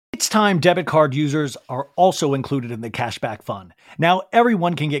It's time debit card users are also included in the cashback fun. Now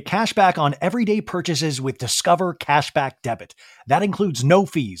everyone can get cashback on everyday purchases with Discover Cashback Debit. That includes no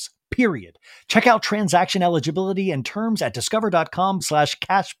fees, period. Check out transaction eligibility and terms at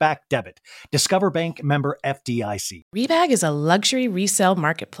discover.com/cashbackdebit. Discover Bank, member FDIC. Rebag is a luxury resale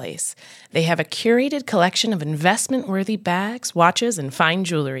marketplace. They have a curated collection of investment-worthy bags, watches, and fine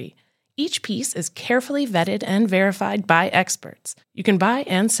jewelry. Each piece is carefully vetted and verified by experts. You can buy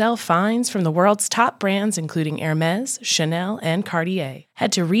and sell finds from the world's top brands, including Hermes, Chanel, and Cartier.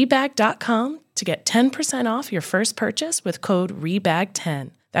 Head to Rebag.com to get 10% off your first purchase with code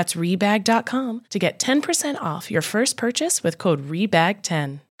REBAG10. That's Rebag.com to get 10% off your first purchase with code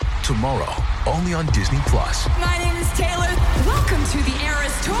REBAG10. Tomorrow, only on Disney+. My name is Taylor. Welcome to the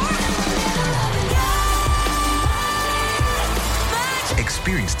Eras Tour.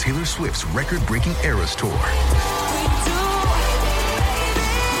 Experience Taylor Swift's record-breaking Eras Tour.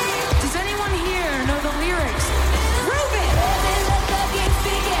 Does anyone here know the lyrics? Prove it!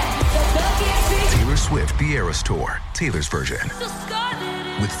 Taylor Swift The Eras Tour, Taylor's version.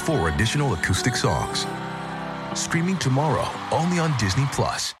 With 4 additional acoustic songs. Streaming tomorrow, only on Disney+.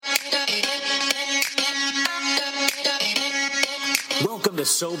 Welcome to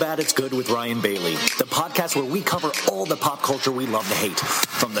So Bad It's Good with Ryan Bailey, the podcast where we cover all the pop culture we love to hate,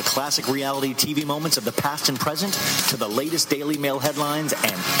 from the classic reality TV moments of the past and present to the latest Daily Mail headlines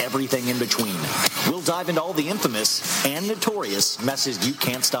and everything in between. We'll dive into all the infamous and notorious messes you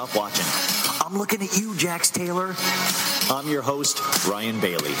can't stop watching. I'm looking at you, Jax Taylor. I'm your host, Ryan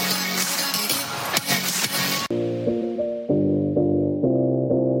Bailey.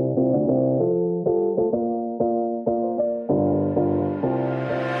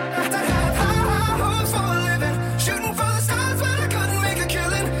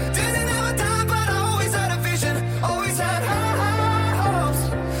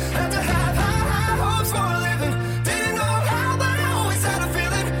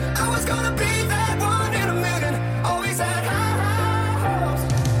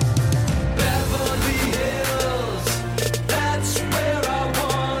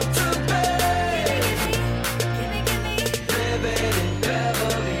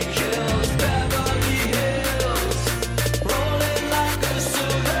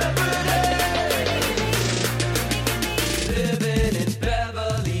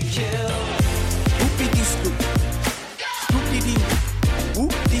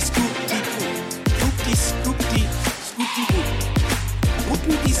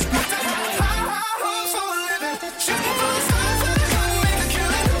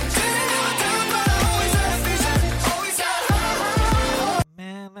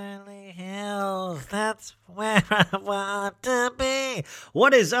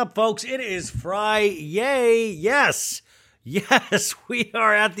 What is up, folks? It is Friday. Yes, we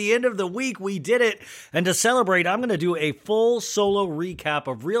are at the end of the week. We did it. And to celebrate, I'm going to do a full solo recap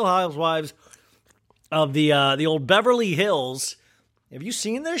of Real Housewives of the old Beverly Hills. Have you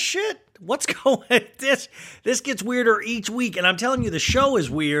seen this shit? What's going on? This gets weirder each week. And I'm telling you, the show is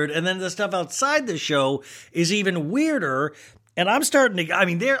weird. And then the stuff outside the show is even weirder. And I'm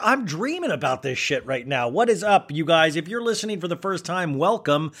I'm dreaming about this shit right now. What is up, you guys? If you're listening for the first time,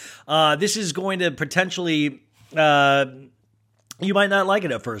 welcome. This is going to potentially, you might not like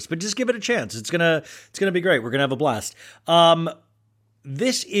it at first, but just give it a chance. It's gonna be great. We're gonna have a blast.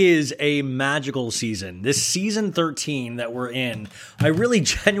 This is a magical season. This season 13 that we're in, I really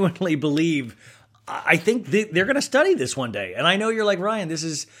genuinely believe, I think they're gonna study this one day. And I know you're like, Ryan,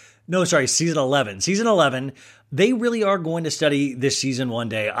 season 11. Season 11, they really are going to study this season one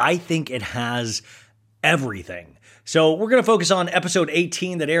day. I think it has everything. So we're going to focus on episode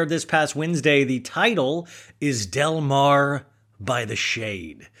 18 that aired this past Wednesday. The title is Del Mar by the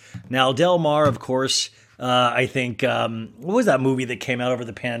Shade. Now, Del Mar, of course, I think, what was that movie that came out over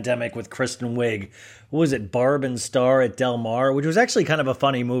the pandemic with Kristen Wiig? What was it? Barb and Star at Del Mar, which was actually kind of a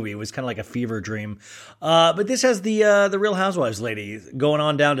funny movie. It was kind of like a fever dream. But this has the Real Housewives lady going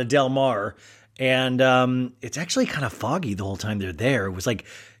on down to Del Mar. And it's actually kind of foggy the whole time they're there. It was like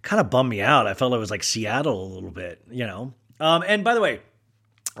kind of bummed me out. I felt it was like Seattle a little bit, you know. And by the way,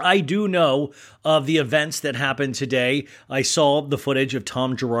 I do know of the events that happened today. I saw the footage of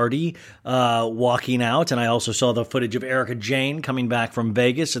Tom Girardi walking out, and I also saw the footage of Erika Jayne coming back from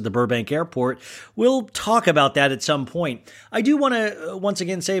Vegas at the Burbank Airport. We'll talk about that at some point. I do want to once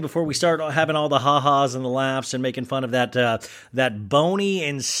again say, before we start having all the ha-has and the laughs and making fun of that bony,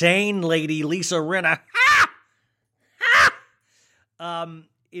 insane lady, Lisa Rinna,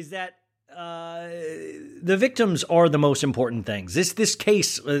 is that the victims are the most important things. This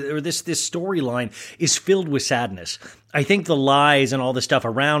case or this storyline is filled with sadness. I think the lies and all the stuff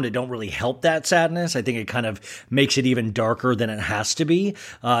around it don't really help that sadness. I think it kind of makes it even darker than it has to be.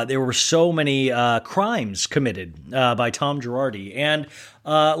 There were so many crimes committed by Tom Girardi. And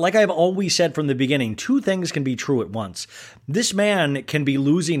like I've always said from the beginning, two things can be true at once. This man can be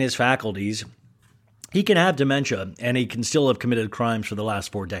losing his faculties. He can have dementia, and he can still have committed crimes for the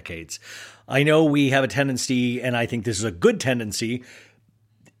last 4 decades. I know we have a tendency, and I think this is a good tendency,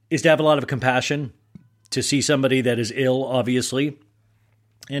 is to have a lot of compassion, to see somebody that is ill, obviously,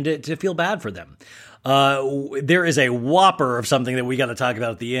 and to feel bad for them. There is a whopper of something that we got to talk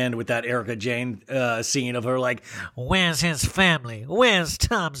about at the end with that Erika Jayne scene of her like, where's his family? Where's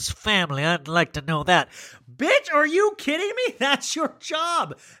Tom's family? I'd like to know that. Bitch, are you kidding me? That's your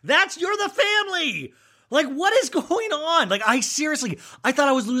job. You're the family. Like, what is going on? Like, I thought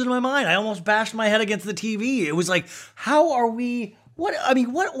I was losing my mind. I almost bashed my head against the TV. It was like, how are we... What are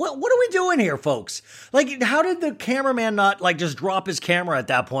we doing here, folks? Like, how did the cameraman not, like, just drop his camera at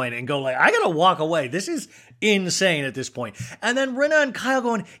that point and go, like, I gotta walk away. This is insane at this point. And then Rinna and Kyle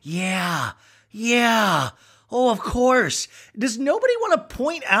going, yeah. Oh, of course. Does nobody want to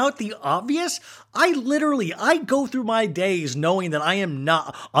point out the obvious? I go through my days knowing that I am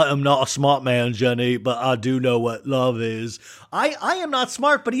not a smart man, Jenny, but I do know what love is. I am not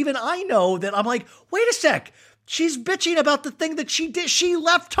smart, but even I know that I'm like, wait a sec. She's bitching about the thing that she did. She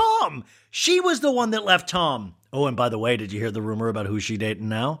left Tom. She was the one that left Tom. Oh, and by the way, did you hear the rumor about who she's dating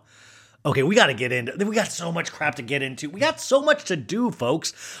now? Okay, we got to get into. We got so much crap to get into. We got so much to do,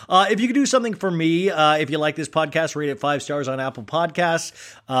 folks. If you could do something for me, if you like this podcast, rate it 5 stars on Apple Podcasts.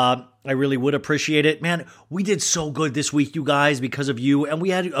 I really would appreciate it. Man, we did so good this week, you guys, because of you. And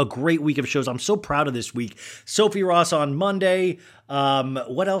we had a great week of shows. I'm so proud of this week. Sophie Ross on Monday.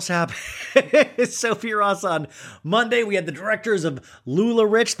 What else happened? Sophie Ross on Monday. We had the directors of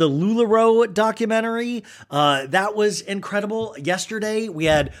LuLaRich, the LuLaRoe documentary. That was incredible. Yesterday, we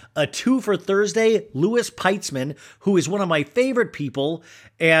had a 2 for Thursday. Louis Peitzman, who is one of my favorite people,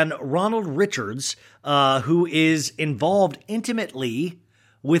 and Ronald Richards, who is involved intimately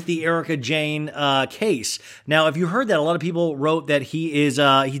with the Erika Jayne case. Now, if you heard that, a lot of people wrote that he's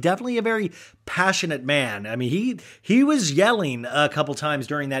definitely a very passionate man. I mean, he was yelling a couple times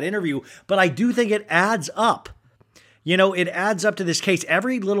during that interview, but I do think it adds up. You know, it adds up to this case.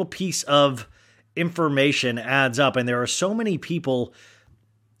 Every little piece of information adds up, and there are so many people.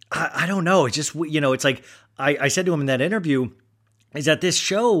 I don't know. It's just, you know, it's like I said to him in that interview, is that this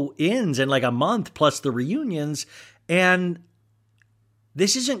show ends in like a month plus the reunions, and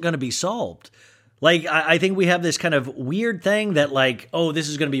this isn't going to be solved. Like, I think we have this kind of weird thing that like, oh, this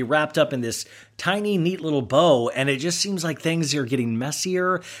is going to be wrapped up in this tiny, neat little bow. And it just seems like things are getting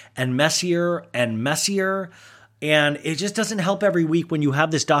messier and messier and messier. And it just doesn't help every week when you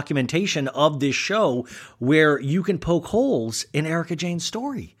have this documentation of this show where you can poke holes in Erika Jayne's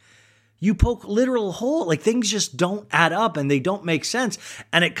story. You poke literal hole, like things just don't add up and they don't make sense.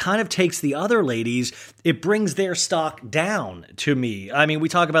 And it kind of takes the other ladies, it brings their stock down to me. I mean, we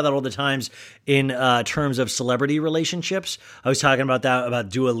talk about that all the times in terms of celebrity relationships. I was talking about that, about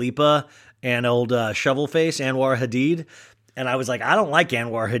Dua Lipa and old Shovelface, Anwar Hadid. And I was like, I don't like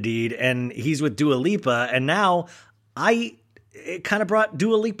Anwar Hadid and he's with Dua Lipa. And now it kind of brought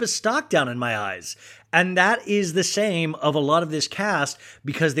Dua Lipa's stock down in my eyes. And that is the same of a lot of this cast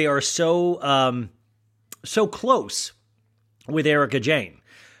because they are so close with Erika Jayne.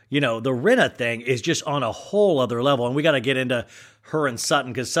 You know, the Rinna thing is just on a whole other level. And we got to get into her and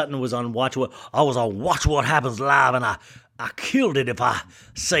Sutton because Sutton was on Watch What Happens Live, and I killed it if I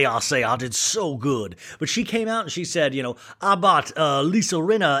say I did so good. But she came out and she said, you know, I bought Lisa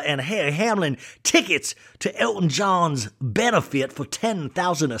Rinna and Harry Hamlin tickets to Elton John's benefit for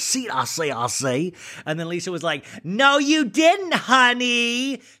 $10,000 a seat, I say. And then Lisa was like, no, you didn't,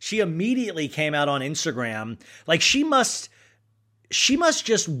 honey. She immediately came out on Instagram. Like she must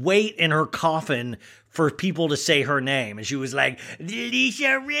just wait in her coffin for people to say her name. And she was like, Lisa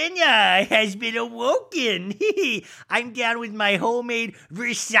Rinna has been awoken. I'm down with my homemade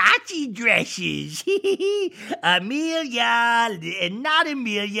Versace dresses. Amelia, and not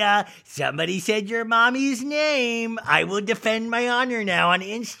Amelia. Somebody said your mommy's name. I will defend my honor now on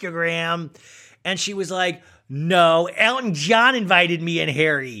Instagram. And she was like, no, Elton John invited me and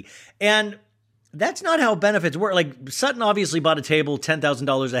Harry. And that's not how benefits work. Like, Sutton obviously bought a table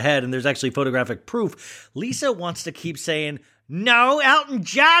 $10,000 a head, and there's actually photographic proof. Lisa wants to keep saying, no, Elton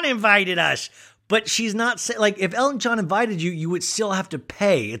John invited us. But she's not saying, like, if Elton John invited you, you would still have to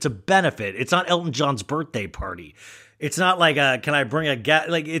pay. It's a benefit. It's not Elton John's birthday party. It's not like can I bring a guest?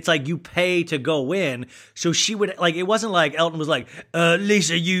 Like, it's like you pay to go in. So she would, like, it wasn't like Elton was like,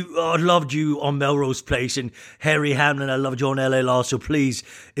 Lisa, I loved you on Melrose Place, and Harry Hamlin, I loved you on LA Law, so please,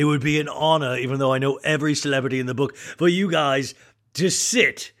 it would be an honor, even though I know every celebrity in the book, for you guys to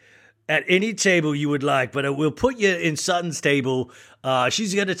sit at any table you would like, but we'll put you in Sutton's table.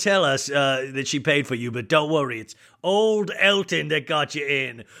 She's going to tell us that she paid for you, but don't worry, it's old Elton that got you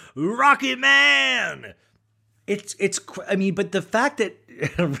in. Rocket Man! I mean, but the fact that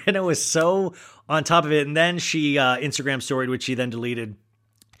Rinna was so on top of it, and then she Instagram storied, which she then deleted.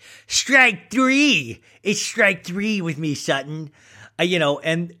 Strike 3! It's strike 3 with me, Sutton.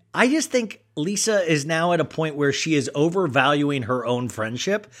 And I just think Lisa is now at a point where she is overvaluing her own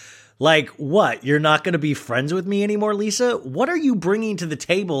friendship. Like, what? You're not going to be friends with me anymore, Lisa? What are you bringing to the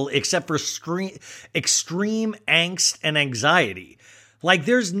table except for extreme angst and anxiety? Like,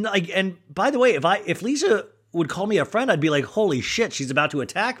 there's like, and by the way, if Lisa would call me a friend, I'd be like, holy shit, she's about to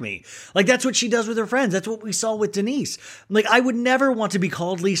attack me. Like, that's what she does with her friends. That's what we saw with Denise. Like, I would never want to be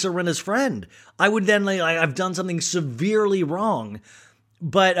called Lisa Rinna's friend. I would then, like, I've done something severely wrong.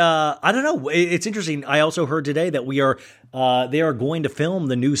 But I don't know. It's interesting. I also heard today that they are going to film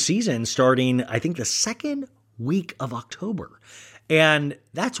the new season starting, I think, the second week of October. And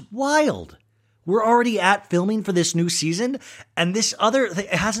that's wild. We're already at filming for this new season, and this other thing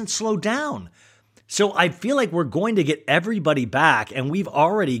hasn't slowed down. So I feel like we're going to get everybody back, and we've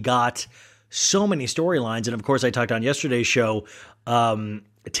already got so many storylines. And of course, I talked on yesterday's show,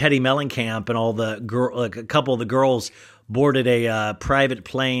 Teddy Mellencamp and a couple of the girls boarded a private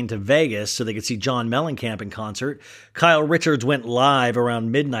plane to Vegas so they could see John Mellencamp in concert. Kyle Richards went live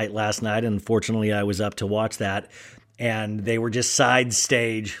around midnight last night. Unfortunately, I was up to watch that, and they were just side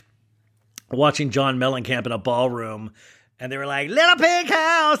stage watching John Mellencamp in a ballroom. And they were like, Little Pink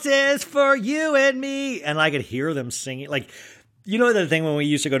House is for you and me. And I could hear them singing. Like, you know the thing when we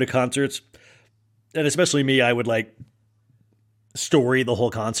used to go to concerts, and especially me, I would like story the whole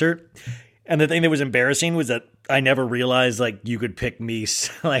concert. And the thing that was embarrassing was that I never realized like you could pick me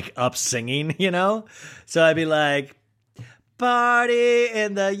like up singing, So I'd be like, party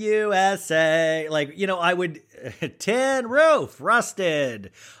in the USA. Like, I would, tin roof,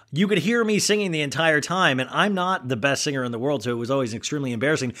 rusted. You could hear me singing the entire time, and I'm not the best singer in the world, so it was always extremely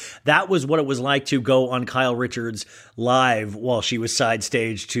embarrassing. That was what it was like to go on Kyle Richards live while she was side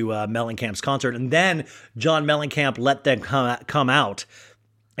stage to Mellencamp's concert. And then John Mellencamp let them come out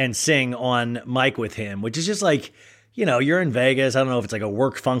and sing on mic with him, which is just like, you're in Vegas. I don't know if it's like a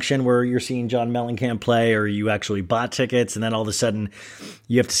work function where you're seeing John Mellencamp play, or you actually bought tickets, and then all of a sudden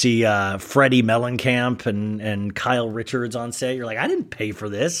you have to see Freddie Mellencamp and Kyle Richards on set. You're like, I didn't pay for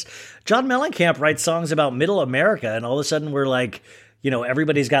this. John Mellencamp writes songs about middle America, and all of a sudden we're like,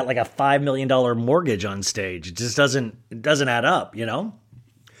 everybody's got like a $5 million mortgage on stage. It just doesn't add up,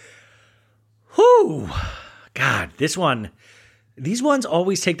 Whew. God, these ones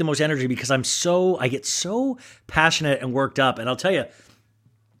always take the most energy because I get so passionate and worked up. And I'll tell you,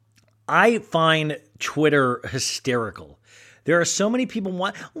 I find Twitter hysterical. There are so many people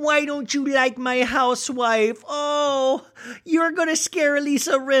why don't you like my housewife? Oh, you're going to scare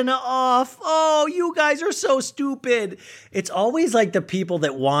Lisa Rinna off. Oh, you guys are so stupid. It's always like the people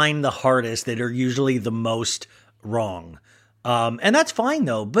that whine the hardest that are usually the most wrong. And that's fine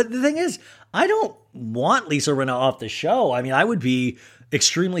though. But the thing is, I don't want Lisa Rinna off the show. I mean, I would be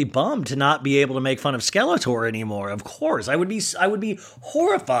extremely bummed to not be able to make fun of Skeletor anymore. Of course, I would be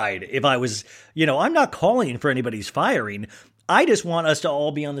horrified if I was, I'm not calling for anybody's firing. I just want us to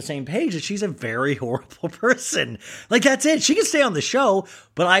all be on the same page that she's a very horrible person. Like, that's it. She can stay on the show,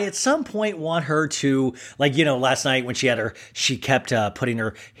 but I at some point want her to, like, last night when she kept putting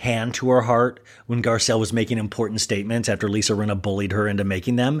her hand to her heart when Garcelle was making important statements after Lisa Rinna bullied her into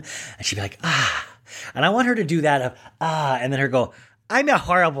making them. And she'd be like, ah. And I want her to do that, and then her go, I'm a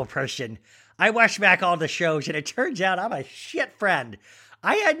horrible person. I watched back all the shows, and it turns out I'm a shit friend.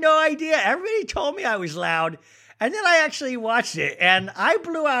 I had no idea. Everybody told me I was loud. And then I actually watched it, and I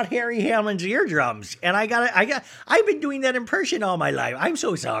blew out Harry Hamlin's eardrums. And I've been doing that impression all my life. I'm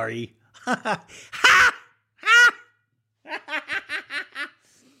so sorry. Ha! Ha!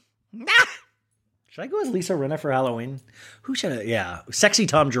 Should I go as Lisa Rinna for Halloween? Who should I? Yeah, Sexy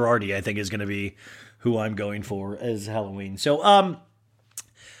Tom Girardi, I think, is going to be who I'm going for as Halloween. So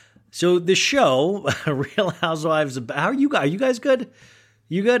the show, Real Housewives. How are you guys? Are you guys good?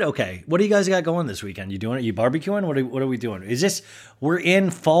 You good? Okay. What do you guys got going this weekend? You doing it? You barbecuing? What are we doing? We're in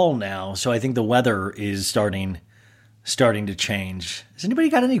fall now, so I think the weather is starting to change. Has anybody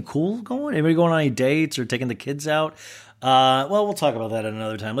got any cool going? Anybody going on any dates or taking the kids out? Well, we'll talk about that at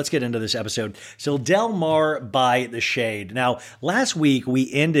another time. Let's get into this episode. So Del Mar by the Shade. Now, last week,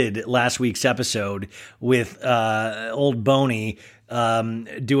 we ended last week's episode with old Boney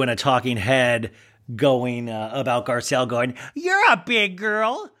doing a talking head going about Garcelle going, "You're a big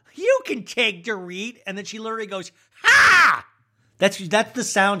girl. You can take Dorit." And then she literally goes, "Ha!" That's the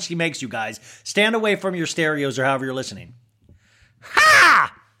sound she makes, you guys. Stand away from your stereos or however you're listening.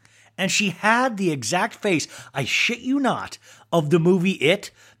 Ha! And she had the exact face, I shit you not, of the movie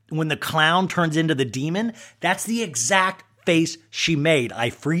It, when the clown turns into the demon. That's the exact face she made. I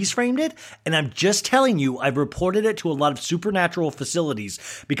freeze framed it, and I'm just telling you, I've reported it to a lot of supernatural facilities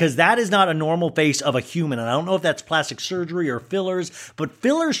because that is not a normal face of a human. And I don't know if that's plastic surgery or fillers, but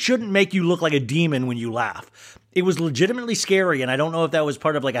fillers shouldn't make you look like a demon when you laugh. It was legitimately scary, and I don't know if that was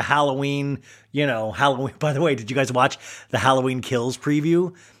part of like a Halloween, Halloween. By the way, did you guys watch the Halloween Kills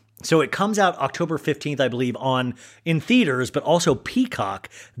preview? So it comes out October 15th, I believe, in theaters, but also Peacock.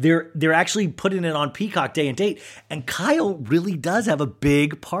 They're actually putting it on Peacock day and date, and Kyle really does have a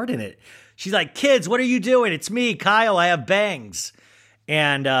big part in it. She's like, "Kids, what are you doing? It's me, Kyle. I have bangs."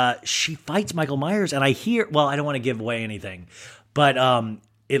 And she fights Michael Myers, and I don't want to give away anything, but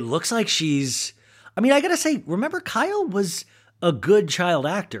it looks like I gotta say, remember, Kyle was a good child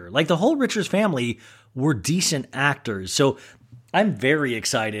actor. Like, the whole Richards family were decent actors. So I'm very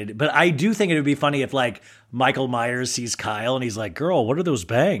excited, but I do think it would be funny if, like, Michael Myers sees Kyle and he's like, "Girl, what are those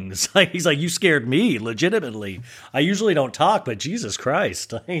bangs?" Like, he's like, "You scared me, legitimately. I usually don't talk, but Jesus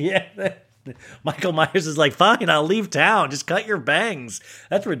Christ." Yeah. Michael Myers is like, "Fine, I'll leave town. Just cut your bangs."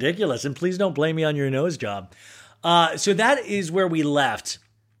 That's ridiculous. And please don't blame me on your nose job. So that is where we left.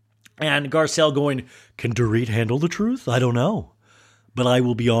 And Garcelle going, "Can Dorit handle the truth? I don't know. But I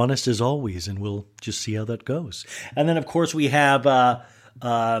will be honest as always, and we'll just see how that goes." And then, of course, we have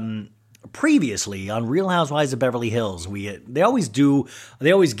previously on Real Housewives of Beverly Hills. They always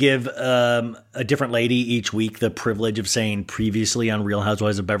give a different lady each week the privilege of saying previously on Real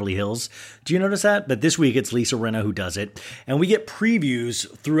Housewives of Beverly Hills. Do you notice that? But this week it's Lisa Rinna who does it. And we get previews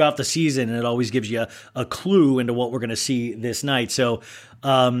throughout the season, and it always gives you a clue into what we're going to see this night. So,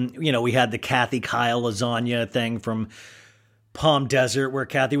 we had the Kathy Kyle lasagna thing from Palm Desert, where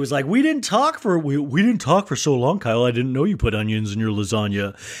Kathy was like, we didn't talk for so long, Kyle. I didn't know you put onions in your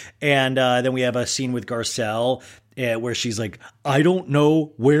lasagna." And then we have a scene with Garcelle where she's like, "I don't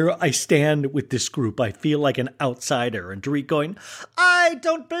know where I stand with this group. I feel like an outsider." And Dorit going, "I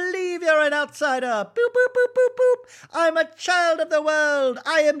don't believe you're an outsider. Boop, boop, boop, boop, boop. I'm a child of the world.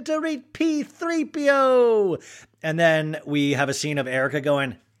 I am Dorit P3PO. And then we have a scene of Erika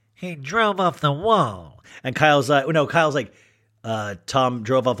going, "He drove off the wall." And Kyle's like, "Tom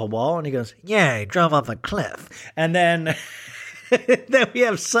drove off a wall?" And he goes, "Yeah, he drove off a cliff." And then then we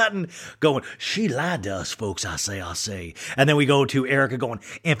have Sutton going, "She lied to us, folks, I say. And then we go to Erika going,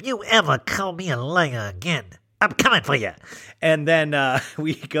 "If you ever call me a liar again, I'm coming for you." And then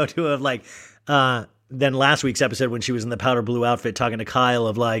we go to then last week's episode when she was in the powder blue outfit talking to Kyle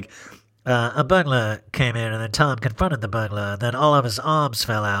of like, a burglar came in, and then Tom confronted the burglar. Then all of his arms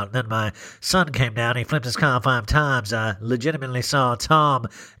fell out. Then my son came down. He flipped his car 5 times. I legitimately saw Tom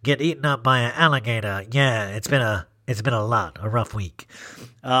get eaten up by an alligator. Yeah, it's been a rough week.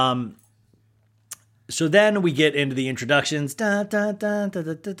 So then we get into the introductions. Da, da, da, da,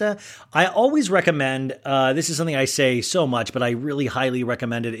 da, da, da. I always recommend, this is something I say so much, but I really highly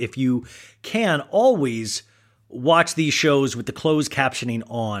recommend it. If you can, always watch these shows with the closed captioning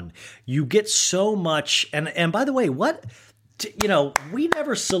on. You get so much, and by the way, we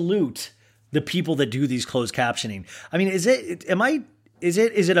never salute the people that do these closed captioning. I mean, is it a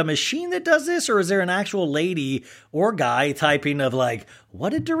machine that does this, or is there an actual lady or guy typing of like, what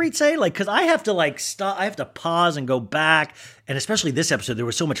did Dorit say? Like, cause I have to stop, I have to pause and go back. And especially this episode, there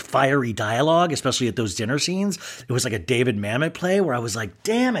was so much fiery dialogue, especially at those dinner scenes. It was like a David Mamet play where I was like,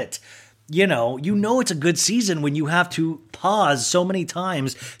 damn it. It's a good season when you have to pause so many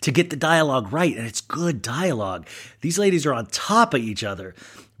times to get the dialogue right, and it's good dialogue. These ladies are on top of each other.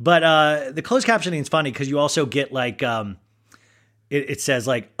 But the closed captioning is funny because you also get like it says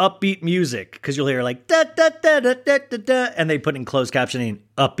like upbeat music, because you'll hear like da da da da da da da, and they put in closed captioning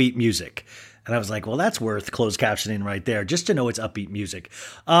upbeat music, and I was like, well, that's worth closed captioning right there just to know it's upbeat music.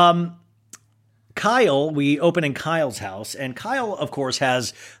 Kyle, we open in Kyle's house, and Kyle, of course,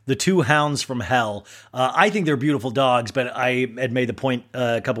 has the 2 hounds from hell. I think they're beautiful dogs, but I had made the point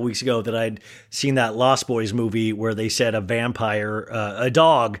a couple weeks ago that I'd seen that Lost Boys movie where they said a vampire, a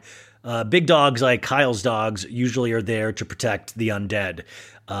dog, big dogs like Kyle's dogs usually are there to protect the undead.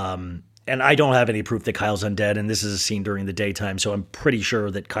 And I don't have any proof that Kyle's undead, and this is a scene during the daytime, so I'm pretty sure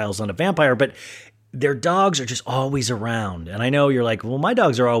that Kyle's not a vampire, but their dogs are just always around. And I know you're like, well, my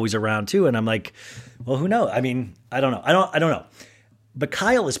dogs are always around too. And I'm like, well, who knows? I mean, I don't know. I don't know. But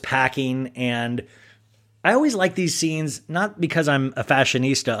Kyle is packing, and I always like these scenes, not because I'm a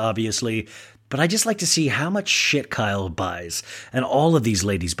fashionista, obviously, but I just like to see how much shit Kyle buys, and all of these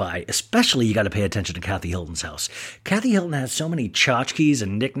ladies buy. Especially, you got to pay attention to Kathy Hilton's house. Kathy Hilton has so many tchotchkes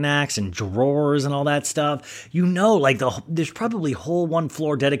and knickknacks and drawers and all that stuff. You know, like there's probably whole one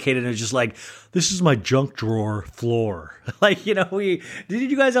floor dedicated, and it's just like, this is my junk drawer floor. Like, you know, did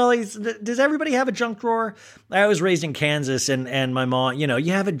you guys always, does everybody have a junk drawer? I was raised in Kansas, and my mom, you know,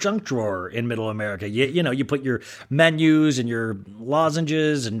 you have a junk drawer in middle America. You know, you put your menus and your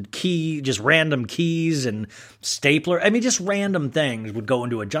lozenges and just random keys and stapler. I mean, just random things would go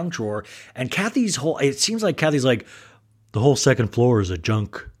into a junk drawer. And it seems like Kathy's like, the whole second floor is a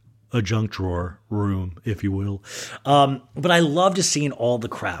junk drawer room, if you will. But I love just seeing all the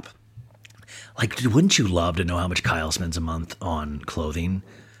crap. Like, wouldn't you love to know how much Kyle spends a month on clothing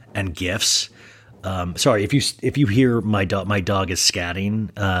and gifts? Sorry, if you hear my dog is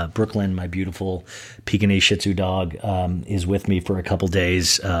scatting. Brooklyn, my beautiful Pekingese Shih Tzu dog, is with me for a couple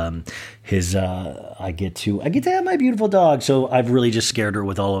days. I get to have my beautiful dog, so I've really just scared her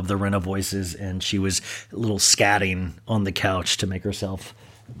with all of the Rinna voices, and she was a little scatting on the couch to make herself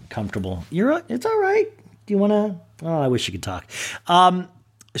comfortable. It's all right. Do you want to? Oh, I wish you could talk.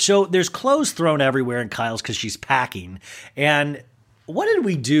 So there's clothes thrown everywhere in Kyle's because she's packing. And what did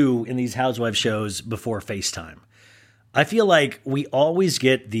we do in these Housewives shows before FaceTime? I feel like we always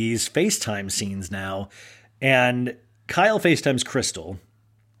get these FaceTime scenes now. And Kyle FaceTimes Crystal.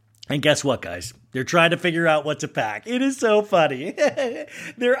 And guess what, guys? They're trying to figure out what to pack. It is so funny.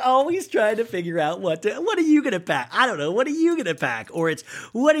 They're always trying to figure out what are you going to pack? I don't know. What are you going to pack? Or it's,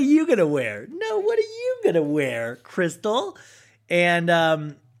 what are you going to wear? No, what are you going to wear, Crystal? And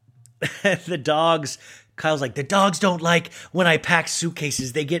the dogs, Kyle's like, the dogs don't like when I pack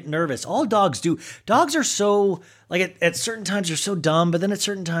suitcases. They get nervous. All dogs do. Dogs are so, like, at certain times they're so dumb, but then at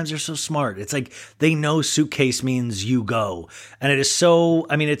certain times they're so smart. It's like they know suitcase means you go. And it is so,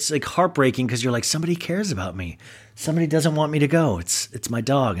 I mean, it's like heartbreaking because you're like, somebody cares about me. Somebody doesn't want me to go. It's my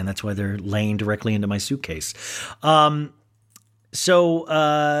dog, and that's why they're laying directly into my suitcase.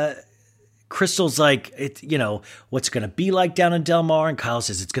 Crystal's like, what's going to be like down in Del Mar? And Kyle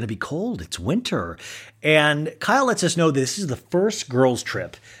says, it's going to be cold. It's winter. And Kyle lets us know this is the first girls'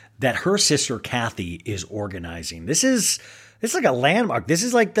 trip that her sister Kathy is organizing. This is like a landmark. This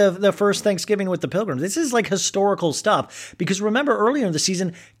is like the first Thanksgiving with the Pilgrims. This is like historical stuff. Because remember earlier in the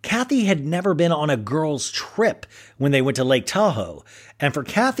season, Kathy had never been on a girls' trip when they went to Lake Tahoe. And for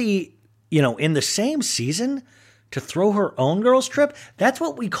Kathy, in the same season, to throw her own girls' trip, that's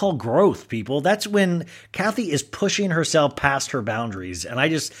what we call growth, people. That's when Kathy is pushing herself past her boundaries. And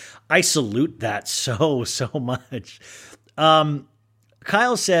I salute that so much.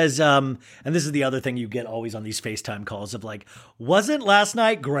 Kyle says, and this is the other thing you get always on these FaceTime calls of like, wasn't last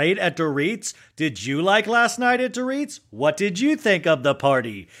night great at Dorit's? Did you like last night at Dorit's? What did you think of the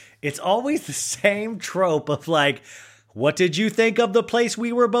party? It's always the same trope of like, what did you think of the place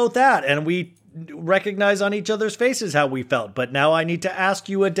we were both at? And we recognize on each other's faces how we felt. But now I need to ask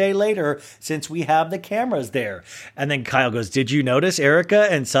you a day later since we have the cameras there. And then Kyle goes, did you notice Erika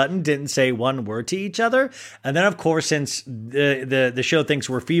and Sutton didn't say one word to each other? And then, of course, since the show thinks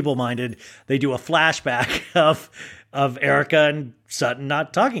we're feeble-minded, they do a flashback of Erika and Sutton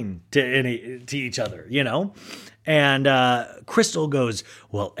not talking to each other, And Crystal goes,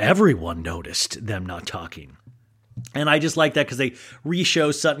 well, everyone noticed them not talking. And I just like that because they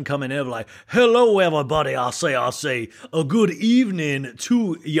re-show Sutton coming in like, hello, everybody. I'll say a good evening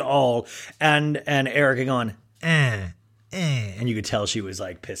to y'all. And Erika going, and you could tell she was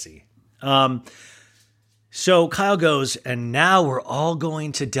like pissy. So Kyle goes, and now we're all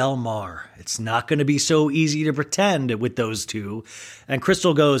going to Del Mar. It's not going to be so easy to pretend with those two. And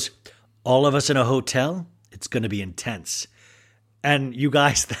Crystal goes, all of us in a hotel? It's going to be intense. And you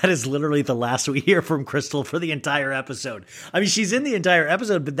guys, that is literally the last we hear from Crystal for the entire episode. I mean, she's in the entire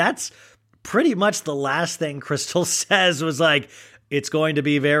episode, but that's pretty much the last thing Crystal says was like, it's going to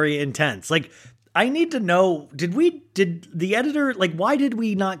be very intense. Like, I need to know, did the editor, like, why did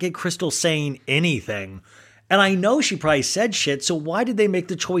we not get Crystal saying anything? And I know she probably said shit, so why did they make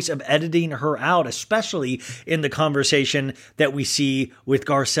the choice of editing her out, especially in the conversation that we see with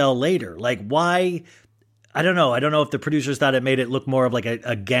Garcelle later? Like, why? I don't know. I don't know if the producers thought it made it look more of like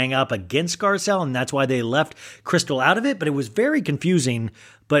a gang up against Garcelle, and that's why they left Crystal out of it. But it was very confusing.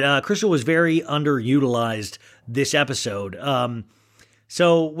 But Crystal was very underutilized this episode.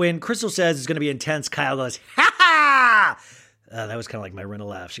 So when Crystal says it's going to be intense, Kyle goes, ha ha! That was kind of like my Rinna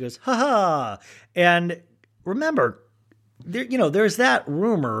laugh. She goes, ha ha. And remember, there's that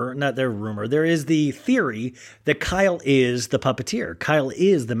rumor, not their rumor. There is the theory that Kyle is the puppeteer. Kyle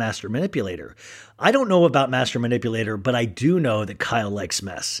is the master manipulator. I don't know about master manipulator, but I do know that Kyle likes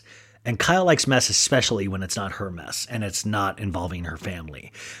mess. And Kyle likes mess, especially when it's not her mess and it's not involving her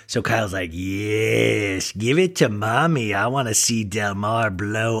family. So Kyle's like, yes, give it to mommy. I want to see Del Mar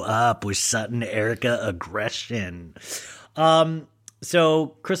blow up with Sutton Erika aggression.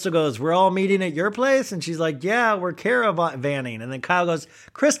 So Crystal goes, we're all meeting at your place? And she's like, yeah, we're caravanning. And then Kyle goes,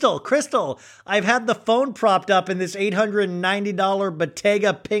 Crystal, I've had the phone propped up in this $890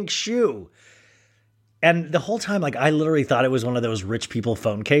 Bottega pink shoe. And the whole time, like, I literally thought it was one of those rich people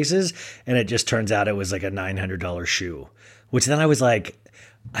phone cases, and it just turns out it was like a $900 shoe, which then I was like,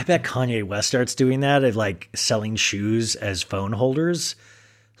 I bet Kanye West starts doing that, of like selling shoes as phone holders.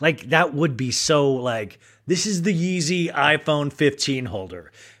 Like, that would be so like, this is the Yeezy iPhone 15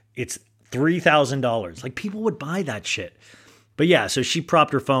 holder. It's $3,000. Like, people would buy that shit. But yeah, so she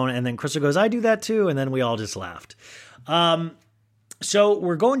propped her phone, and then Crystal goes, I do that too. And then we all just laughed. So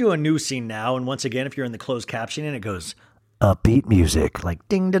we're going to a new scene now. And once again, if you're in the closed captioning, it goes upbeat music, like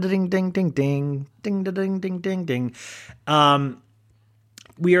ding, da, ding, ding, ding, ding, ding, da, ding, ding, ding, ding.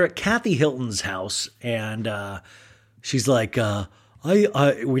 We are at Kathy Hilton's house, and she's like, we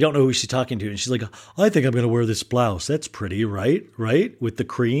don't know who she's talking to. And she's like, I think I'm going to wear this blouse. That's pretty, right? Right? With the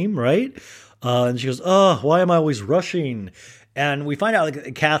cream, right? And she goes, oh, why am I always rushing? And we find out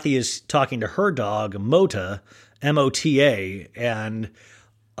like Kathy is talking to her dog, Mota, M-O-T-A. And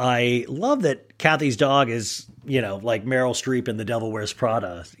I love that Kathy's dog is, like Meryl Streep in The Devil Wears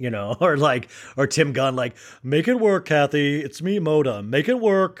Prada, or Tim Gunn, like, make it work, Kathy. It's me, Mota. Make it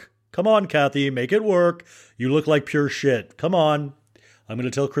work. Come on, Kathy. Make it work. You look like pure shit. Come on. I'm going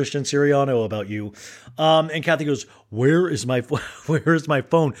to tell Christian Siriano about you. And Kathy goes, where is my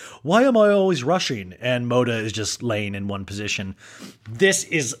phone? Why am I always rushing? And Mota is just laying in one position. This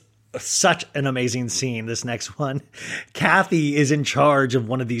is such an amazing scene, this next one. Kathy is in charge of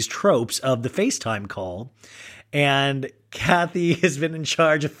one of these tropes of the FaceTime call. And Kathy has been in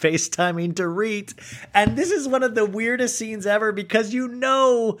charge of FaceTiming Dorit. And this is one of the weirdest scenes ever because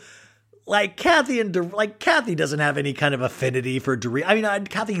like Kathy Kathy doesn't have any kind of affinity for Dorit. I mean,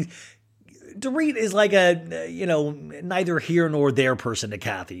 Dorit is like a, neither here nor there person to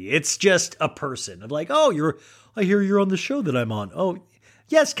Kathy. It's just a person of like, oh, I hear you're on the show that I'm on. Oh,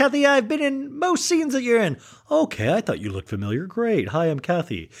 yes, Kathy, I've been in most scenes that you're in. Okay, I thought you looked familiar. Great. Hi, I'm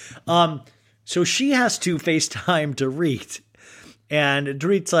Kathy. So she has to FaceTime Dorit. And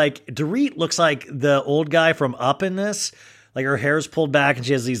Dorit looks like the old guy from Up in this. Like her hair's pulled back and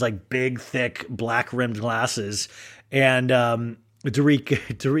she has these like big, thick, black rimmed glasses. And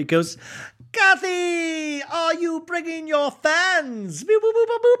Dorit goes, Kathy, are you bringing your fans? Boop, boop, boop,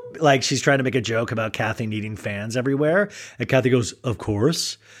 boop, boop. Like she's trying to make a joke about Kathy needing fans everywhere. And Kathy goes, of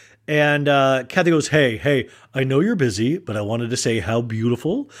course. And Kathy goes, hey, I know you're busy, but I wanted to say how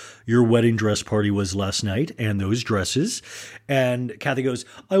beautiful your wedding dress party was last night and those dresses. And Kathy goes,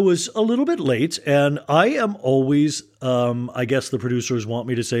 I was a little bit late and I am always, I guess the producers want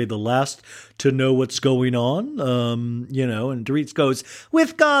me to say the last to know what's going on, and Dorit goes,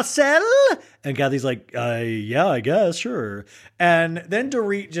 with Garcelle? And Kathy's like, yeah, I guess, sure. And then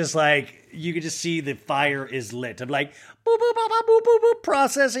Dorit just like, you could just see the fire is lit. I'm like, boop, boop, boop, boop, boop, boop, boop,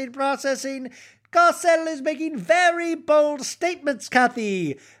 processing. Garcelle is making very bold statements,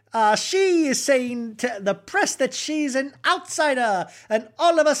 Kathy. She is saying to the press that she's an outsider and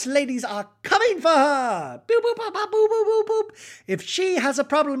all of us ladies are coming for her. Boop, boop, boop, boop, boop, boop, boop. If she has a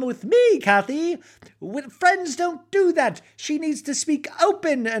problem with me, Kathy, friends don't do that. She needs to speak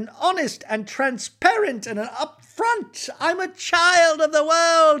open and honest and transparent and upfront. I'm a child of the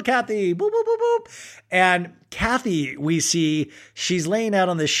world, Kathy. Boop, boop, boop, boop. And Kathy, we see she's laying out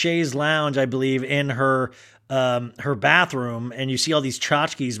on the chaise lounge, I believe, in her bathroom, and you see all these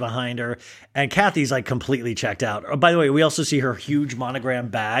tchotchkes behind her, and Kathy's like completely checked out. Oh, by the way, we also see her huge monogram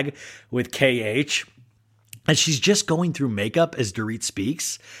bag with KH, and she's just going through makeup as Dorit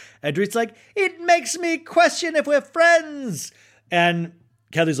speaks, and Dorit's like, it makes me question if we're friends, and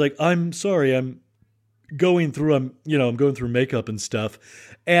Kathy's like, I'm sorry, I'm going through makeup and stuff,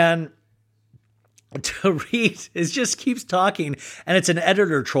 and Dorit just keeps talking, and it's an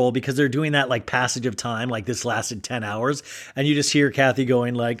editor troll because they're doing that like passage of time, like this lasted 10 hours, and you just hear Kathy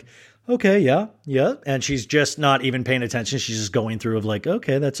going like, okay, yeah, and she's just not even paying attention. She's just going through of like,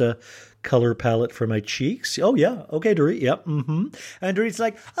 okay, that's a color palette for my cheeks. Oh, yeah. Okay, Dorit. Yep. Mm-hmm. And Dorit's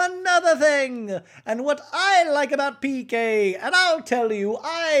like, another thing. And what I like about PK. And I'll tell you,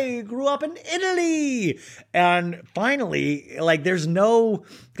 I grew up in Italy. And finally, like, there's no,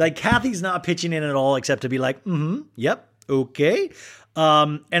 like, Kathy's not pitching in at all except to be like, yep, okay.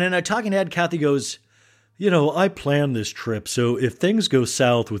 And in a talking head, Kathy goes, I planned this trip. So if things go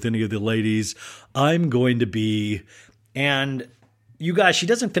south with any of the ladies, I'm going to be, and you guys, she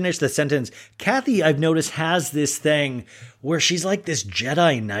doesn't finish the sentence. Kathy, I've noticed, has this thing where she's like this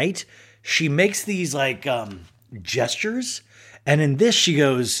Jedi Knight. She makes these like gestures. And in this,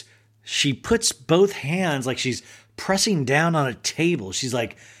 she puts both hands like she's pressing down on a table. She's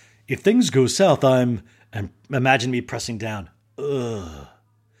like, if things go south, and imagine me pressing down. Ugh.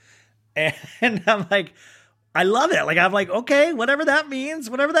 And I'm like, I love it. Like, I'm like, okay, whatever that means,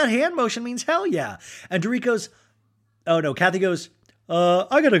 whatever that hand motion means, hell yeah. And Dorit goes, oh no, Kathy goes,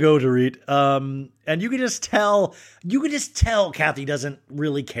 I gotta go, Dorit. And you can just tell Kathy doesn't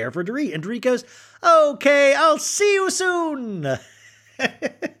really care for Dorit. And Dorit goes, okay, I'll see you soon.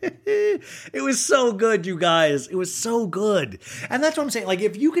 It was so good, you guys. It was so good. And that's what I'm saying. Like,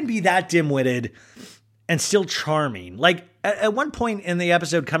 if you can be that dim-witted and still charming, like at one point in the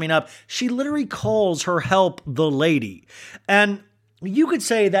episode coming up, she literally calls her help the lady. And you could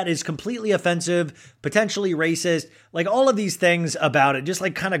say that is completely offensive, potentially racist, like all of these things about it, just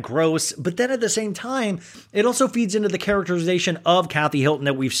like kind of gross. But then at the same time, it also feeds into the characterization of Kathy Hilton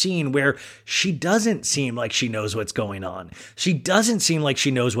that we've seen, where she doesn't seem like she knows what's going on. She doesn't seem like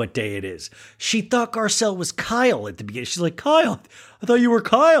she knows what day it is. She thought Garcelle was Kyle at the beginning. She's like, Kyle, I thought you were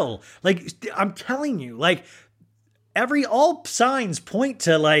Kyle. Like, I'm telling you, like, all signs point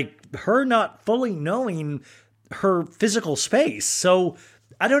to like her not fully knowing her physical space. So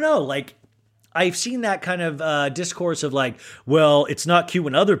I don't know, like, I've seen that kind of discourse of like, well, it's not cute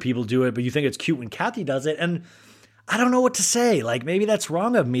when other people do it, but you think it's cute when Kathy does it. And I don't know what to say. Like, maybe that's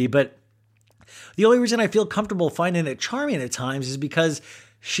wrong of me, but the only reason I feel comfortable finding it charming at times is because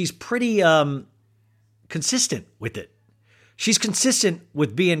she's pretty consistent with it. She's consistent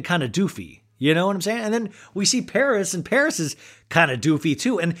with being kind of doofy. You know what I'm saying? And then we see Paris, and Paris is kind of doofy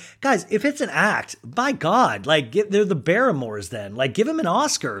too. And guys, if it's an act, by God, like, they're the Barrymores then. Like, give him an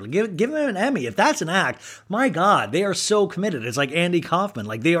Oscar, give him an Emmy. If that's an act, my God, they are so committed. It's like Andy Kaufman.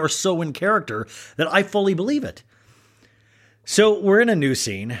 Like, they are so in character that I fully believe it. So we're in a new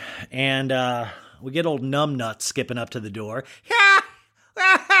scene, and we get old numbnut skipping up to the door.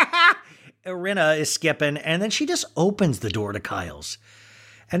 Rinna is skipping, and then she just opens the door to Kyle's.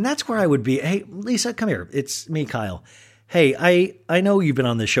 And that's where I would be. Hey, Lisa, come here. It's me, Kyle. Hey, I know you've been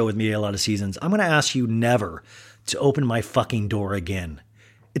on this show with me a lot of seasons. I'm going to ask you never to open my fucking door again.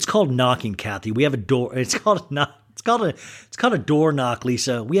 It's called knocking, Kathy. We have a door. It's called a door knock,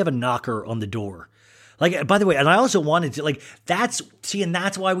 Lisa. We have a knocker on the door. Like, by the way, and I also wanted to, like, that's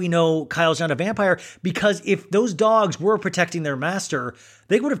why we know Kyle's not a vampire, because if those dogs were protecting their master,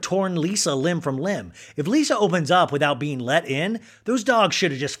 they would have torn Lisa limb from limb. If Lisa opens up without being let in, those dogs should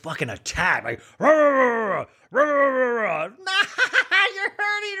have just fucking attacked. Like, rah, rah, rah, rah, rah. You're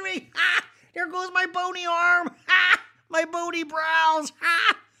hurting me. Ah, there goes my bony arm. Ah, my bony brows.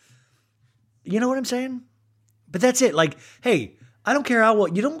 Ah. You know what I'm saying? But that's it. Like, hey, I don't care how well,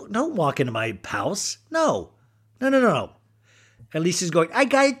 you don't walk into my house. No. And Lisa's going, I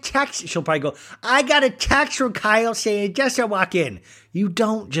got a text. She'll probably go, I got a text from Kyle saying just to walk in. You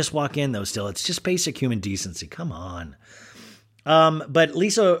don't just walk in though still. It's just basic human decency. Come on. But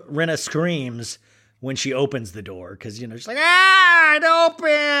Rinna screams when she opens the door because, she's like, it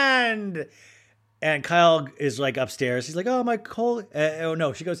opened. And Kyle is like upstairs. He's like, oh, my whole, oh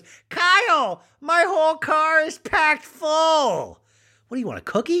no. She goes, Kyle, my whole car is packed full. What do you want, a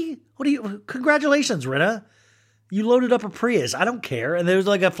cookie? Congratulations, Rinna. You loaded up a Prius. I don't care. And there's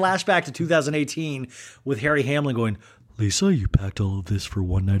like a flashback to 2018 with Harry Hamlin going, Lisa, you packed all of this for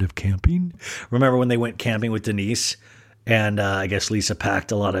one night of camping? Remember when they went camping with Denise? And I guess Lisa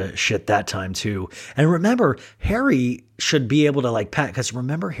packed a lot of shit that time too. And remember, Harry should be able to like pack, because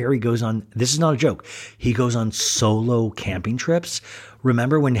remember Harry goes on, this is not a joke, he goes on solo camping trips.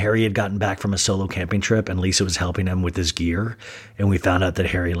 Remember when Harry had gotten back from a solo camping trip and Lisa was helping him with his gear? And we found out that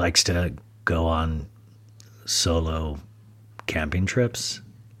Harry likes to go on solo camping trips.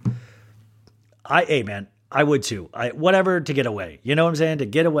 Hey man, I would too. Whatever to get away. You know what I'm saying? To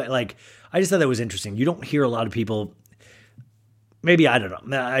get away. Like, I just thought that was interesting. You don't hear a lot of people. Maybe, I don't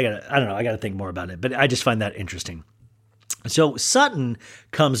know. I got to think more about it. But I just find that interesting. So Sutton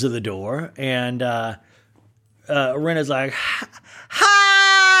comes to the door and Rinna's like,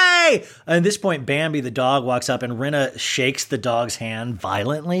 hi! away. And at this point, Bambi, the dog, walks up and Rinna shakes the dog's hand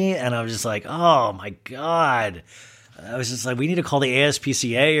violently. And I was just like, oh my God. I was just like, we need to call the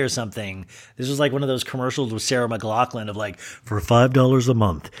ASPCA or something. This was like one of those commercials with Sarah McLachlan of like, for $5 a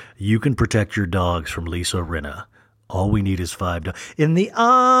month, you can protect your dogs from Lisa Rinna. All we need is $5. In the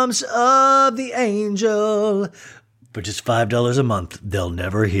arms of the angel. For just $5 a month, they'll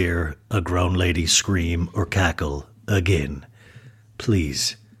never hear a grown lady scream or cackle again.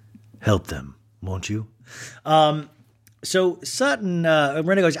 Please help them, won't you? So Sutton,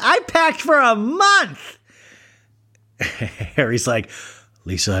 Rinna goes, I packed for a month. Harry's like,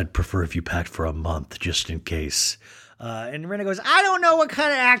 Lisa, I'd prefer if you packed for a month just in case. And Rinna goes, I don't know what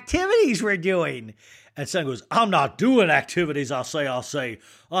kind of activities we're doing. And Sutton goes, I'm not doing activities, I'll say. I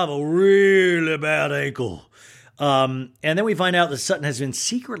have a really bad ankle. And then we find out that Sutton has been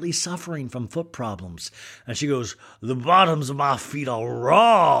secretly suffering from foot problems. And she goes, the bottoms of my feet are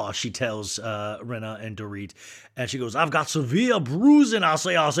raw, she tells Rinna and Dorit. And she goes, I've got severe bruising, I'll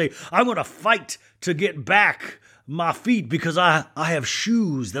say. I'm going to fight to get back my feet because I have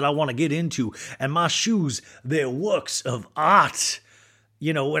shoes that I want to get into. And my shoes, they're works of art.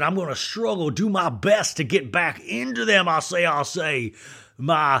 You know, and I'm going to struggle, do my best to get back into them, I'll say.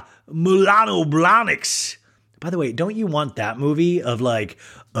 My Milano Blahniks. By the way, don't you want that movie of like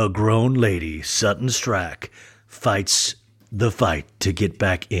a grown lady, Sutton Stracke, fights the fight to get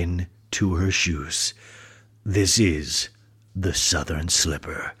back into her shoes? This is the Southern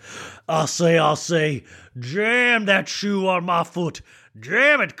Slipper. I'll say, jam that shoe on my foot.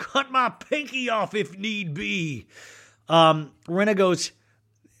 Jam it, cut my pinky off if need be. Rinna goes,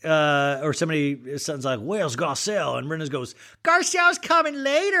 or Sutton's like, where's Garcelle? And Rinna goes, Garcelle's coming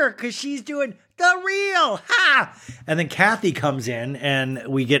later because she's doing the real, ha! And then Kathy comes in and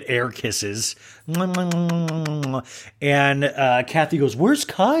we get air kisses. And Kathy goes, where's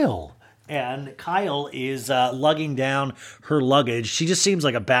Kyle? And Kyle is lugging down her luggage. She just seems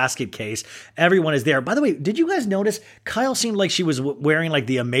like a basket case. Everyone is there. By the way, did you guys notice Kyle seemed like she was wearing like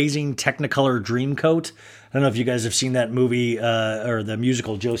the amazing Technicolor Dreamcoat? I don't know if you guys have seen that movie or the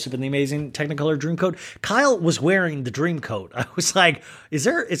musical Joseph and the Amazing Technicolor Dreamcoat. Kyle was wearing the Dreamcoat. I was like, is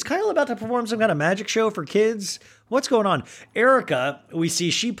Kyle about to perform some kind of magic show for kids? What's going on? Erika, we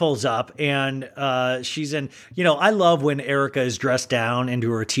see she pulls up and she's in, I love when Erika is dressed down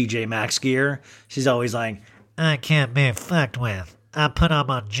into her TJ Maxx gear. She's always like, I can't be fucked with. I put on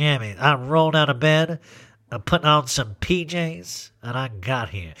my jammies. I rolled out of bed. I put on some PJs and I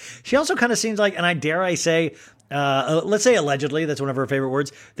got here. She also kind of seems like, and I say, let's say allegedly, that's one of her favorite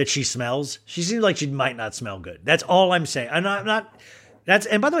words, that she smells. She seems like she might not smell good. That's all I'm saying. I'm not.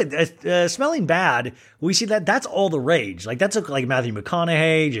 And by the way, smelling bad, we see that's all the rage. Like that's like Matthew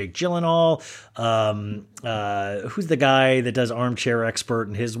McConaughey, Jake Gyllenhaal, who's the guy that does Armchair Expert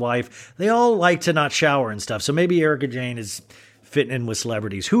and his wife. They all like to not shower and stuff. So maybe Erika Jayne is fitting in with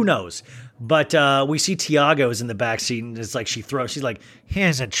celebrities. Who knows? But we see Tiago's in the backseat and it's like she's like,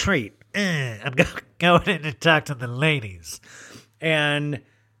 here's a treat. I'm going in to talk to the ladies. And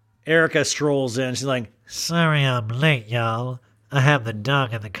Erika strolls in. She's like, sorry I'm late, y'all. I have the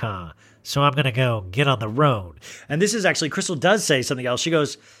dog in the car, so I'm going to go get on the road. And this is actually, Crystal does say something else. She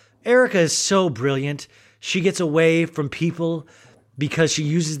goes, Erika is so brilliant. She gets away from people because she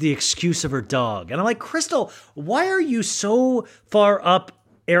uses the excuse of her dog. And I'm like, Crystal, why are you so far up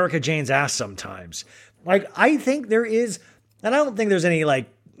Erika Jayne's ass sometimes? Like, I think there is, and I don't think there's any like,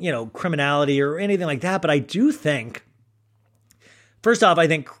 criminality or anything like that, but I do think, first off, I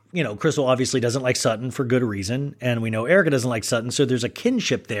think, Crystal obviously doesn't like Sutton for good reason, and we know Erika doesn't like Sutton, so there's a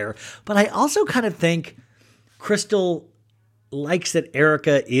kinship there. But I also kind of think Crystal likes that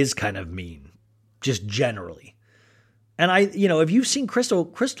Erika is kind of mean, just generally. And if you've seen Crystal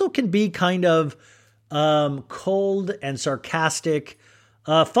can be kind of cold and sarcastic,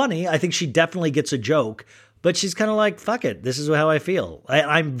 funny. I think she definitely gets a joke. But she's kind of like, fuck it, this is how I feel.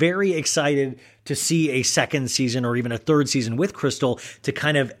 I'm very excited to see a second season or even a third season with Crystal to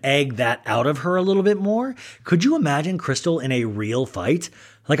kind of egg that out of her a little bit more. Could you imagine Crystal in a real fight?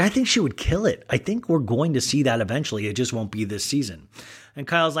 Like, I think she would kill it. I think we're going to see that eventually. It just won't be this season. And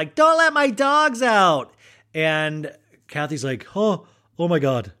Kyle's like, don't let my dogs out. And Kathy's like, oh my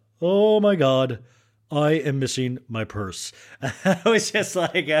God. I am missing my purse. I was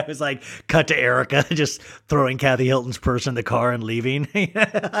like, cut to Erika, just throwing Kathy Hilton's purse in the car and leaving.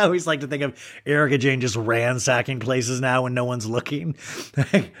 I always like to think of Erika Jayne just ransacking places now when no one's looking.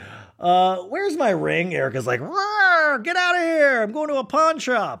 Where's my ring? Erika's like, get out of here. I'm going to a pawn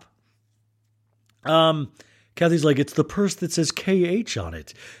shop. Kathy's like, it's the purse that says KH on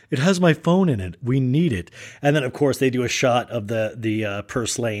it. It has my phone in it. We need it. And then, of course, they do a shot of the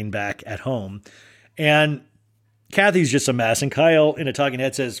purse laying back at home. And Kathy's just a mess. And Kyle, in a talking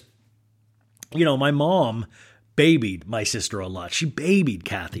head, says, you know, my mom babied my sister a lot. She babied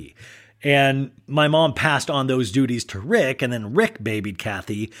Kathy. And my mom passed on those duties to Rick, and then Rick babied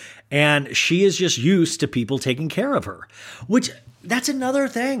Kathy. And she is just used to people taking care of her, which... That's another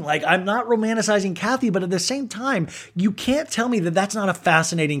thing. Like, I'm not romanticizing Kathy, but at the same time, you can't tell me that that's not a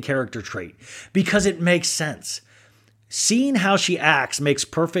fascinating character trait because it makes sense. Seeing how she acts makes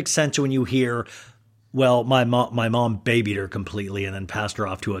perfect sense when you hear, well, my mom babied her completely and then passed her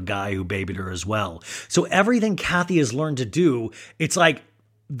off to a guy who babied her as well. So everything Kathy has learned to do, it's like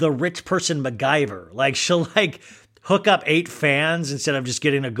the rich person MacGyver. Like, she'll hook up 8 fans instead of just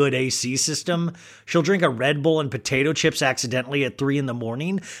getting a good AC system. She'll drink a Red Bull and potato chips accidentally at 3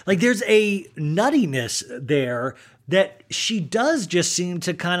 a.m. Like, there's a nuttiness there that she does just seem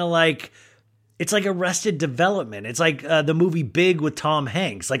to kind of like, it's like Arrested Development. It's like the movie Big with Tom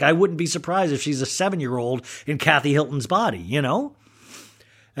Hanks. Like, I wouldn't be surprised if she's a 7-year-old in Kathy Hilton's body, you know?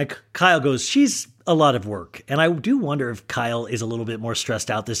 And Kyle goes, she's a lot of work. And I do wonder if Kyle is a little bit more stressed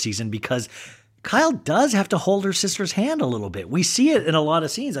out this season because Kyle does have to hold her sister's hand a little bit. We see it in a lot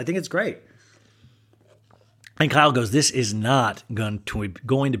of scenes. I think it's great. And Kyle goes, this is not going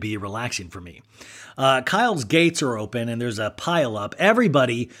to be relaxing for me. Kyle's gates are open and there's a pile up.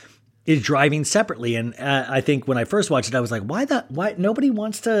 Everybody is driving separately. And I think when I first watched it, I was like, why nobody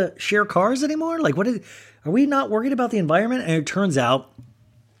wants to share cars anymore? Like, are we not worried about the environment? And it turns out,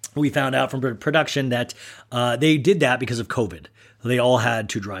 we found out from production that they did that because of COVID. They all had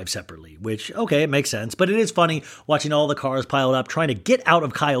to drive separately, which, okay, it makes sense. But it is funny watching all the cars piled up, trying to get out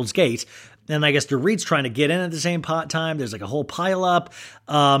of Kyle's gate. And I guess Dorit's trying to get in at the same time. There's like a whole pile up.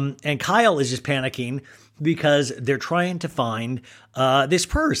 And Kyle is just panicking because they're trying to find this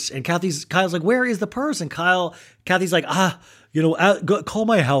purse. And Kyle's like, where is the purse? And Kathy's like, call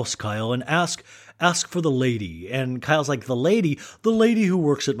my house, Kyle, and ask for the lady. And Kyle's like, the lady who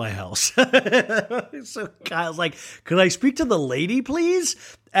works at my house. So Kyle's like, could I speak to the lady, please?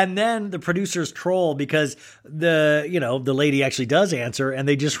 And then the producers troll because the lady actually does answer and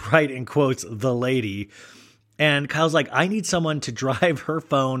they just write in quotes, the lady. And Kyle's like, I need someone to drive her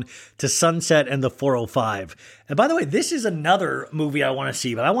phone to Sunset and the 405. And by the way, this is another movie I want to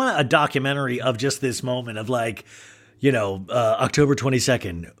see, but I want a documentary of just this moment of like, October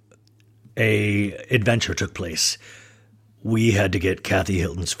 22nd, a adventure took place. We had to get Kathy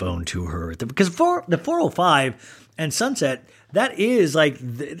Hilton's phone to her because for the 405 and Sunset, that is like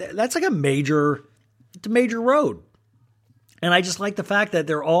that's like a major road. And I just like the fact that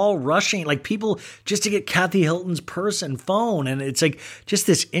they're all rushing, like people just to get Kathy Hilton's purse and phone, and it's like just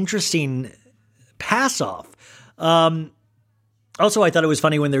this interesting pass off. Also, I thought it was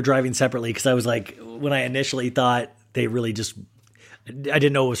funny when they're driving separately because I was like, when I initially thought they really just. I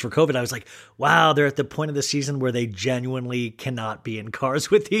didn't know it was for COVID. I was like, wow, they're at the point of the season where they genuinely cannot be in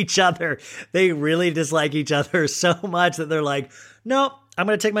cars with each other. They really dislike each other so much that they're like, no, I'm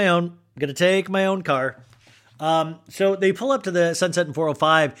going to take my own. I'm going to take my own car. So they pull up to the Sunset and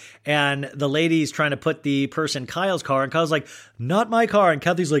 405 and the lady's trying to put the purse in Kyle's car. And Kyle's like, not my car. And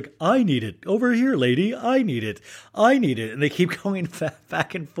Kathy's like, I need it. Over here, lady. I need it. I need it. And they keep going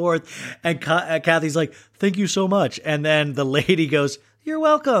back and forth. And Kathy's like, thank you so much. And then the lady goes, you're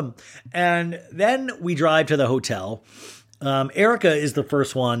welcome. And then we drive to the hotel. Erika is the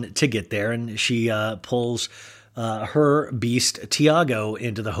first one to get there. And she pulls her beast, Tiago,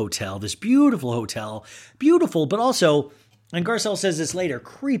 into the hotel. This beautiful hotel. Beautiful, but also, and Garcelle says this later,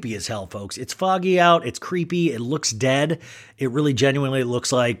 creepy as hell, folks. It's foggy out. It's creepy. It looks dead. It really genuinely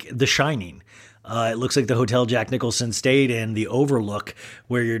looks like The Shining. It looks like the hotel Jack Nicholson stayed in, the Overlook,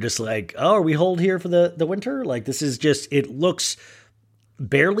 where you're just like, oh, are we holed here for the winter? Like, this is just, it looks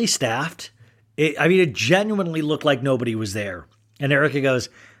barely staffed. It genuinely looked like nobody was there. And Erika goes,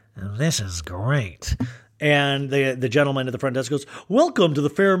 this is great. And the gentleman at the front desk goes, welcome to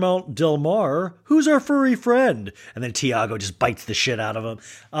the Fairmont Del Mar. Who's our furry friend? And then Tiago just bites the shit out of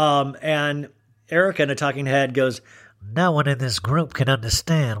him. And Erika in a talking head goes, no one in this group can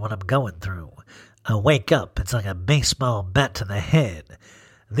understand what I'm going through. I wake up, it's like a baseball bat to the head.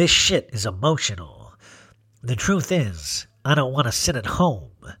 This shit is emotional. The truth is, I don't want to sit at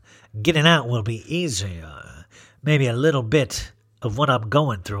home. Getting out will be easier. Maybe a little bit of what I'm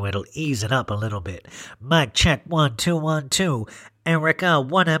going through, it'll ease it up a little bit. Mic check 1 2 1 2. Erika,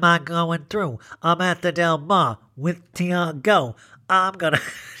 what am I going through? I'm at the Del Mar with Tiago. I'm gonna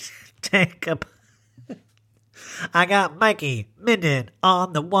take a. I got Mikey Minden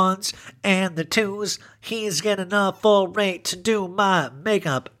on the ones and the twos. He's getting a full rate to do my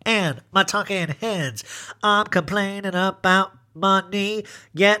makeup and my talking heads. I'm complaining about money,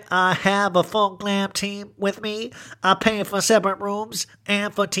 yet I have a full glam team with me. I pay for separate rooms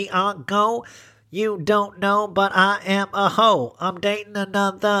and for tea on go. You don't know, but I am a hoe. I'm dating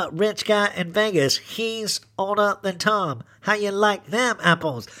another rich guy in Vegas. He's older than Tom. How you like them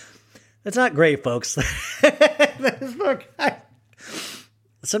apples? That's not great, folks.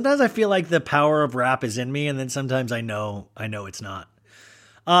 Sometimes I feel like the power of rap is in me, and then sometimes I know it's not.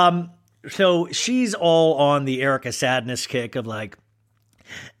 So she's all on the Erika sadness kick of like,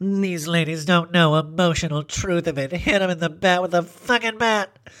 these ladies don't know emotional truth of it. Hit them in the bat with a fucking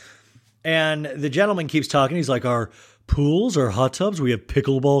bat. And the gentleman keeps talking. He's like, our pools, our hot tubs, we have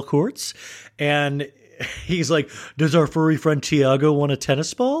pickleball courts. And he's like, does our furry friend Tiago want a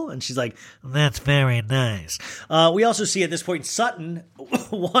tennis ball? And she's like, that's very nice. We also see at this point Sutton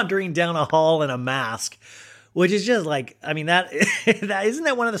wandering down a hall in a mask, which is just like, I mean, that isn't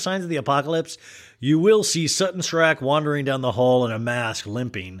that one of the signs of the apocalypse? You will see Sutton Strack wandering down the hall in a mask,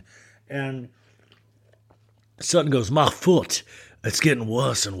 limping. And Sutton goes, my foot. It's getting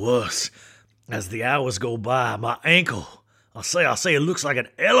worse and worse as the hours go by. My ankle, I'll say it looks like an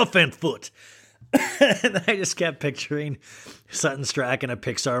elephant foot. And I just kept picturing Sutton Strack in a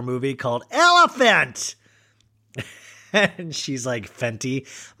Pixar movie called Elephant. And she's like, Fenty.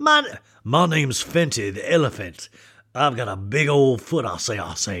 My name's Fenty the elephant. I've got a big old foot, I'll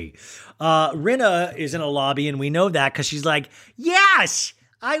say. Rinna is in a lobby, and we know that because she's like, yes!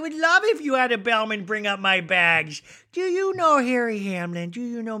 I would love if you had a bellman bring up my bags. Do you know Harry Hamlin? Do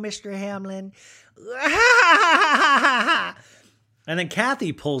you know Mr. Hamlin? And then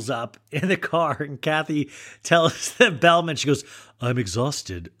Kathy pulls up in the car, and Kathy tells the bellman, she goes, I'm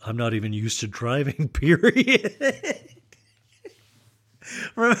exhausted. I'm not even used to driving, period.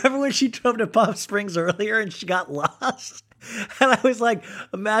 Remember when she drove to Palm Springs earlier and she got lost? And I was like,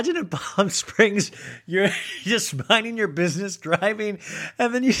 imagine in Palm Springs, you're just minding your business driving,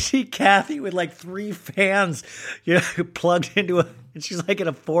 and then you see Kathy with like 3 fans, plugged into and she's like in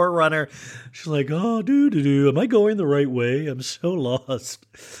a 4Runner. She's like, oh, am I going the right way? I'm so lost.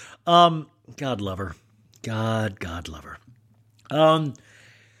 God love her. God love her.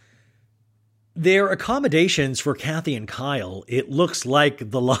 Their accommodations for Kathy and Kyle, it looks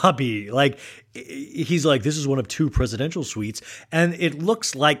like the lobby. Like, he's like, this is one of 2 presidential suites, and it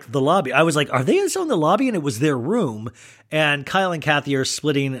looks like the lobby. I was like, are they in the lobby? And it was their room, and Kyle and Kathy are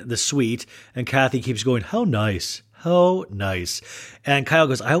splitting the suite, and Kathy keeps going, how nice. How nice. And Kyle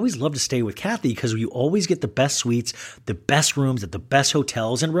goes, I always love to stay with Kathy because you always get the best suites, the best rooms at the best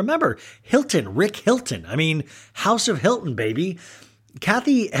hotels. And remember, Rick Hilton. I mean, House of Hilton, baby.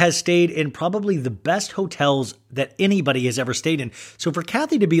 Kathy has stayed in probably the best hotels that anybody has ever stayed in. So for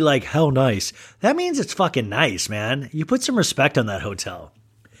Kathy to be like, how nice, that means it's fucking nice, man. You put some respect on that hotel.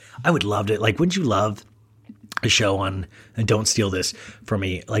 I would love it. Like, wouldn't you love a show on, and don't steal this from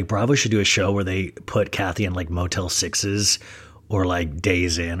me, like Bravo should do a show where they put Kathy in like Motel 6s or like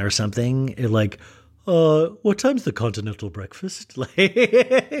Days Inn or something. Like, what time's the continental breakfast?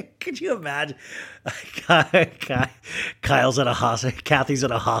 Like, could you imagine? Kyle's at a hostel. Kathy's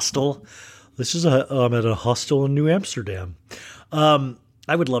at a hostel. I'm at a hostel in New Amsterdam. I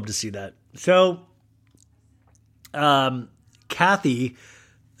would love to see that. So, Kathy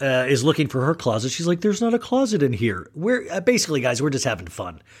is looking for her closet. She's like, there's not a closet in here. We're basically, guys, we're just having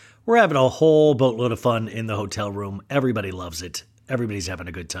fun. We're having a whole boatload of fun in the hotel room. Everybody loves it. Everybody's having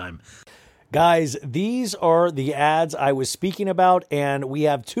a good time. Guys, these are the ads I was speaking about, and we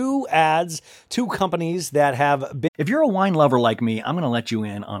have 2 ads, 2 companies that have been... If you're a wine lover like me, I'm going to let you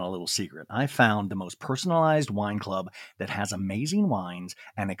in on a little secret. I found the most personalized wine club that has amazing wines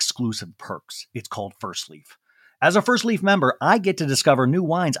and exclusive perks. It's called First Leaf. As a First Leaf member, I get to discover new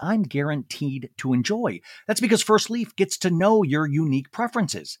wines I'm guaranteed to enjoy. That's because First Leaf gets to know your unique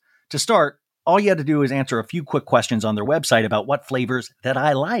preferences. To start, all you had to do is answer a few quick questions on their website about what flavors that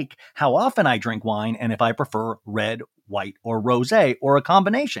I like, how often I drink wine, and if I prefer red, white, or rosé, or a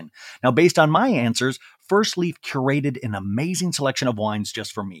combination. Now, based on my answers, First Leaf curated an amazing selection of wines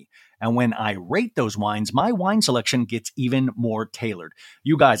just for me. And when I rate those wines, my wine selection gets even more tailored.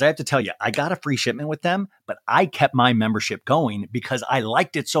 You guys, I have to tell you, I got a free shipment with them, but I kept my membership going because I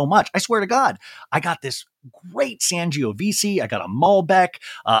liked it so much. I swear to God, I got this great Sangiovese. I got a Malbec.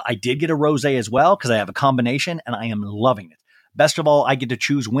 I did get a rosé as well because I have a combination, and I am loving it. Best of all, I get to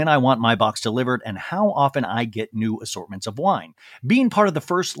choose when I want my box delivered and how often I get new assortments of wine. Being part of the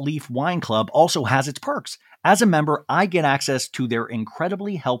First Leaf Wine Club also has its perks. As a member, I get access to their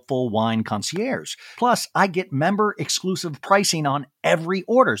incredibly helpful wine concierge. Plus, I get member-exclusive pricing on every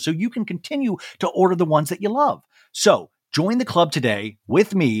order, so you can continue to order the ones that you love. So, join the club today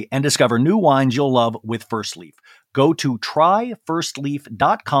with me and discover new wines you'll love with First Leaf. Go to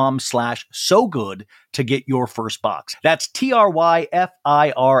tryfirstleaf.com/so-good to get your first box. That's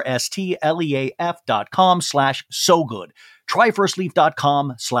tryfirstleaf.com/so-good.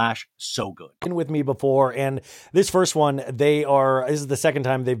 Tryfirstleaf.com/so-good. Been with me before, and this first one, this is the second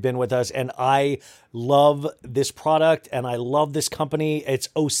time they've been with us, and I love this product and I love this company. It's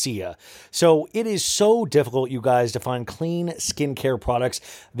Osea. So it is so difficult, you guys, to find clean skincare products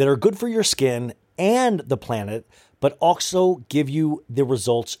that are good for your skin and the planet, but also give you the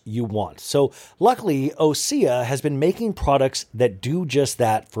results you want. So luckily, Osea has been making products that do just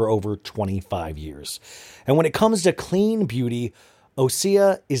that for over 25 years. And when it comes to clean beauty,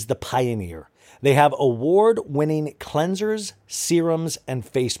 Osea is the pioneer. They have award-winning cleansers, serums, and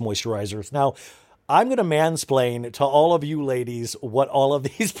face moisturizers. Now, I'm going to mansplain to all of you ladies what all of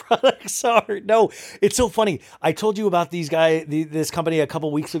these products are. No, it's so funny. I told you about this company a couple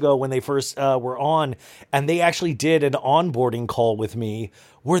weeks ago when they first were on, and they actually did an onboarding call with me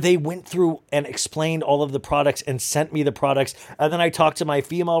where they went through and explained all of the products and sent me the products. And then I talked to my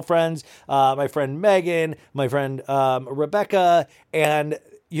female friends, my friend Megan, my friend Rebecca, and,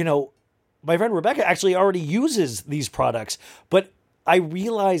 my friend Rebecca actually already uses these products, but I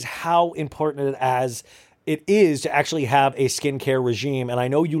realize how important it is to actually have a skincare regime. And I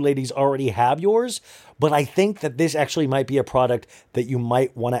know you ladies already have yours, but I think that this actually might be a product that you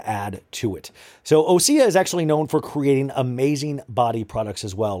might want to add to it. So Osea is actually known for creating amazing body products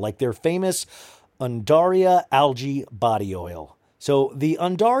as well, like their famous Undaria Algae Body Oil. So the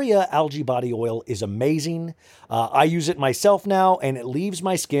Undaria Algae Body Oil is amazing. I use it myself now, and it leaves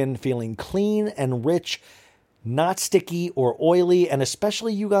my skin feeling clean and rich, not sticky or oily. And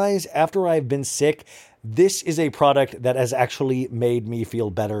especially, you guys, after I've been sick, this is a product that has actually made me feel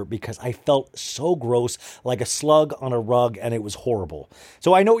better because I felt so gross, like a slug on a rug, and it was horrible.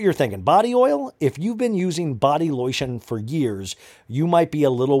 So I know what you're thinking. Body oil? If you've been using body lotion for years, you might be a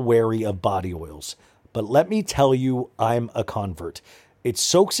little wary of body oils. But let me tell you, I'm a convert. It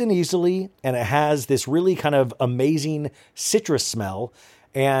soaks in easily, and it has this really kind of amazing citrus smell.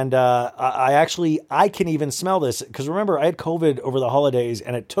 And I can even smell this because remember, I had COVID over the holidays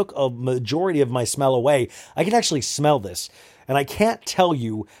and it took a majority of my smell away. I can actually smell this. And I can't tell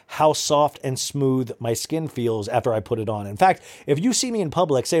you how soft and smooth my skin feels after I put it on. In fact, if you see me in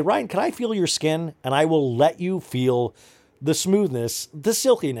public, say, Ryan, can I feel your skin? And I will let you feel the smoothness, the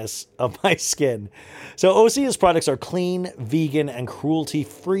silkiness of my skin. So Osea's products are clean, vegan, and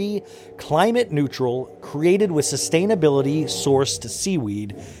cruelty-free, climate neutral, created with sustainability sourced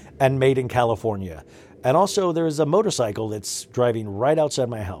seaweed, and made in California. And also there's a motorcycle that's driving right outside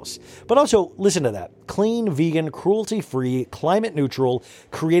my house. But also, listen to that. Clean, vegan, cruelty-free, climate neutral,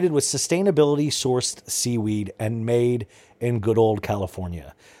 created with sustainability sourced seaweed, and made in good old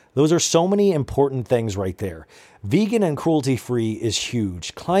California. Those are so many important things right there. Vegan and cruelty-free is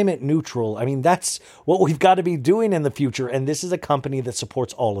huge. Climate neutral, that's what we've got to be doing in the future, and this is a company that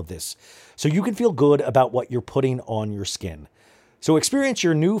supports all of this. So you can feel good about what you're putting on your skin. So experience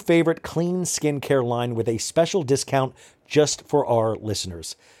your new favorite clean skincare line with a special discount just for our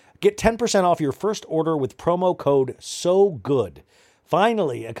listeners. Get 10% off your first order with promo code SOGOOD.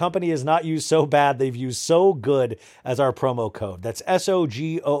 Finally, a company has not used so bad, they've used so good as our promo code. That's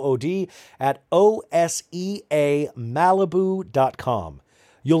SOGOOD at OSEAMalibu.com.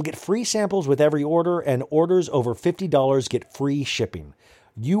 You'll get free samples with every order, and orders over $50 get free shipping.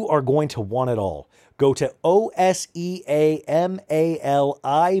 You are going to want it all. Go to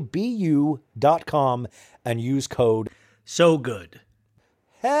OSEAMalibu.com and use code SOGOOD.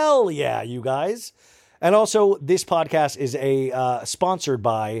 Hell yeah, you guys. And also, this podcast is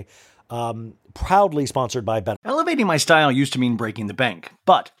proudly sponsored by Beverly. Elevating my style used to mean breaking the bank,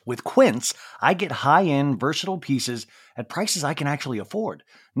 but with Quince, I get high-end, versatile pieces at prices I can actually afford.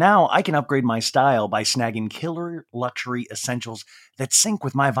 Now I can upgrade my style by snagging killer luxury essentials that sync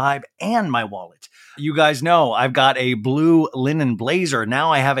with my vibe and my wallet. You guys know I've got a blue linen blazer.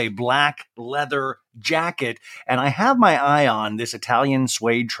 Now I have a black leather jacket, and I have my eye on this Italian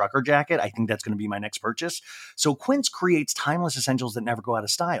suede trucker jacket. I think that's going to be my next purchase. So Quince creates timeless essentials that never go out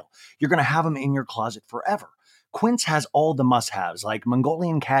of style. You're going to have them in your closet forever. Quince has all the must-haves like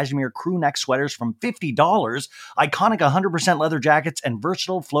Mongolian cashmere crew neck sweaters from $50, iconic 100% leather jackets, and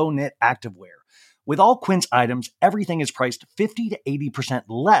versatile flow knit activewear. With all Quince items, everything is priced 50 to 80%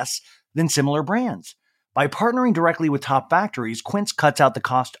 less than similar brands. By partnering directly with top factories, Quince cuts out the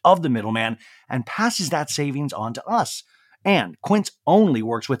cost of the middleman and passes that savings on to us. And Quince only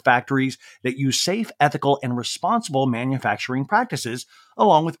works with factories that use safe, ethical, and responsible manufacturing practices,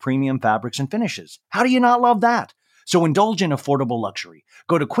 along with premium fabrics and finishes. How do you not love that? So indulge in affordable luxury.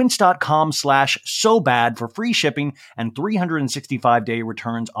 Go to quince.com/sobad for free shipping and 365-day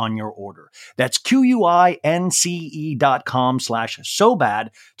returns on your order. That's QUINCE.com/sobad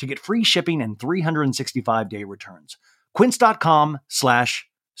to get free shipping and 365-day returns.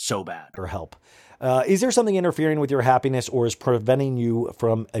 Quince.com/sobad. Or help. Is there something interfering with your happiness or is preventing you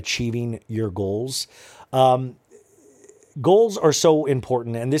from achieving your goals? Goals are so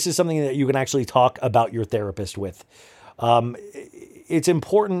important, and this is something that you can actually talk about your therapist with. It's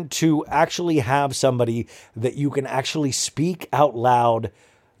important to actually have somebody that you can actually speak out loud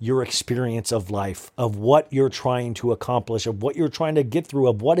your experience of life, of what you're trying to accomplish, of what you're trying to get through,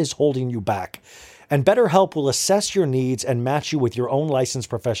 of what is holding you back. And BetterHelp will assess your needs and match you with your own licensed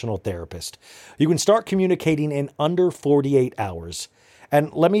professional therapist. You can start communicating in under 48 hours.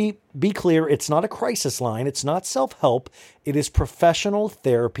 And let me be clear, it's not a crisis line. It's not self-help. It is professional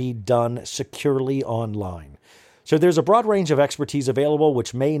therapy done securely online. So there's a broad range of expertise available,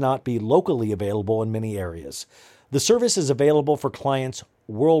 which may not be locally available in many areas. The service is available for clients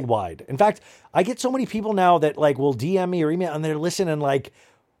worldwide. In fact, I get so many people now that will DM me or email and they're listening like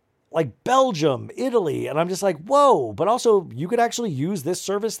Belgium, Italy. And I'm just like, whoa, but also you could actually use this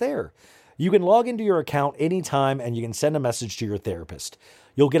service there. You can log into your account anytime and you can send a message to your therapist.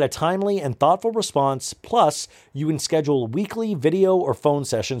 You'll get a timely and thoughtful response. Plus, you can schedule weekly video or phone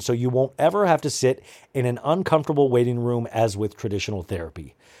sessions so you won't ever have to sit in an uncomfortable waiting room as with traditional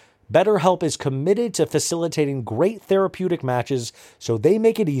therapy. BetterHelp is committed to facilitating great therapeutic matches so they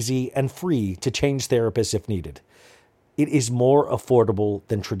make it easy and free to change therapists if needed. It is more affordable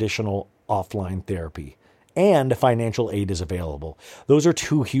than traditional offline therapy. And financial aid is available. Those are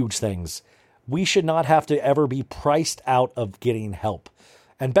two huge things. We should not have to ever be priced out of getting help.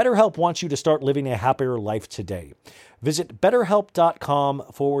 And BetterHelp wants you to start living a happier life today. Visit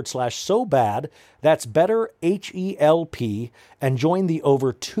betterhelp.com/sobad. That's BetterHelp, and join the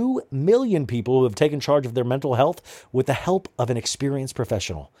over 2 million people who have taken charge of their mental health with the help of an experienced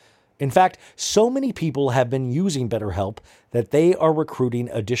professional. In fact, so many people have been using BetterHelp that they are recruiting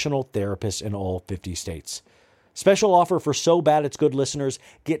additional therapists in all 50 states. Special offer for So Bad It's Good listeners.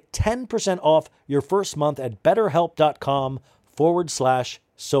 Get 10% off your first month at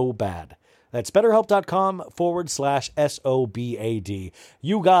betterhelp.com/sobad. That's betterhelp.com/SOBAD.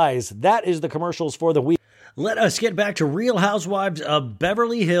 You guys, that is the commercials for the week. Let us get back to Real Housewives of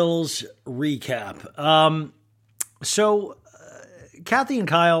Beverly Hills recap. So Kathy and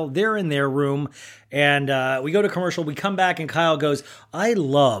Kyle, they're in their room, and we go to commercial. We come back, and Kyle goes, I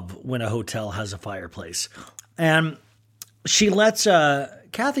love when a hotel has a fireplace. And she lets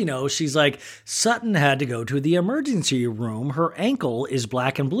Kathy know, she's like, Sutton had to go to the emergency room. Her ankle is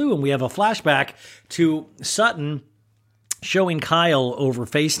black and blue. And we have a flashback to Sutton showing Kyle over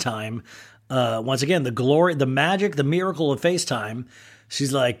FaceTime. Once again, the glory, the magic, the miracle of FaceTime.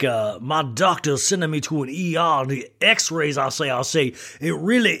 She's like, my doctor's sending me to an ER. The x-rays, I'll say, it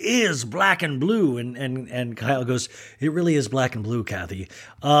really is black and blue. And Kyle goes, it really is black and blue, Kathy.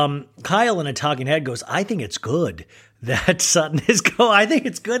 Kyle in a talking head goes, I think it's good that Sutton is I think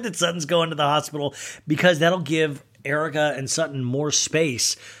it's good that Sutton's going to the hospital because that'll give Erika and Sutton more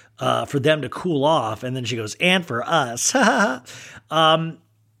space for them to cool off. And then she goes, and for us.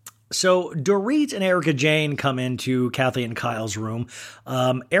 So Dorit and Erika Jane come into Kathy and Kyle's room.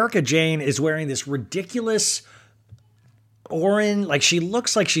 Erika Jane is wearing this ridiculous orange, she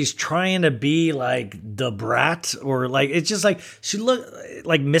looks like she's trying to be like the brat, or it's just like she looked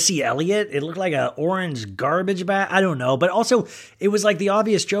like Missy Elliott. It looked like an orange garbage bag. I don't know, but also it was like the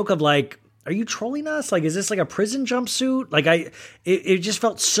obvious joke of are you trolling us? Is this like a prison jumpsuit? It just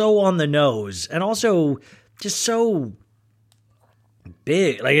felt so on the nose, and also just so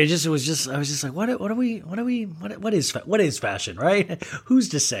big. I was just like, what is fashion, right? Who's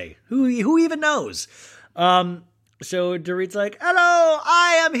to say? Who even knows? So Dorit's like, hello,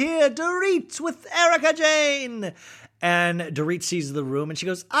 I am here, Dorit with Erika Jane. And Dorit sees the room and she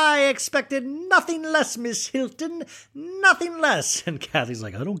goes, I expected nothing less, Miss Hilton, nothing less. And Kathy's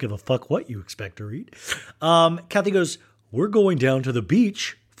like, I don't give a fuck what you expect, Dorit. Kathy goes, we're going down to the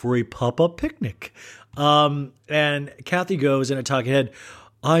beach for a pop-up picnic. And Kathy goes in a talking head,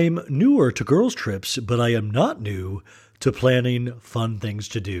 I'm newer to girls' trips, but I am not new to planning fun things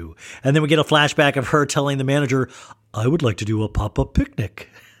to do. And then we get a flashback of her telling the manager, I would like to do a pop-up picnic.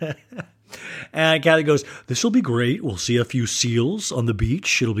 And Kathy goes, this will be great. We'll see a few seals on the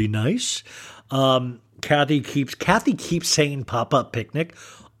beach. It'll be nice. Kathy keeps saying pop-up picnic.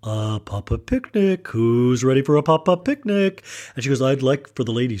 Pop-up picnic. Who's ready for a pop-up picnic? And she goes, I'd like for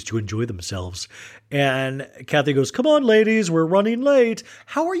the ladies to enjoy themselves. And Kathy goes, come on, ladies, we're running late.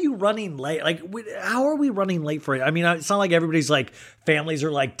 How are you running late? Like, how are we running late for it? I mean, it's not like everybody's like, families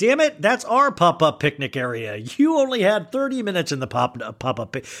are like, damn it, that's our pop-up picnic area. You only had 30 minutes in the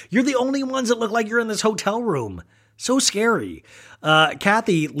pop-up. You're the only ones that look like you're in this hotel room. So scary.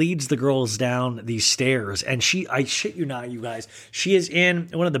 Kathy leads the girls down these stairs, and I shit you not, you guys, she is in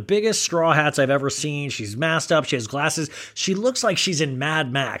one of the biggest straw hats I've ever seen. She's masked up. She has glasses. She looks like she's in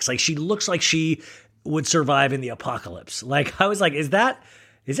Mad Max. Like, she looks like she would survive in the apocalypse. Like, I was like, is that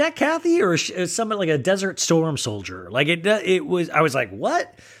Kathy, or is someone like a Desert Storm soldier? Like, I was like,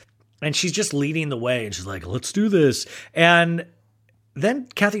 what? And she's just leading the way, and she's like, let's do this. And then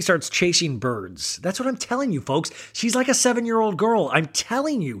Kathy starts chasing birds. That's what I'm telling you, folks. She's like a 7-year-old girl. I'm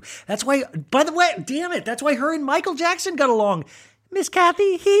telling you. That's why, by the way, damn it, that's why her and Michael Jackson got along. Miss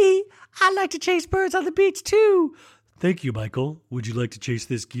Kathy, I like to chase birds on the beach too. Thank you, Michael. Would you like to chase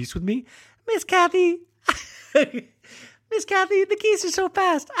this geese with me? Miss Kathy, the geese are so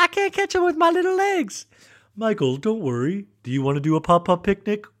fast. I can't catch them with my little legs. Michael, don't worry. Do you want to do a pop-up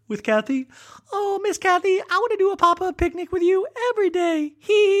picnic with Kathy? Oh, Miss Kathy, I want to do a pop-up picnic with you every day.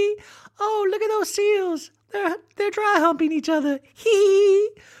 Oh, look at those seals. They're dry humping each other.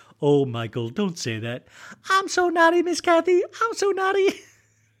 Oh, Michael, don't say that. I'm so naughty, Miss Kathy. I'm so naughty.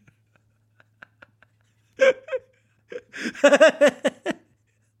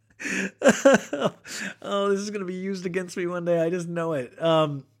 Oh, this is going to be used against me one day. I just know it.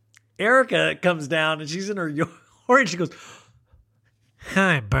 Erika comes down and she's in her yard and she goes,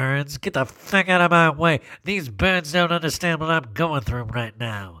 hi, birds. Get the fuck out of my way. These birds don't understand what I'm going through right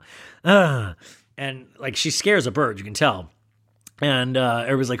now. And like, she scares a bird, you can tell. And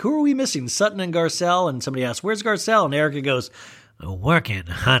everybody's like, who are we missing? Sutton and Garcelle. And somebody asks, where's Garcelle? And Erika goes, working,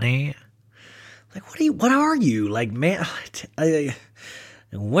 honey. Like, what are you? Like, man,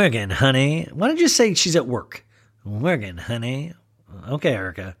 working, honey. Why don't you say she's at work? Working, honey. Okay,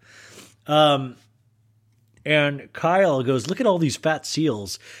 Erika. And Kyle goes, look at all these fat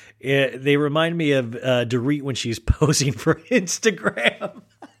seals. They remind me of Dorit when she's posing for Instagram.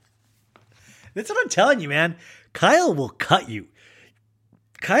 That's what I'm telling you, man. Kyle will cut you.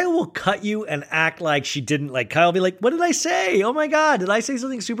 Kyle will cut you and act like she didn't. Like, Kyle will be like, what did I say? Oh my God, did I say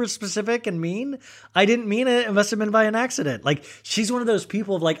something super specific and mean? I didn't mean it. It must have been by an accident. Like, she's one of those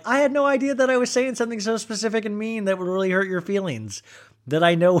people of like, I had no idea that I was saying something so specific and mean that would really hurt your feelings. That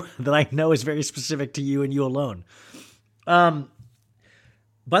I know is very specific to you and you alone. By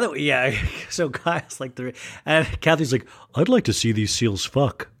the way, yeah, so Kyle's like, and Kathy's like, I'd like to see these seals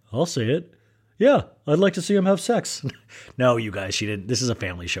fuck. I'll say it. Yeah, I'd like to see them have sex. No, you guys, she didn't. This is a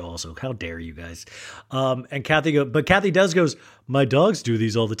family show also. How dare you guys? And Kathy goes, my dogs do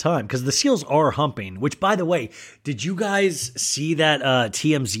these all the time. Because the seals are humping, which, by the way, did you guys see that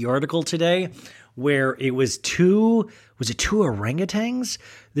TMZ article today where it was two orangutans?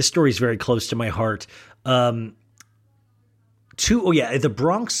 This story is very close to my heart. The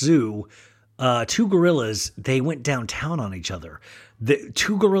Bronx Zoo, two gorillas, they went downtown on each other. The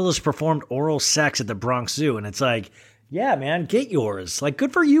two gorillas performed oral sex at the Bronx Zoo, and it's like, yeah, man, get yours. Like,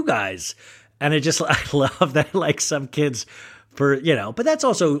 good for you guys. And it just, I love that, like, some kids but that's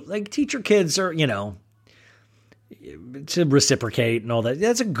also, like, teach your kids to reciprocate and all that.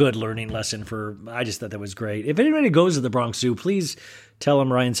 That's a good learning lesson I just thought that was great. If anybody goes to the Bronx Zoo, please tell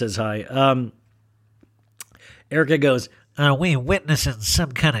them Ryan says hi. Erika goes, are we witnessing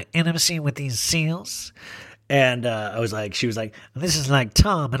some kind of intimacy with these seals? And she was like, this is like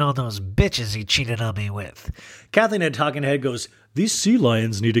Tom and all those bitches he cheated on me with. Kathleen at Talking Head goes, these sea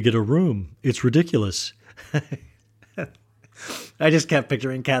lions need to get a room. It's ridiculous. I just kept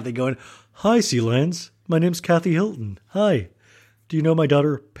picturing Kathy going, hi, sea lions. My name's Kathy Hilton. Hi. Do you know my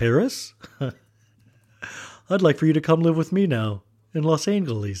daughter, Paris? I'd like for you to come live with me now in Los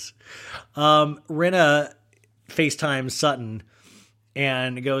Angeles. Rinna FaceTimes Sutton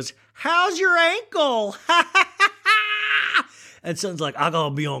and goes, how's your ankle? And Sutton's like, I'm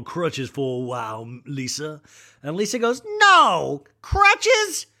going to be on crutches for a while, Lisa. And Lisa goes, no,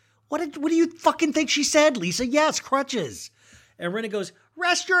 crutches? What do you fucking think she said, Lisa? Yes, crutches. And Rinna goes,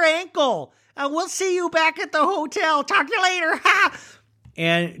 rest your ankle, and we'll see you back at the hotel. Talk to you later.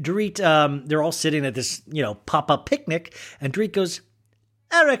 And Dorit, they're all sitting at this, pop-up picnic. And Dorit goes,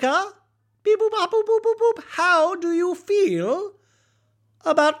 Erika, beep, boop, bop, boop, boop, boop, boop. How do you feel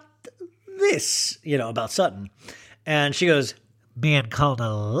about this, about Sutton? And she goes, being called a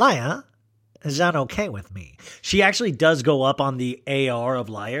liar? is that okay with me? She actually does go up on the AR of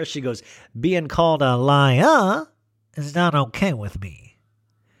liar. She goes, Being called a liar is not okay with me.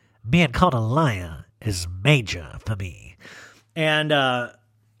 Being called a liar is major for me. and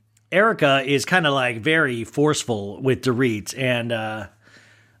Erika is kind of like very forceful with Dorit, and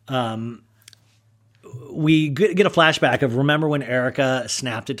we get a flashback of remember when Erika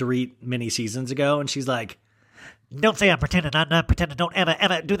snapped at Dorit many seasons ago, and she's like, don't say I'm pretending. I'm not pretending. Don't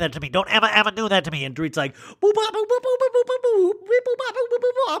ever do that to me. Don't ever do that to me. and Dorit's like, boop, boop, boop, boop, boop, boop, boop, boop, boop, boop, boop,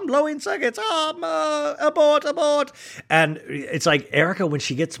 boop, I'm blowing circuits. Abort. And it's like Erika, when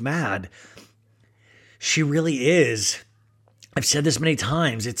she gets mad, she really is. I've said this many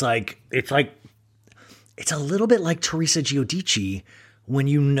times. It's a little bit like Teresa Giudice when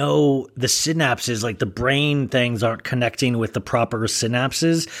you know the synapses, like the brain things aren't connecting with the proper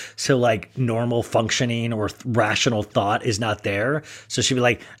synapses. So like normal functioning or rational thought is not there. So she'd be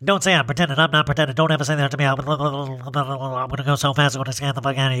like, don't say I'm pretending. I'm not pretending. Don't ever say that to me. I'm going to go so fast. I'm going to scare the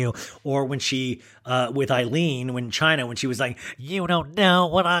fuck out of you. Or when she, with Eileen, when China, when she was like, you don't know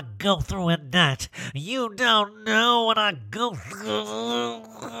what I go through at night. You don't know what I go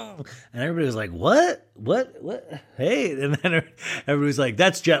through. And everybody was like, what? Hey. And then everybody was like,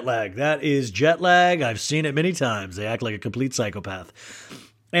 that's jet lag. That is jet lag. I've seen it many times. They act like a complete psychopath.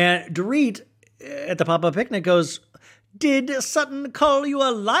 And Dorit at the pop-up picnic goes, did Sutton call you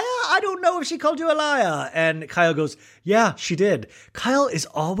a liar? I don't know if she called you a liar. And Kyle goes, yeah, she did. Kyle is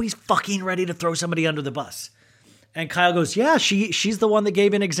always fucking ready to throw somebody under the bus. And Kyle goes, yeah, she's the one that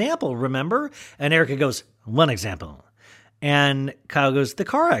gave an example, remember? And Erika goes, one example. And Kyle goes, the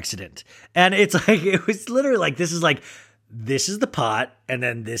car accident. And it's like, it was literally like, this is the pot, and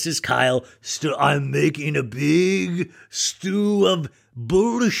then this is Kyle. I'm making a big stew of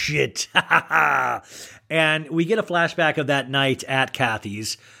bullshit. And we get a flashback of that night at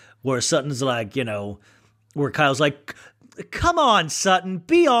Kathy's where Sutton's like, where Kyle's like, come on, Sutton,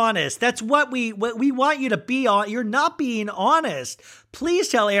 be honest. That's what we want you to be on. You're not being honest. Please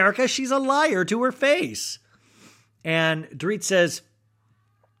tell Erika she's a liar to her face. And Dorit says,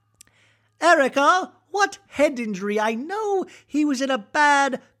 Erika, what head injury? I know he was in a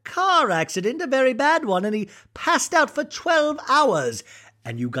bad car accident, a very bad one, and he passed out for 12 hours.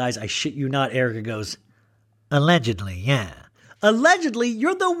 And you guys, I shit you not, Erika goes, allegedly, yeah. Allegedly?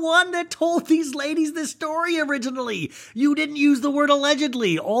 You're the one that told these ladies this story originally. You didn't use the word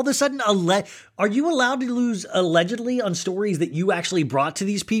allegedly. All of a sudden, are you allowed to use allegedly on stories that you actually brought to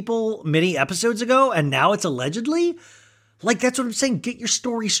these people many episodes ago, and now it's allegedly? Like, that's what I'm saying. Get your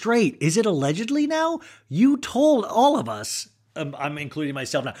story straight. Is it allegedly now? You told all of us, I'm including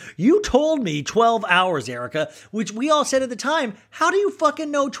myself now, you told me 12 hours, Erika, which we all said at the time, how do you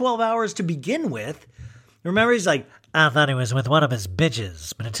fucking know 12 hours to begin with? Remember, he's like, I thought he was with one of his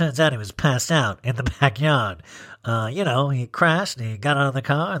bitches, but it turns out he was passed out in the backyard. He crashed, he got out of the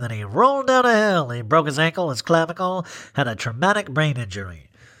car, and then he rolled down a hill. He broke his ankle, his clavicle, had a traumatic brain injury.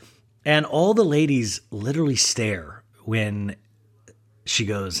 And all the ladies literally stare when she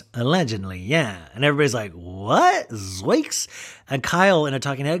goes, allegedly, yeah. And everybody's like, what? Zoinks? And Kyle in a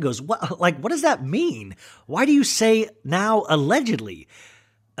talking head goes, what does that mean? Why do you say now allegedly?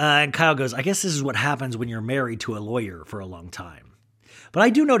 And Kyle goes, I guess this is what happens when you're married to a lawyer for a long time. But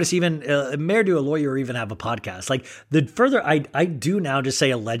I do notice even married to a lawyer or even have a podcast. Like the further I do now just say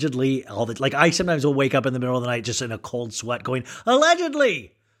allegedly I sometimes will wake up in the middle of the night just in a cold sweat going,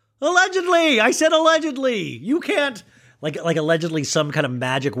 allegedly. I said allegedly. You can't like allegedly some kind of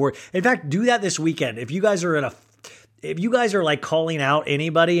magic word. In fact, do that this weekend. If you guys are like calling out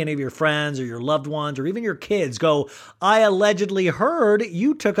anybody, any of your friends or your loved ones or even your kids, go, I allegedly heard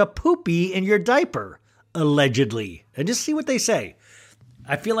you took a poopy in your diaper. Allegedly. And just see what they say.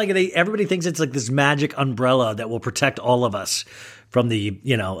 I feel like everybody thinks it's like this magic umbrella that will protect all of us from the,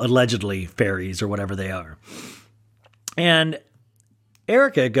 allegedly fairies or whatever they are. And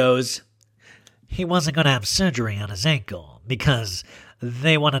Erika goes, he wasn't going to have surgery on his ankle because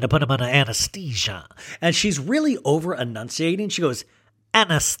they wanted to put him under anesthesia. And she's really over enunciating. She goes,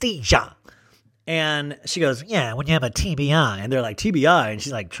 anesthesia. And she goes, yeah, when you have a TBI. And they're like, TBI? And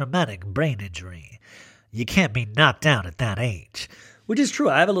she's like, traumatic brain injury. You can't be knocked out at that age. Which is true.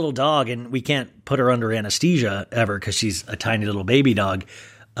 I have a little dog, and we can't put her under anesthesia ever because she's a tiny little baby dog.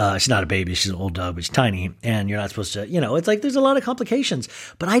 She's not a baby. She's an old dog, but she's tiny. And you're not supposed to, it's like there's a lot of complications.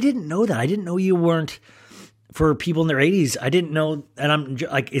 But I didn't know that. I didn't know you weren't. For people in their 80s, I didn't know, and I'm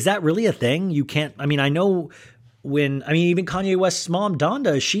like, is that really a thing? You can't, I know even Kanye West's mom,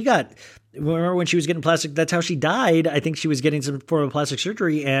 Donda, remember when she was getting plastic, that's how she died. I think she was getting some form of plastic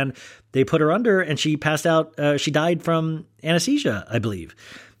surgery, and they put her under, and she passed out, she died from anesthesia, I believe.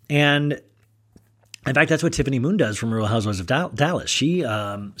 And In fact, that's what Tiffany Moon does from Real Housewives of Dallas. She's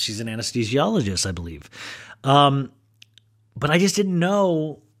an anesthesiologist, I believe. But I just didn't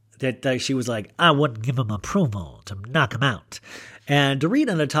know that she was like, I wouldn't give him approval to knock him out. And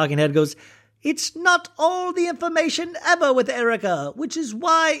Dorita, the talking head, goes, it's not all the information ever with Erika, which is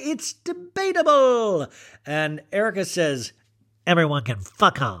why it's debatable. And Erika says, everyone can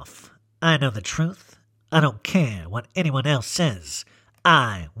fuck off. I know the truth. I don't care what anyone else says.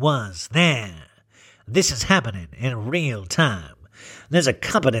 I was there. This is happening in real time. There's a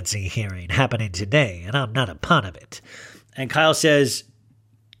competency hearing happening today, and I'm not a part of it. And Kyle says,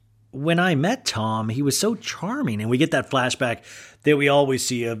 when I met Tom, he was so charming. And we get that flashback that we always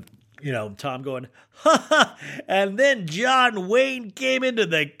see of, Tom going, ha ha. And then John Wayne came into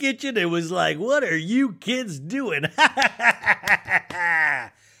the kitchen and was like, what are you kids doing?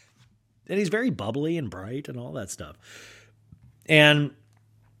 And he's very bubbly and bright and all that stuff. And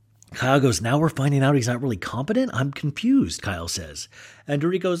Kyle goes, now we're finding out he's not really competent? I'm confused, Kyle says. And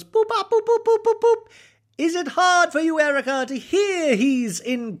Dorita goes, boop, bop, boop, boop, boop, boop, boop. Is it hard for you, Erika, to hear he's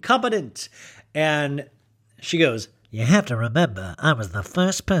incompetent? And she goes, you have to remember, I was the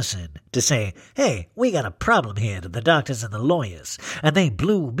first person to say, hey, we got a problem here to the doctors and the lawyers, and they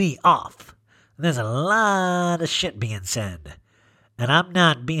blew me off. There's a lot of shit being said. And I'm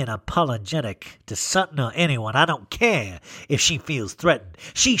not being apologetic to Sutton or anyone. I don't care if she feels threatened.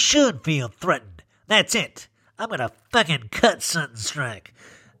 She should feel threatened. That's it. I'm going to fucking cut Sutton's strike.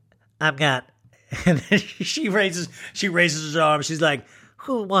 I've got... And then she raises her arm. She's like,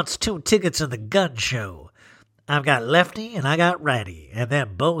 who wants 2 tickets to the gun show? I've got Lefty and I got Righty, and they're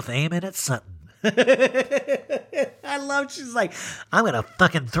both aiming at Sutton. I love, she's like, I'm going to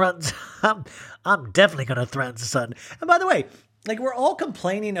fucking threaten... I'm definitely going to threaten Sutton. And by the way, like, we're all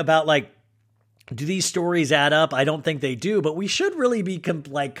complaining about, like, do these stories add up? I don't think they do, but we should really be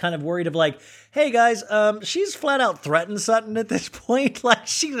kind of worried of like, hey guys, she's flat out threatened Sutton at this point. Like,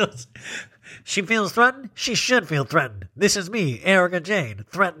 she feels threatened. She should feel threatened. This is me, Erika Jane,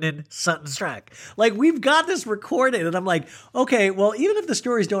 threatening Sutton Strike. Like, we've got this recorded, and I'm like, okay, well, even if the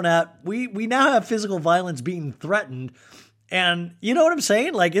stories don't add, we now have physical violence being threatened, and you know what I'm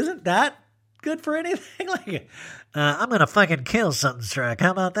saying? Like, isn't that good for anything? Like, I'm going to fucking kill Sutton Strike.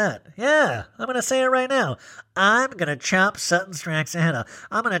 How about that? Yeah, I'm going to say it right now. I'm going to chop Sutton Strike's head off.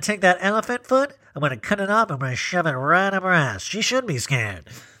 I'm going to take that elephant foot, I'm going to cut it off, I'm going to shove it right up her ass. She should be scared.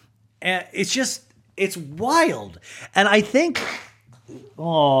 And it's wild. And I think,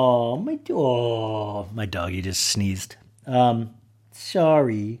 my doggy just sneezed.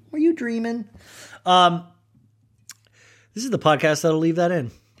 Sorry. Were you dreaming? This is the podcast that'll leave that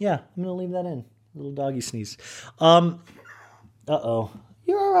in. Yeah, I'm going to leave that in. Little doggy sneeze. Uh-oh.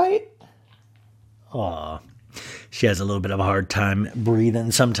 You're all right? Aw. She has a little bit of a hard time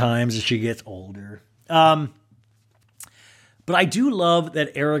breathing sometimes as she gets older. But I do love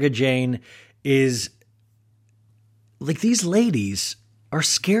that Erika Jane is, like, these ladies are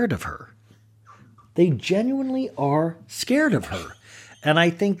scared of her. They genuinely are scared of her. And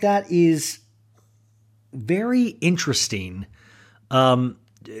I think that is very interesting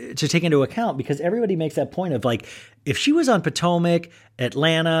to take into account, because everybody makes that point of, like, if she was on Potomac,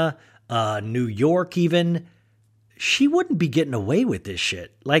 Atlanta, New York even, she wouldn't be getting away with this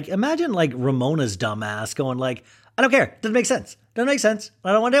shit. Like, imagine, like, Ramona's dumbass going like, I don't care. Doesn't make sense. Doesn't make sense.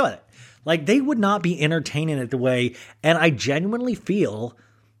 I don't want to deal with it. Like, they would not be entertaining it the way, and I genuinely feel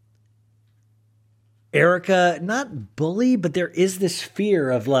Erika, not bully, but there is this fear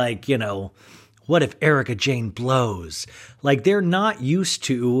of, like, what if Erika Jane blows? Like, they're not used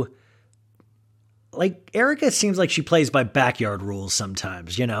to, like, Erika seems like she plays by backyard rules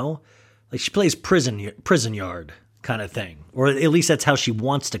sometimes, Like, she plays prison yard kind of thing. Or at least that's how she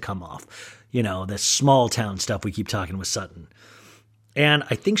wants to come off. The small town stuff we keep talking with Sutton. And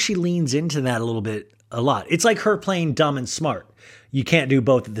I think she leans into that a lot. It's like her playing dumb and smart. You can't do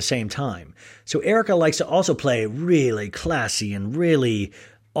both at the same time. So Erika likes to also play really classy and really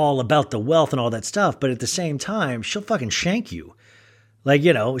all about the wealth and all that stuff. But at the same time, she'll fucking shank you. Like,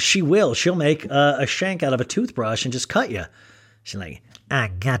 she will. She'll make a shank out of a toothbrush and just cut you. She's like, I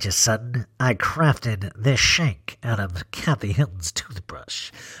got you, Sutton. I crafted this shank out of Kathy Hilton's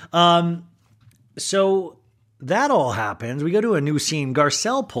toothbrush. So that all happens. We go to a new scene.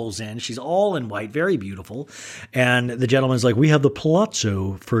 Garcelle pulls in. She's all in white, very beautiful. And the gentleman's like, we have the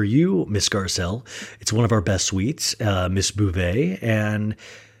palazzo for you, Miss Garcelle. It's one of our best suites, Miss Bouvet. And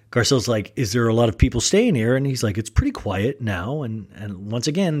Garcelle's like, is there a lot of people staying here? And he's like, it's pretty quiet now. And once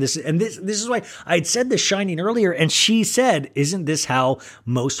again, this is why I'd said The Shining earlier. And she said, isn't this how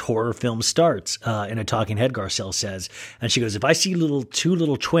most horror films starts? In a talking head, Garcelle says. And she goes, if I see two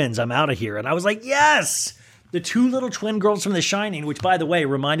little twins, I'm out of here. And I was like, yes! The two little twin girls from The Shining, which, by the way,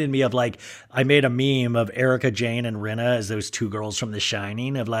 reminded me of, like, I made a meme of Erika, Jane, and Rinna as those two girls from The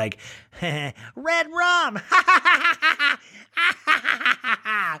Shining of, like, red rum.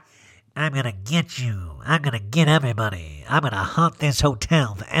 I'm gonna get you. I'm gonna get everybody. I'm gonna haunt this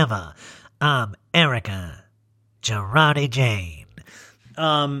hotel forever. I'm Erika, Girardi Jane.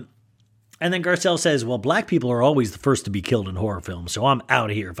 And then Garcelle says, well, black people are always the first to be killed in horror films, so I'm out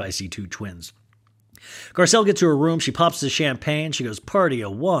of here if I see two twins. Garcelle gets to her room. She pops the champagne. She goes, party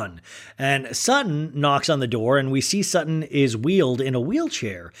of one. And Sutton knocks on the door, and we see Sutton is wheeled in a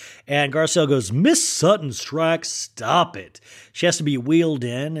wheelchair. And Garcelle goes, Miss Sutton Strack, stop it. She has to be wheeled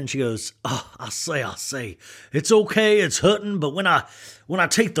in, and she goes, oh, I say, it's okay, it's hurting, but when I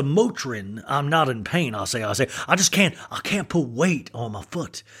take the Motrin, I'm not in pain. I say, I can't put weight on my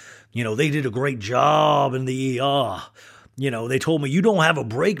foot. You know, they did a great job in the ER. You know, they told me, you don't have a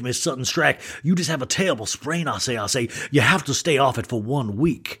break, Miss Sutton Strack. You just have a terrible sprain. I say, you have to stay off it for 1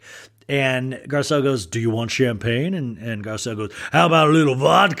 week. And Garcelle goes, do you want champagne? And Garcelle goes, how about a little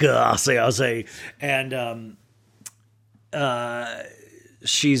vodka? I say. And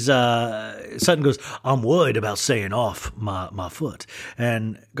Sutton goes, I'm worried about staying off my foot.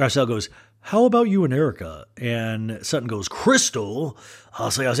 And Garcelle goes, how about you and Erika? And Sutton goes, Crystal, I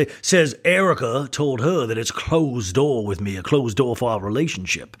say, says Erika told her that it's a closed door with me, a closed door for our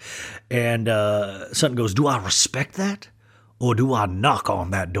relationship. And Sutton goes, do I respect that? Or do I knock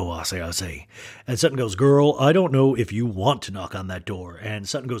on that door? I say. And Sutton goes, girl, I don't know if you want to knock on that door. And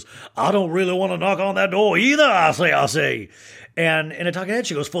Sutton goes, I don't really want to knock on that door either, I say. And in a talking head,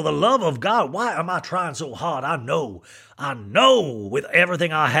 she goes, for the love of God, why am I trying so hard? I know with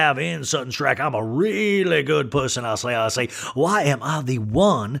everything I have in Sutton Strack, I'm a really good person, I say. Why am I the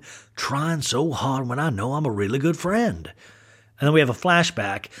one trying so hard when I know I'm a really good friend? And then we have a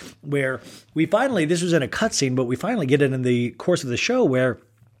flashback where we finally, this was in a cutscene, but we finally get it in the course of the show where,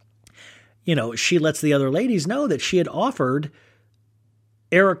 you know, she lets the other ladies know that she had offered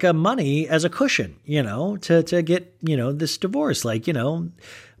Erika money as a cushion, you know, to get, you know, this divorce. Like, you know,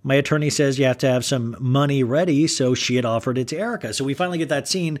 my attorney says you have to have some money ready, so she had offered it to Erika. So we finally get that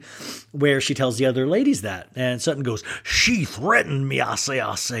scene where she tells the other ladies that. And Sutton goes, she threatened me, I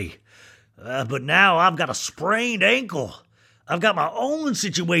say. But now I've got a sprained ankle. I've got my own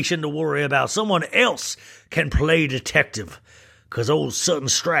situation to worry about. Someone else can play detective, because old Sutton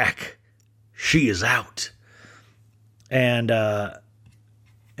Strack, she is out. And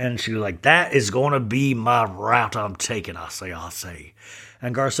she's like, that is going to be my route I'm taking, I say.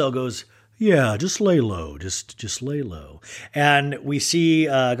 And Garcelle goes, yeah, just lay low. Just lay low. And we see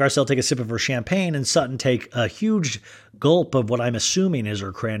Garcelle take a sip of her champagne and Sutton take a huge gulp of what I'm assuming is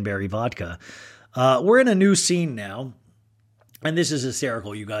her cranberry vodka. We're in a new scene now. And this is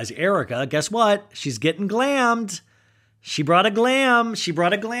hysterical, you guys. Erika, guess what? She's getting glammed. She brought a glam. She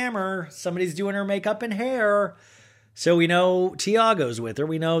brought a glamour. Somebody's doing her makeup and hair. So we know Tiago's with her.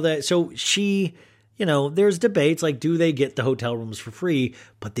 We know that. So she, you know, there's debates like, do they get the hotel rooms for free?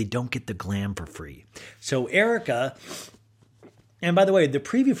 But they don't get the glam for free. So Erika, and by the way, the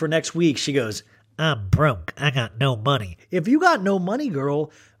preview for next week, she goes, I'm broke. I got no money. If you got no money,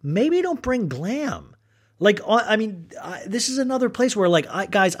 girl, maybe don't bring glam. Like, I mean, this is another place where,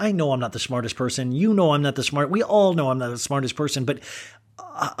 like, guys, I know I'm not the smartest person. You know I'm not the smart. We all know I'm not the smartest person. But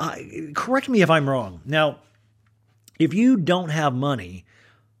correct me if I'm wrong. Now, if you don't have money,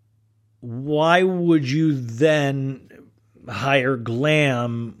 why would you then hire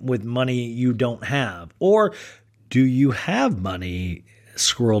glam with money you don't have? Or do you have money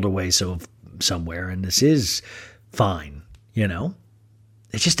squirreled away somewhere and this is fine, you know?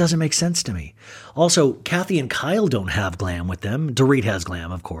 It just doesn't make sense to me. Also, Kathy and Kyle don't have glam with them. Dorit has glam,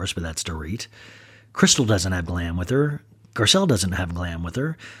 of course, but that's Dorit. Crystal doesn't have glam with her. Garcelle doesn't have glam with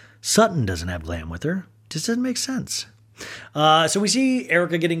her. Sutton doesn't have glam with her. Just doesn't make sense. So we see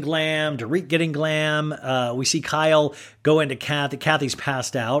Erika getting glam, Dorit getting glam. We see Kyle go into Kathy. Kathy's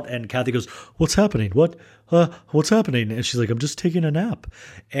passed out, and Kathy goes, what's happening? What's happening? And she's like, I'm just taking a nap.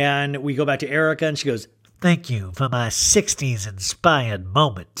 And we go back to Erika, and she goes, thank you for my 60s inspired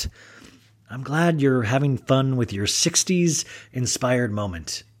moment. I'm glad you're having fun with your 60s inspired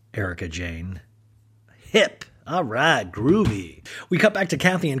moment, Erika Jane. Hip. All right, groovy. We cut back to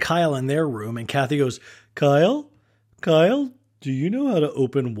Kathy and Kyle in their room, and Kathy goes, Kyle, do you know how to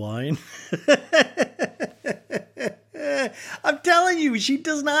open wine? I'm telling you, she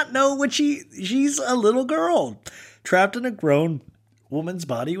does not know what she's a little girl trapped in a grown woman's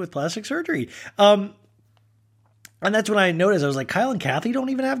body with plastic surgery. And that's when I noticed, I was like, Kyle and Kathy don't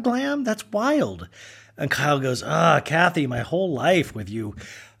even have glam? That's wild. And Kyle goes, Kathy, my whole life with you.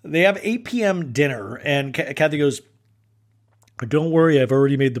 They have 8 p.m. dinner, and Kathy goes, don't worry, I've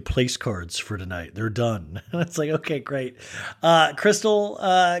already made the place cards for tonight. They're done. And it's like, okay, great. Crystal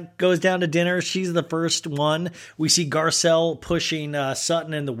goes down to dinner. She's the first one. We see Garcelle pushing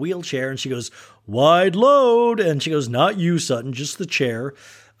Sutton in the wheelchair, and she goes, wide load. And she goes, not you, Sutton, just the chair.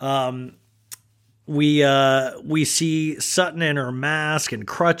 We see Sutton in her mask and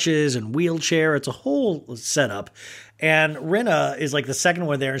crutches and wheelchair. It's a whole setup. And Rinna is like the second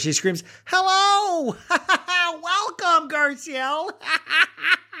one there, and she screams, hello! Welcome, Garcelle!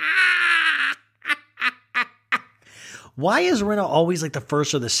 Why is Rinna always like the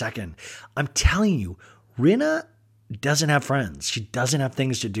first or the second? I'm telling you, Rinna doesn't have friends. She doesn't have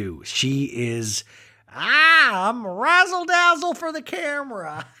things to do. She is, I'm razzle-dazzle for the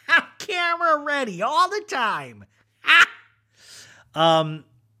camera. Camera ready all the time.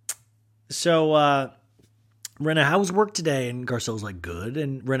 So, Rinna, how was work today? And Garcelle's like, good.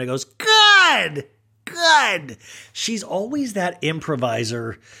 And Rinna goes, good. She's always that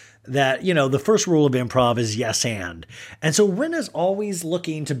improviser that, you know, the first rule of improv is yes and. And so Rinna's always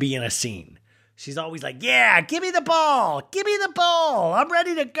looking to be in a scene. She's always like, yeah, give me the ball. I'm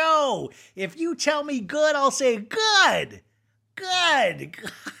ready to go. If you tell me good, I'll say good.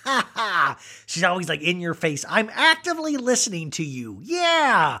 She's always like in your face. I'm actively listening to you.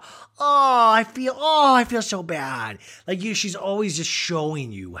 Yeah. I feel so bad. Like she's always just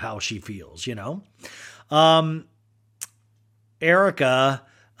showing you how she feels, you know? Erika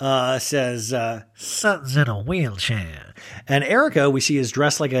says, Sutton's in a wheelchair. And Erika, we see, is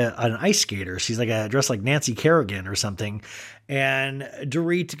dressed like an ice skater. She's like dressed like Nancy Kerrigan or something. And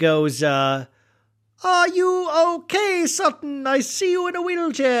Dorit goes, are you okay, Sutton? I see you in a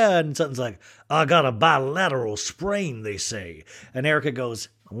wheelchair. And Sutton's like, I got a bilateral sprain, they say. And Erika goes,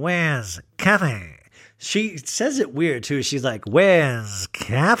 where's Kathy? She says it weird, too. She's like, where's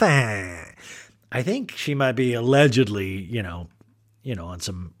Kathy? I think she might be allegedly, you know, on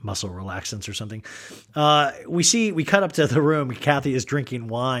some muscle relaxants or something. We cut up to the room. Kathy is drinking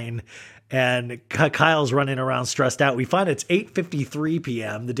wine, and Kyle's running around stressed out. We find it's 8:53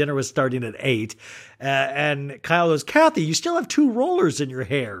 p.m. The dinner was starting at 8. And Kyle goes, Kathy, you still have 2 rollers in your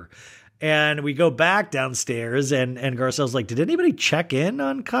hair. And we go back downstairs, and Garcelle's like, did anybody check in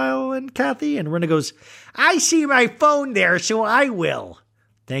on Kyle and Kathy? And Rinna goes, I see my phone there, so I will.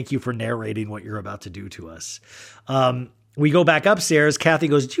 Thank you for narrating what you're about to do to us. We go back upstairs. Kathy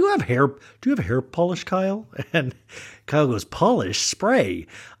goes, do you have hair polish, Kyle? And Kyle goes, polish? Spray.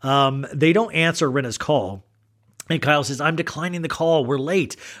 They don't answer Rinna's call. And Kyle says, I'm declining the call. We're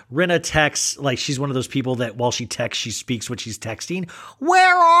late. Rinna texts, like she's one of those people that while she texts, she speaks what she's texting.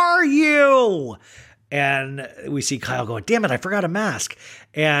 Where are you? And we see Kyle going, damn it, I forgot a mask.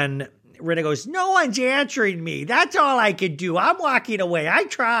 And Rinna goes, no one's answering me. That's all I could do. I'm walking away. I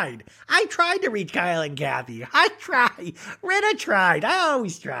tried to reach Kyle and Kathy. I tried. Rinna tried. I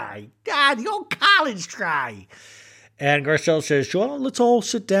always try. God, the old college try. And Garcelle says, well, let's all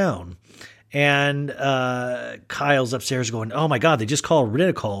sit down. And Kyle's upstairs going, oh my God, they just called.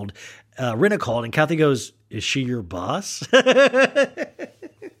 Rinna called. And Kathy goes, is she your boss? I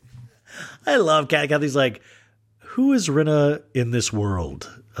love Kathy. Kathy's like, who is Rinna in this world?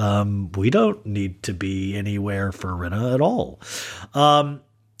 We don't need to be anywhere for Rinna at all.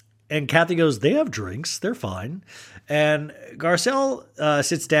 And Kathy goes, they have drinks. They're fine. And Garcelle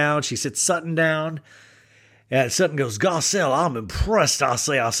sits down. She sits Sutton down. And Sutton goes, Garcelle, I'm impressed, I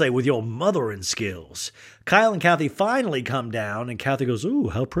say, with your mothering skills. Kyle and Kathy finally come down, and Kathy goes, ooh,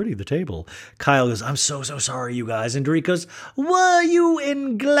 how pretty the table. Kyle goes, I'm so sorry, you guys. And Dorit goes, were you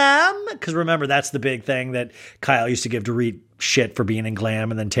in glam? Because remember, that's the big thing that Kyle used to give Dorit shit for being in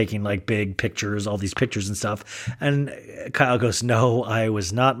glam and then taking like big pictures, all these pictures and stuff. And Kyle goes, no, I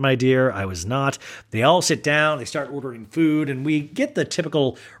was not, my dear. I was not. They all sit down. They start ordering food, and we get the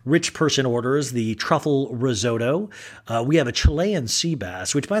typical rich person orders, the truffle risotto. We have a Chilean sea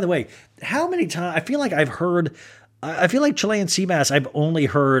bass, which, by the way, how many times, I feel like Chilean sea bass I've only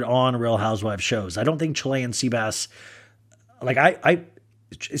heard on Real Housewives shows. I don't think Chilean sea bass, like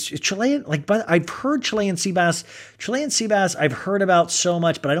it's Chilean, like, but I've heard Chilean sea bass I've heard about so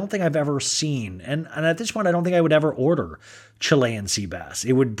much, but I don't think I've ever seen. And at this point, I don't think I would ever order Chilean sea bass.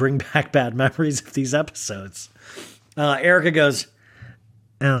 It would bring back bad memories of these episodes. Erika goes,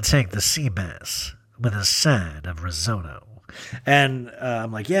 I'll take the sea bass with a side of risotto. And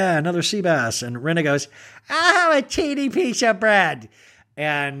I'm like, yeah, another sea bass. And Rinna goes, I'll have a teeny piece of bread.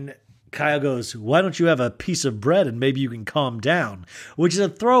 And Kyle goes, why don't you have a piece of bread and maybe you can calm down? Which is a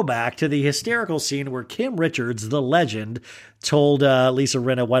throwback to the hysterical scene where Kim Richards, the legend, told Lisa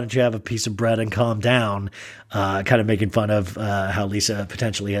Rinna, why don't you have a piece of bread and calm down? Kind of making fun of how Lisa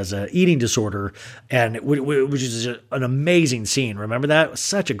potentially has an eating disorder, and which is an amazing scene. Remember that? It was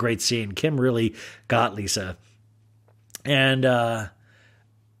such a great scene. Kim really got Lisa. And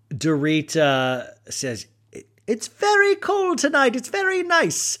Dorit says, it's very cold tonight. It's very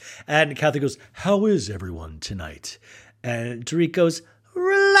nice. And Kathy goes, how is everyone tonight? And Dorit goes,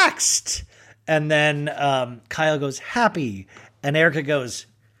 relaxed. And then Kyle goes, happy. And Erika goes,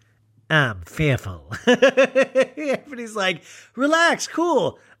 I'm fearful. everybody's like, relax,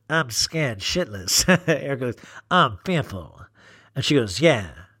 cool. I'm scared shitless. Erika goes, I'm fearful. And she goes,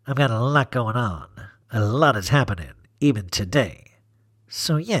 yeah, I've got a lot going on. A lot is happening, even today.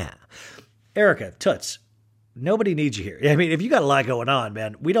 So yeah. Erika, Toots, nobody needs you here. I mean, if you got a lot going on,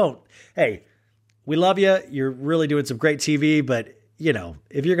 man, we love you. You're really doing some great TV, but you know,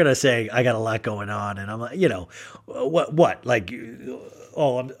 if you're going to say, I got a lot going on, and I'm like, you know, what? Like,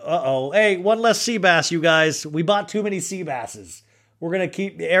 hey, one less sea bass, you guys. We bought too many sea basses. We're going to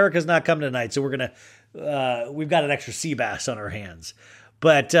keep, Erika's not coming tonight, so we're going to, we've got an extra sea bass on our hands.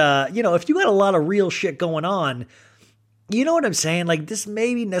 But, you know, if you got a lot of real shit going on, you know what I'm saying? Like, this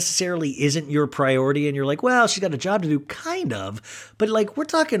maybe necessarily isn't your priority, and you're like, well, she's got a job to do, kind of. But, like, we're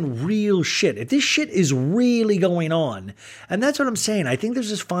talking real shit. If this shit is really going on, and that's what I'm saying. I think there's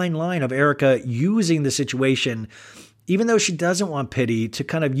this fine line of Erika using the situation, even though she doesn't want pity, to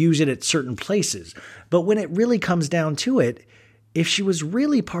kind of use it at certain places. But when it really comes down to it, if she was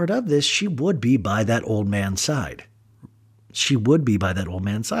really part of this, she would be by that old man's side. She would be by that old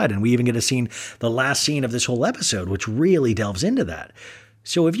man's side. And we even get to see the last scene of this whole episode, which really delves into that.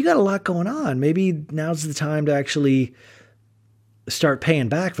 So if you got a lot going on, maybe now's the time to actually start paying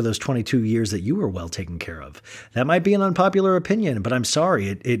back for those 22 years that you were well taken care of. That might be an unpopular opinion, but I'm sorry.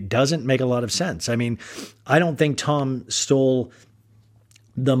 It doesn't make a lot of sense. I mean, I don't think Tom stole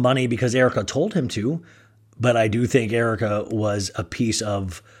the money because Erika told him to, but I do think Erika was a piece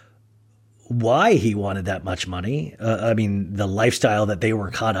of why he wanted that much money. I mean, the lifestyle that they were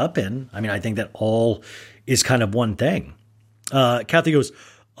caught up in. I mean, I think that all is kind of one thing. Kathy goes,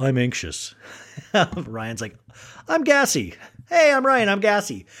 I'm anxious. Ryan's like, I'm gassy. Hey, I'm Ryan. I'm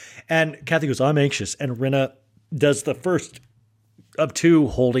gassy. And Kathy goes, I'm anxious. And Rinna does the first of two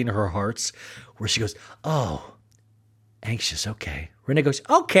holding her hearts where she goes, oh, anxious. Okay. Rinna goes,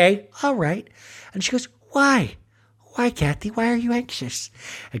 okay. All right. And she goes, why? Why, Kathy? Why are you anxious?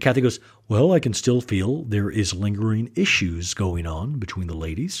 And Kathy goes, well, I can still feel there is lingering issues going on between the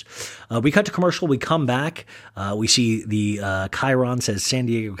ladies. We cut to commercial. We come back. We see the Chiron says San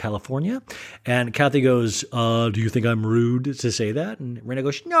Diego, California. And Kathy goes, do you think I'm rude to say that? And Rinna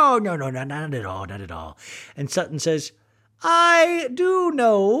goes, no, not at all, not at all. And Sutton says, I do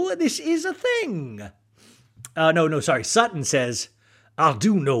know this is a thing. Sorry. Sutton says, I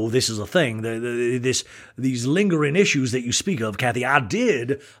do know this is a thing. These lingering issues that you speak of, Kathy.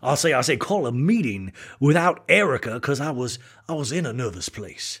 I'll say, call a meeting without Erika because I was in a nervous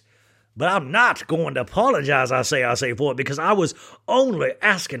place. But I'm not going to apologize. I say for it because I was only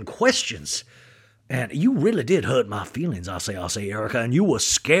asking questions, and you really did hurt my feelings. I say, Erika, and you were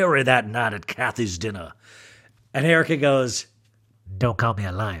scary that night at Kathy's dinner. And Erika goes, don't call me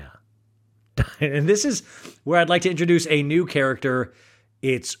a liar. And this is where I'd like to introduce a new character.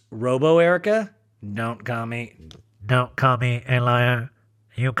 It's Robo Erika. Don't call me a liar.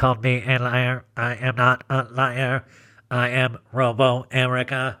 You called me a liar. I am not a liar. I am Robo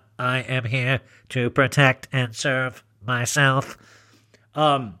Erika. I am here to protect and serve myself.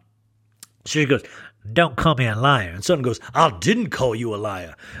 She goes, don't call me a liar. And Sutton goes, I didn't call you a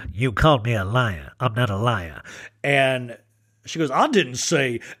liar. You called me a liar. I'm not a liar. And she goes, I didn't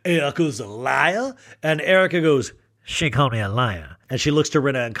say Erika's a liar. And Erika goes, she called me a liar. And she looks to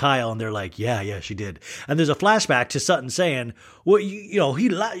Rinna and Kyle, and they're like, yeah, she did. And there's a flashback to Sutton saying, well, you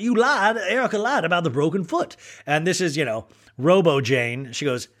lied. Erika lied about the broken foot. And this is, Robo Jane. She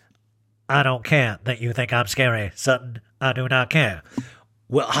goes, I don't care that you think I'm scary, Sutton. I do not care.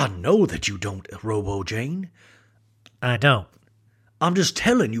 Well, I know that you don't, Robo Jane. I don't. I'm just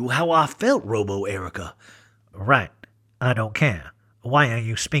telling you how I felt, Robo Erika. Right. I don't care. Why are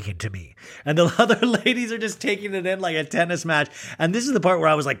you speaking to me? And the other ladies are just taking it in like a tennis match. And this is the part where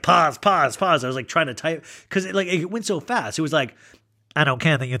I was like, pause. I was like trying to type because it went so fast. It was like, I don't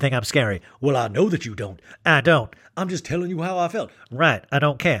care that you think I'm scary. Well, I know that you don't. I don't. I'm just telling you how I felt. Right. I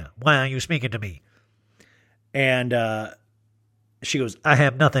don't care. Why are you speaking to me? And she goes, I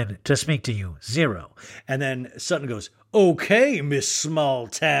have nothing to speak to you. Zero. and then Sutton goes, okay, Miss Small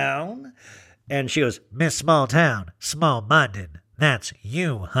Town. And she goes, Miss Small Town, small-minded. That's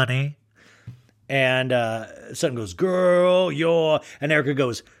you, honey. and Sutton goes, girl, you're, and Erika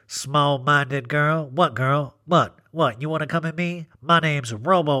goes, Small-minded girl? What girl? What? You want to come at me? My name's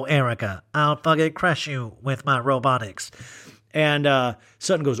Robo Erika. I'll fucking crush you with my robotics. and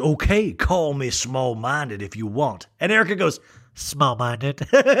Sutton goes, okay, call me small-minded if you want. And Erika goes, Small-minded.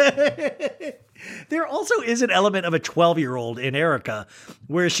 there also is an element of a 12-year-old in Erika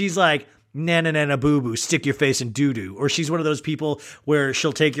where she's like, nana nana boo boo, stick your face in doo doo. Or she's one of those people where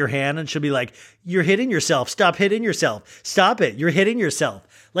she'll take your hand and she'll be like, you're hitting yourself. Stop hitting yourself. Stop it. You're hitting yourself.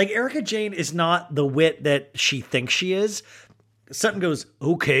 Like, Erika Jayne is not the wit that she thinks she is. Sutton goes,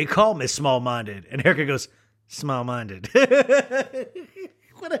 okay, call me small-minded. And Erika goes, small-minded.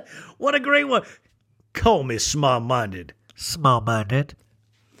 What a great one. Call me small-minded. Small-minded.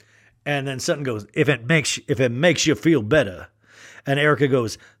 And then Sutton goes, if it makes you feel better. And Erika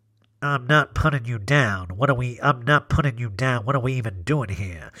goes, I'm not putting you down. I'm not putting you down. What are we even doing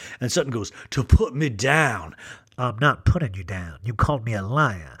here? and Sutton goes, to put me down. I'm not putting you down. You called me a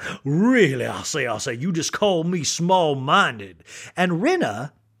liar. Really, I'll say, you just called me small-minded. And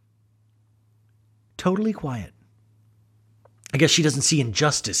Rinna, totally quiet. I guess she doesn't see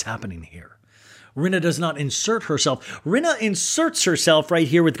injustice happening here. Rinna does not insert herself. Rinna inserts herself right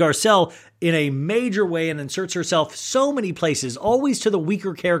here with Garcelle in a major way and inserts herself so many places, always to the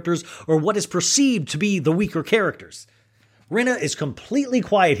weaker characters or what is perceived to be the weaker characters. Rinna is completely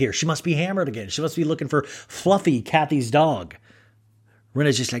quiet here. She must be hammered again. She must be looking for Fluffy, Kathy's dog.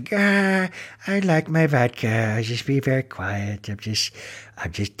 Rinna's just like, I like my vodka. I just be very quiet. I'm just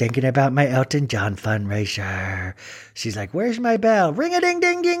thinking about my Elton John fundraiser. She's like, where's my bell? Ring a ding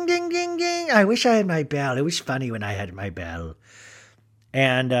ding ding ding ding ding. I wish I had my bell. It was funny when I had my bell.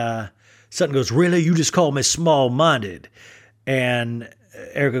 And Sutton goes, really? You just called me small-minded. And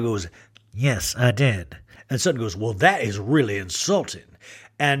Erika goes, yes, I did. And Sutton goes, well, that is really insulting.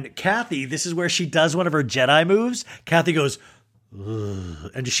 And Kathy, this is where she does one of her Jedi moves. Kathy goes,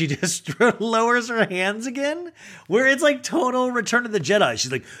 ugh, and she just lowers her hands again, where it's like total Return of the Jedi.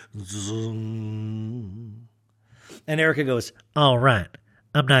 She's like, zoom. And Erika goes, all right,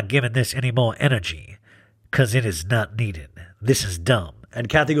 I'm not giving this any more energy, because it is not needed. This is dumb. And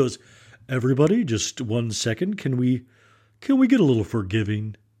Kathy goes, everybody, just 1 second. Can we get a little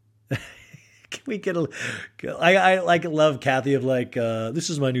forgiving? Can we get a? I love Kathy of like, this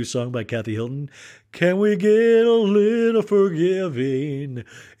is my new song by Kathy Hilton. Can we get a little forgiving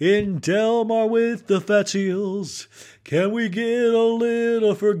in Delmar with the fat seals? Can we get a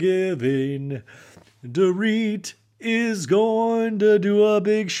little forgiving? Dorit is going to do a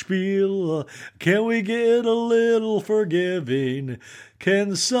big spiel. Can we get a little forgiving?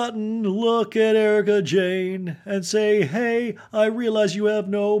 Can Sutton look at Erika Jayne and say, hey, I realize you have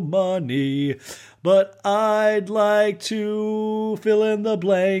no money, but I'd like to fill in the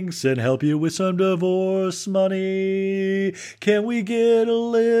blanks and help you with some divorce money. Can we get a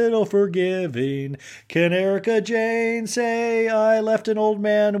little forgiving? Can Erika Jayne say, I left an old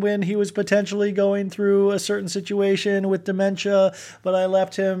man when he was potentially going through a certain situation with dementia, but I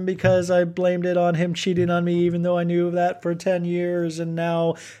left him because I blamed it on him cheating on me, even though I knew of that for 10 years, and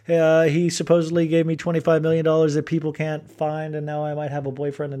now he supposedly gave me $25 million that people can't find, and now I might have a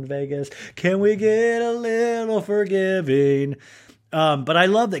boyfriend in Vegas. Can we get a little forgiving? But I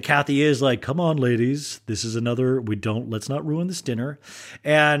love that Kathy is like, come on, ladies, this is another, let's not ruin this dinner.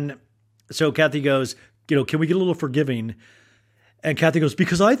 And so Kathy goes, can we get a little forgiving? And Kathy goes,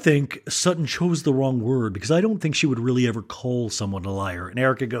 because I think Sutton chose the wrong word, because I don't think she would really ever call someone a liar. And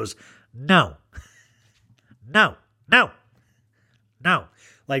Erika goes, no.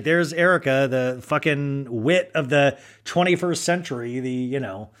 Like, there's Erika, the fucking wit of the 21st century,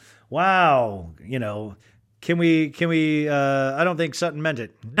 wow, can we, I don't think Sutton meant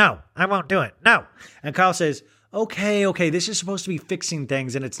it. No, I won't do it. No. And Kyle says, okay, this is supposed to be fixing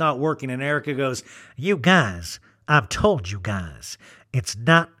things and it's not working. And Erika goes, you guys, I've told you guys, it's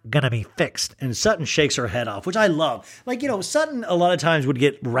not going to be fixed. And Sutton shakes her head off, which I love. Like, Sutton a lot of times would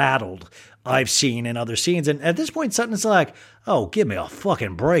get rattled, I've seen in other scenes. And at this point, Sutton's like, oh, give me a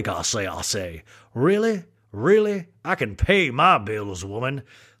fucking break, I'll say. Really? I can pay my bills, woman.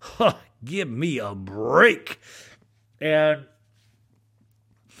 Huh, give me a break. And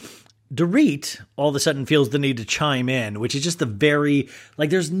Dorit all of a sudden feels the need to chime in, which is just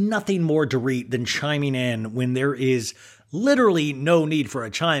there's nothing more Dorit than chiming in when there is literally no need for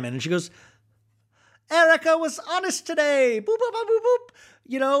a chime in. And she goes, Erika was honest today. Boop, boop, boop, boop, boop.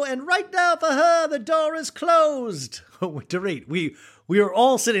 and right now for her, the door is closed. Dorit, we were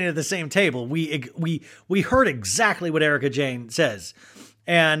all sitting at the same table. We heard exactly what Erika Jane says.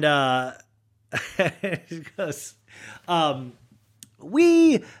 And, because, the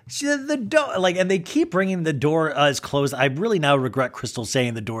door, and they keep bringing the door is closed. I really now regret Crystal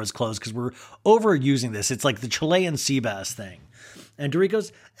saying the door is closed because we're overusing this. It's like the Chilean sea bass thing. And Dorit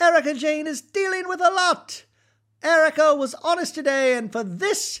goes, Erika Jane is dealing with a lot. Erika was honest today, and for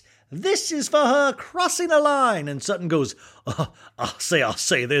this is for her crossing a line. And Sutton goes, I'll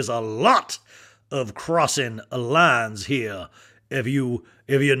say, there's a lot of crossing lines here, if you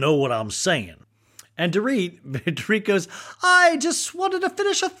know what I'm saying. And Dorit goes, I just wanted to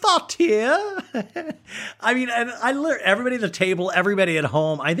finish a thought here. I mean, and I learned everybody at the table, everybody at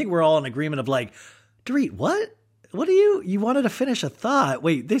home, I think we're all in agreement of like, Dorit, what? What do you wanted to finish a thought?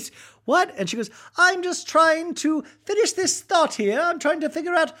 Wait, this, what? And she goes, I'm just trying to finish this thought here. I'm trying to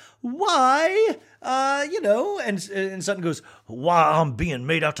figure out why, and Sutton goes, why I'm being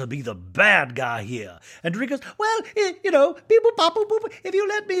made out to be the bad guy here. And Dorit goes, well, beep, boop, bop, boop, boop. If you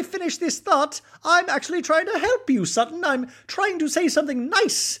let me finish this thought, I'm actually trying to help you, Sutton. I'm trying to say something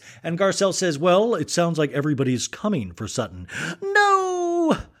nice. And Garcelle says, well, it sounds like everybody's coming for Sutton.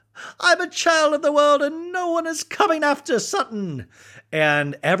 No! I'm a child of the world and no one is coming after Sutton.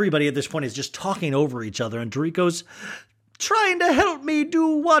 And everybody at this point is just talking over each other. And Dorit goes, trying to help me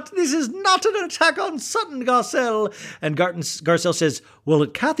do what? This is not an attack on Sutton, Garcelle. And Garcelle says, well,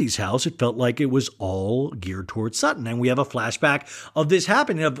 at Kathy's house, it felt like it was all geared towards Sutton. And we have a flashback of this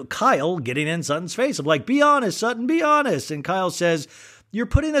happening, of Kyle getting in Sutton's face of like, be honest, Sutton, be honest. And Kyle says, you're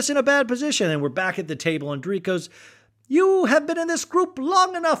putting us in a bad position. And we're back at the table. And Dorit goes, you have been in this group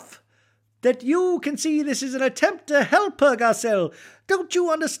long enough that you can see this is an attempt to help her, Garcelle. Don't you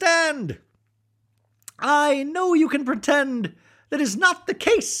understand? I know you can pretend that is not the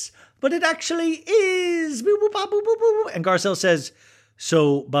case, but it actually is. And Garcelle says,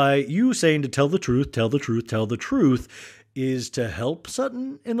 so by you saying to tell the truth is to help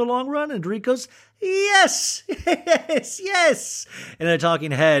Sutton in the long run? And Dorit goes, yes. And in a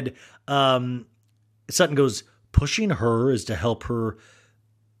talking head, Sutton goes, pushing her is to help her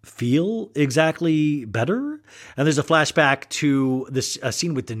feel exactly better. And there's a flashback to this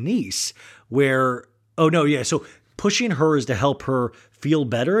scene with Denise where, so pushing her is to help her feel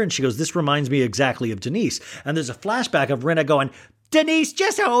better. And she goes, this reminds me exactly of Denise. And there's a flashback of Rinna going, Denise,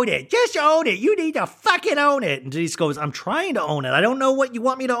 just own it. Just own it. You need to fucking own it. And Denise goes, I'm trying to own it. I don't know what you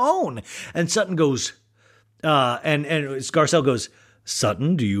want me to own. And Sutton goes, and Garcelle goes,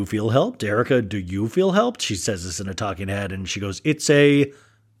 Sutton, do you feel helped? Erika, do you feel helped? She says this in a talking head, and she goes, it's a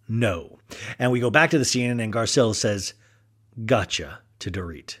no. And we go back to the scene, and Garcelle says, gotcha, to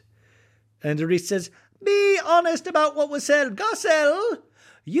Dorit. And Dorit says, be honest about what was said. Garcelle,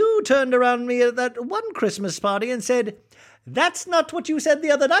 you turned around me at that one Christmas party and said, that's not what you said the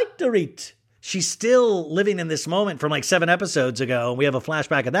other night, Dorit. She's still living in this moment from like 7 episodes ago, and we have a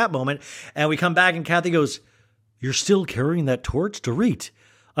flashback at that moment, and we come back, and Kathy goes, you're still carrying that torch, Dorit?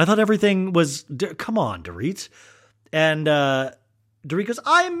 I thought everything was... Come on, Dorit. And Dorit goes,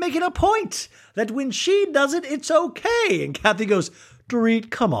 I'm making a point that when she does it, it's okay. And Kathy goes, Dorit,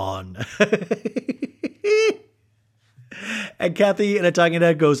 come on. And Kathy, in a talking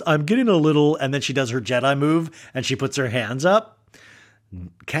head, goes, I'm getting a little... And then she does her Jedi move, and she puts her hands up.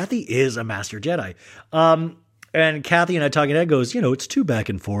 Kathy is a master Jedi. And Kathy and I talking head goes, it's too back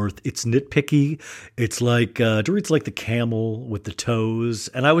and forth. It's nitpicky. It's like, Dorit's like the camel with the toes.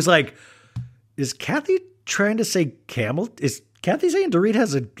 And I was like, is Kathy trying to say camel? Is Kathy saying Dorit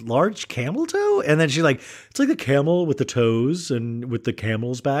has a large camel toe? And then she's like, it's like the camel with the toes and with the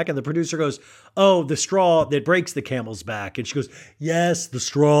camel's back. And the producer goes, oh, the straw that breaks the camel's back. And she goes, yes, the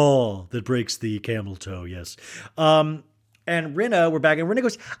straw that breaks the camel toe. Yes. And Rinna, we're back, and Rinna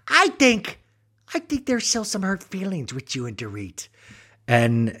goes, I think there's still some hurt feelings with you and Dorit.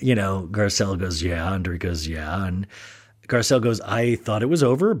 And, Garcelle goes, yeah. And Dorit goes, yeah. And Garcelle goes, I thought it was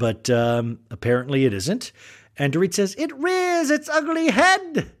over, but apparently it isn't. And Dorit says, it rears its ugly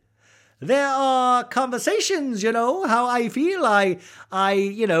head. There are conversations, how I feel. I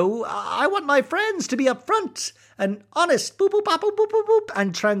want my friends to be upfront and honest, boop, boop, boop, boop, boop, boop, boop,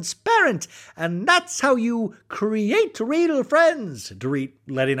 and transparent. And that's how you create real friends. Dorit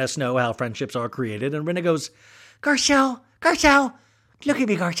letting us know how friendships are created. And Rinna goes, Garcelle, look at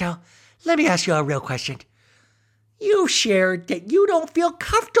me, Garcelle. Let me ask you a real question. You shared that you don't feel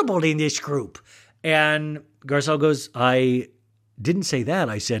comfortable in this group. And Garcelle goes, I didn't say that.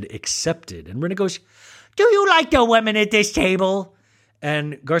 I said accepted. And Rinna goes, do you like the women at this table?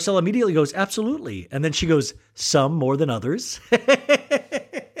 And Garcelle immediately goes, absolutely. And then she goes, some more than others.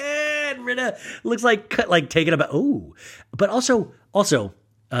 And Rinna looks like taking about. Ooh, but also,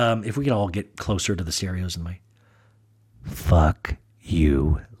 if we can all get closer to the stereos in the mic. Fuck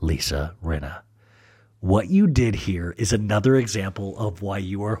you, Lisa Rinna. What you did here is another example of why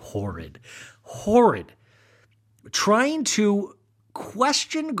you are horrid. Horrid. Trying to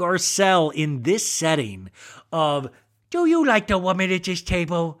question Garcelle in this setting of, do you like the woman at this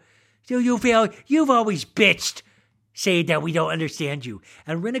table? Do you feel you've always bitched, saying that we don't understand you?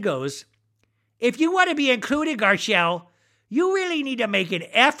 And Rinna goes, if you want to be included, Garcelle, you really need to make an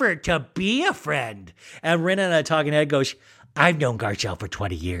effort to be a friend. And Rinna in a talking head goes, I've known Garcelle for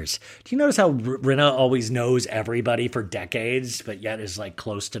 20 years. Do you notice how Rinna always knows everybody for decades, but yet is like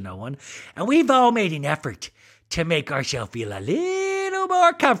close to no one? And we've all made an effort to make Garcelle feel a little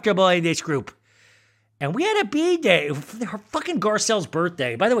more comfortable in this group. And we had a B-day, her fucking Garcelle's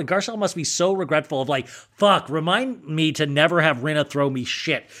birthday. By the way, Garcelle must be so regretful of like, fuck, remind me to never have Rinna throw me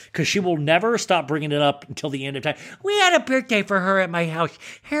shit, because she will never stop bringing it up until the end of time. We had a birthday for her at my house.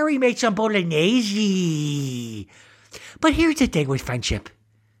 Harry made some bolognese. But here's the thing with friendship.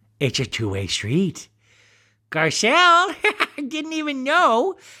 It's a two-way street. Garcelle didn't even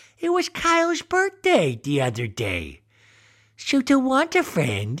know it was Kyle's birthday the other day. So to want a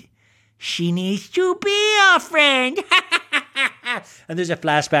friend, she needs to be a friend. And there's a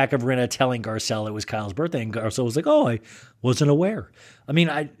flashback of Rinna telling Garcelle it was Kyle's birthday, and Garcelle was like, oh, I wasn't aware. I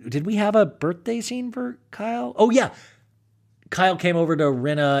mean, did we have a birthday scene for Kyle? Oh, yeah. Kyle came over to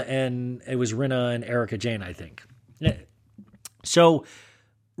Rinna, and it was Rinna and Erika Jane, I think. So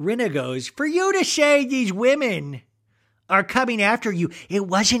Rinna goes, for you to say these women are coming after you, it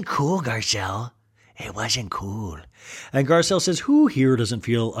wasn't cool, Garcelle. It wasn't cool. And Garcelle says, who here doesn't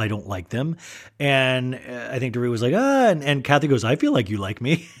feel I don't like them? And I think Dorit was like, and Kathy goes, I feel like you like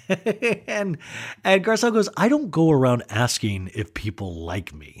me. and Garcelle goes, I don't go around asking if people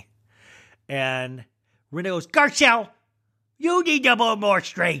like me. And Rinna goes, Garcelle, you need to be more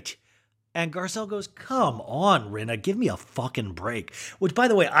straight. And Garcelle goes, come on, Rinna, give me a fucking break. Which, by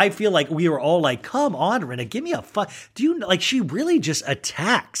the way, I feel like we were all like, come on, Rinna, give me a Do you, like, she really just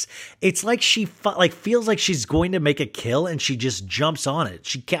attacks. It's like she, feels like she's going to make a kill and she just jumps on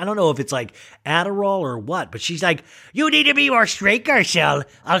it. I don't know if it's like Adderall or what, but she's like, you need to be more straight, Garcelle.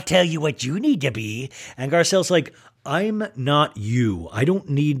 I'll tell you what you need to be. And Garcelle's like, I'm not you. I don't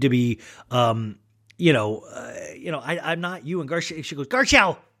need to be, I'm not you. And Garcelle, she goes,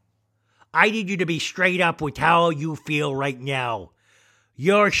 Garcelle, I need you to be straight up with how you feel right now.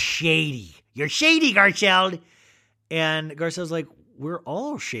 You're shady. You're shady, Garcelle. And Garcelle's like, we're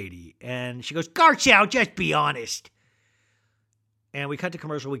all shady. And she goes, Garcelle, just be honest. And we cut to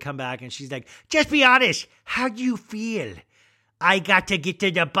commercial. We come back and she's like, just be honest. How do you feel? I got to get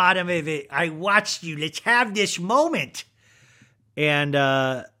to the bottom of it. I watched you. Let's have this moment. And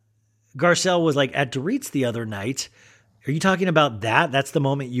Garcelle was like at Dorit's the other night. Are you talking about that? That's the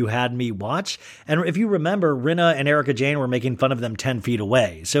moment you had me watch? And if you remember, Rinna and Erika Jane were making fun of them 10 feet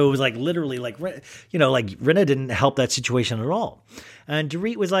away. So it was like literally like Rinna didn't help that situation at all. And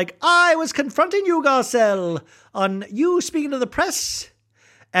Dorit was like, I was confronting you, Garcelle, on you speaking to the press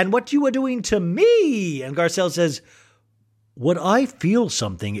and what you were doing to me. And Garcelle says, when I feel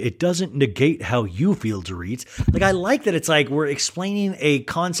something, it doesn't negate how you feel, Dorit. Like, I like that it's like we're explaining a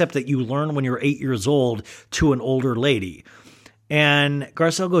concept that you learn when you're 8 years old to an older lady. And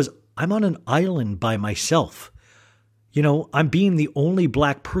Garcelle goes, I'm on an island by myself. You know, I'm being the only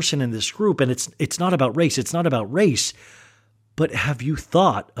black person in this group, and it's not about race. It's not about race. But have you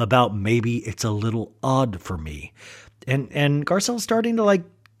thought about maybe it's a little odd for me? And Garcelle's starting to like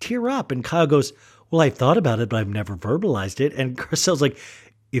tear up, and Kyle goes, well, I thought about it, but I've never verbalized it. And Garcelle's like,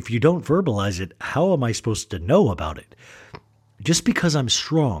 if you don't verbalize it, how am I supposed to know about it? Just because I'm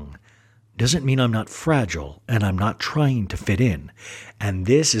strong doesn't mean I'm not fragile and I'm not trying to fit in. And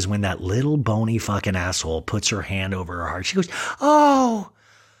this is when that little bony fucking asshole puts her hand over her heart. She goes, oh,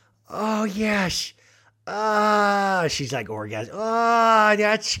 yes. She's like orgasm. Oh,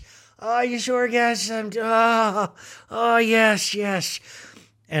 yes, orgasmed. Oh, yes.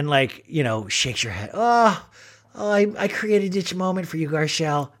 And like, shakes your head. I created this moment for you,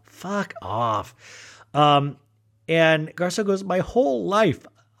 Garcelle. Fuck off. And Garcelle goes, my whole life,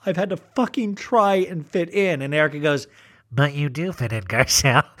 I've had to fucking try and fit in. And Erika goes, but you do fit in,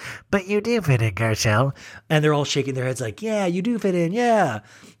 Garcelle. And they're all shaking their heads like, yeah, you do fit in, yeah.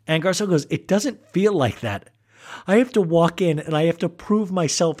 And Garcelle goes, it doesn't feel like that. I have to walk in and I have to prove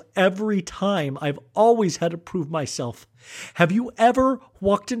myself every time. I've always had to prove myself. Have you ever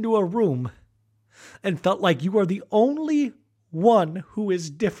walked into a room and felt like you are the only one who is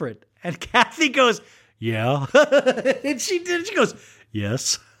different? And Kathy goes, yeah. And she goes,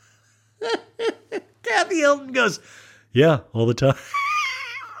 yes. Kathy Hilton goes, yeah, all the time.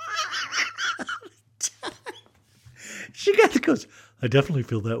 She goes, I definitely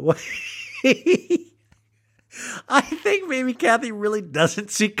feel that way. I think maybe Kathy really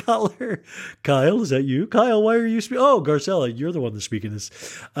doesn't see color. Kyle, is that you? Kyle, why are you speaking? Oh, Garcelle, you're the one that's speaking this.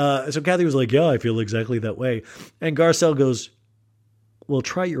 So Kathy was like, yeah, I feel exactly that way. And Garcelle goes, well,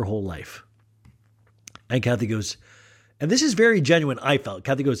 try your whole life. And Kathy goes, and this is very genuine, I felt.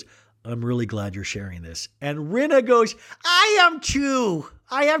 Kathy goes, I'm really glad you're sharing this. And Rinna goes, I am too.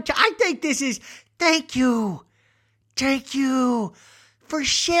 I think this is, thank you. Thank you for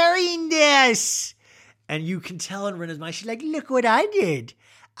sharing this. And you can tell in Rinna's mind, she's like, look what I did.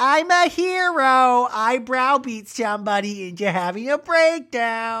 I'm a hero. I browbeat somebody into having a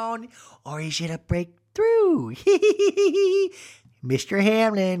breakdown. Or is it a breakthrough? Mr.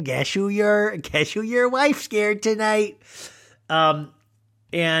 Hamlin, guess who your wife scared tonight? And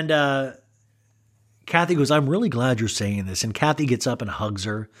Kathy goes, I'm really glad you're saying this. And Kathy gets up and hugs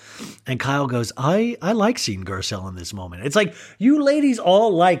her. And Kyle goes, I like seeing Garcelle in this moment. It's like, you ladies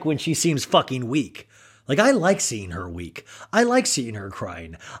all like when she seems fucking weak. Like, I like seeing her weak. I like seeing her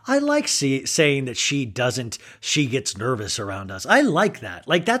crying. I like saying that she gets nervous around us. I like that.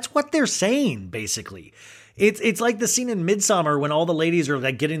 Like, that's what they're saying, basically. It's like the scene in Midsommar when all the ladies are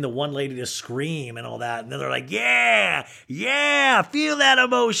like getting the one lady to scream and all that. And then they're like, yeah, feel that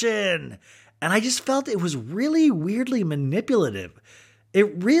emotion. And I just felt it was really weirdly manipulative.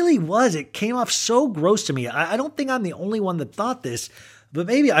 It really was. It came off so gross to me. I don't think I'm the only one that thought this, but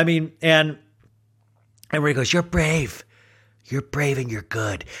maybe, I mean, and Ray goes, you're brave and you're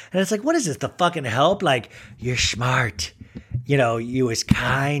good. And it's like, what is this, the fucking help? Like, you're smart. You know, you was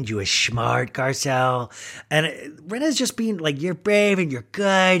kind, you was smart, Garcelle. And Rinna's just being like, you're brave and you're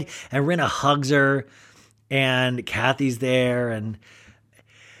good. And Rinna hugs her and Kathy's there. And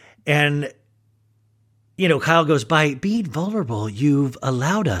you know, Kyle goes, by being vulnerable, you've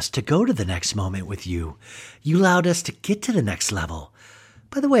allowed us to go to the next moment with you. You allowed us to get to the next level.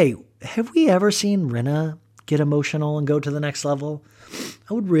 By the way, have we ever seen Rinna get emotional and go to the next level?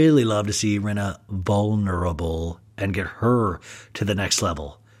 I would really love to see Rinna vulnerable and get her to the next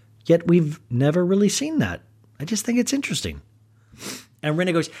level. Yet we've never really seen that. I just think it's interesting. And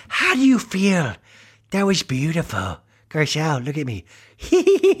Rinna goes, how do you feel? That was beautiful. Garcelle, look at me.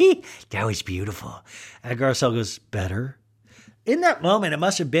 That was beautiful. And Garcelle goes, better. In that moment, it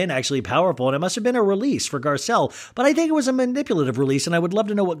must have been actually powerful, and it must have been a release for Garcelle. But I think it was a manipulative release, and I would love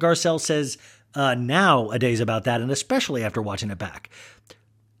to know what Garcelle says nowadays about that, and especially after watching it back.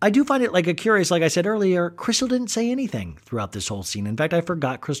 I do find it like a curious, like I said earlier, Crystal didn't say anything throughout this whole scene. In fact, I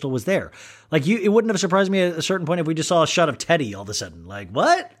forgot Crystal was there. Like, it wouldn't have surprised me at a certain point if we just saw a shot of Teddy all of a sudden. Like,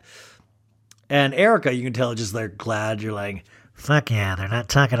 what? And Erika, you can tell just they're glad. You're like, fuck yeah, they're not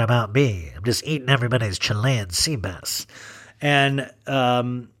talking about me. I'm just eating everybody's Chilean sea bass. And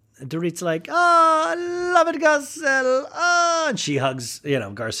Dorit's like, I love it, Garcelle. Oh, and she hugs,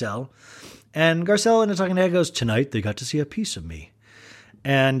 Garcelle. And Garcelle in a talking head goes, tonight they got to see a piece of me.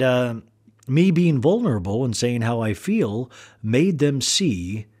 And me being vulnerable and saying how I feel made them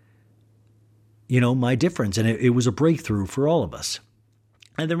see, my difference. And it was a breakthrough for all of us.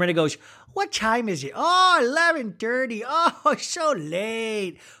 And then Rinna goes, what time is it? Oh, 11:30. Oh, it's so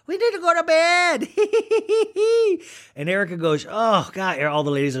late. We need to go to bed. And Erika goes, oh, God. All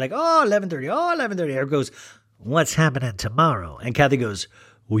the ladies are like, oh, 11:30. Oh, 11:30. Erika goes, what's happening tomorrow? And Kathy goes,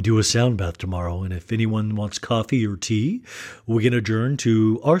 we do a sound bath tomorrow, and if anyone wants coffee or tea, we can adjourn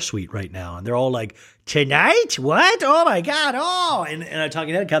to our suite right now. And they're all like, tonight? What? Oh, my God. Oh. And I'm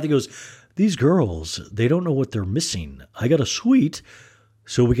talking to her. Kathy goes, these girls, they don't know what they're missing. I got a suite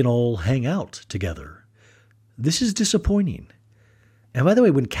so we can all hang out together. This is disappointing. And by the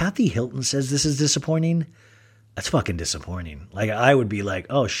way, when Kathy Hilton says this is disappointing, that's fucking disappointing. Like, I would be like,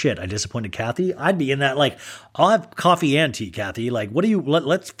 oh shit, I disappointed Kathy. I'd be in that, like, I'll have coffee and tea, Kathy. Like,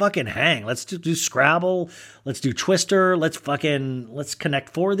 let's fucking hang. Let's do Scrabble. Let's do Twister. Let's Connect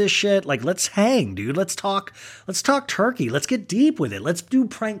Four this shit. Like, let's hang, dude. Let's talk turkey. Let's get deep with it. Let's do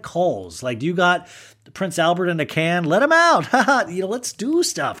prank calls. Like, do you got Prince Albert in a can? Let him out. Let's do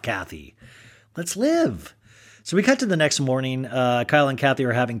stuff, Kathy. Let's live. So we cut to the next morning. Kyle and Kathy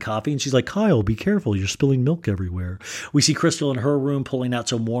are having coffee, and she's like, Kyle, be careful. You're spilling milk everywhere. We see Crystal in her room pulling out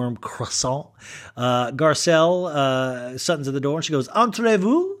some warm croissant. Garcelle, Sutton's at the door, and she goes,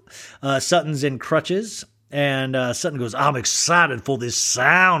 entrez-vous? Sutton's in crutches, and Sutton goes, I'm excited for this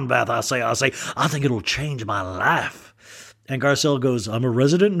sound bath. I say, I think it'll change my life. And Garcelle goes, I'm a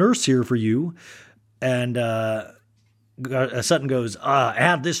resident nurse here for you. And Sutton goes,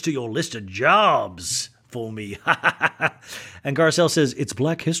 add this to your list of jobs fool me. And Garcelle says, it's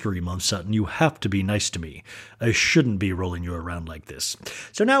Black History Month, Sutton. You have to be nice to me. I shouldn't be rolling you around like this.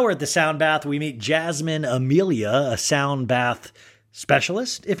 So now we're at the sound bath. We meet Jasmine Amelia, a sound bath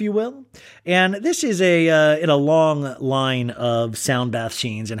specialist, if you will. And this is in a long line of sound bath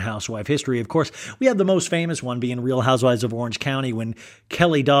scenes in housewife history. Of course, we have the most famous one being Real Housewives of Orange County when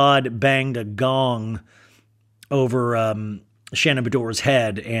Kelly Dodd banged a gong over Shannon Bedore's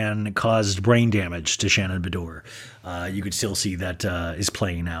head and caused brain damage to Shannon Bedore. You could still see that is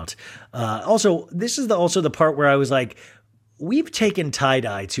playing out. Also, this is also the part where I was like, we've taken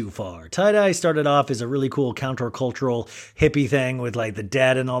tie-dye too far. Tie-dye started off as a really cool countercultural hippie thing with like the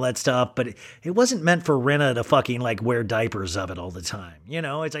dead and all that stuff, but it wasn't meant for Rinna to fucking like wear diapers of it all the time. You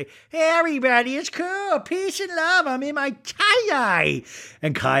know, it's like, hey, everybody, it's cool. Peace and love. I'm in my tie-dye.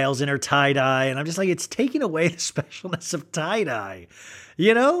 And Kyle's in her tie-dye. And I'm just like, it's taking away the specialness of tie-dye.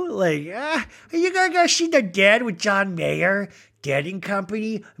 You know, like, are you going to go see the dead with John Mayer? Dead and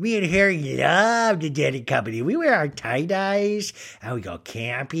Company. Me and Harry love the Dead and Company. We wear our tie-dyes and we go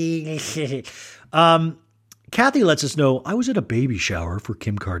camping. Kathy lets us know, I was at a baby shower for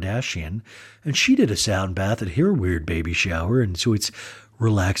Kim Kardashian and she did a sound bath at her weird baby shower. And so it's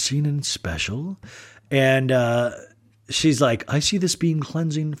relaxing and special. And she's like, I see this being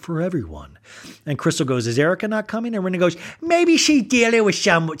cleansing for everyone. And Crystal goes, is Erika not coming? And Rinna goes, maybe she's dealing with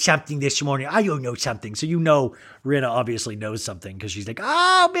something this morning. I don't know something. So you know Rinna obviously knows something because she's like,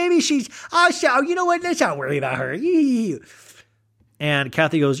 oh, maybe she's, so you know what? Let's not worry about her. And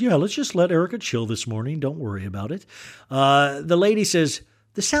Kathy goes, yeah, let's just let Erika chill this morning. Don't worry about it. The lady says,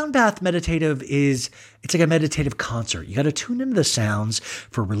 the sound bath meditative it's like a meditative concert. You got to tune into the sounds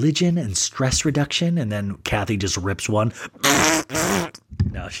for religion and stress reduction. And then Kathy just rips one.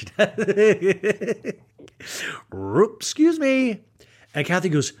 No, she doesn't. Excuse me. And Kathy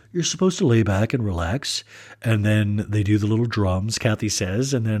goes, you're supposed to lay back and relax. And then they do the little drums, Kathy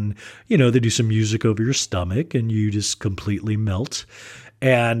says. And then, you know, they do some music over your stomach and you just completely melt.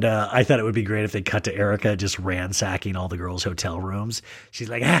 And I thought it would be great if they cut to Erika just ransacking all the girls' hotel rooms. She's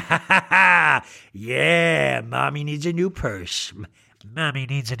like, ha, ha, ha, ha. Yeah, mommy needs a new purse. Mommy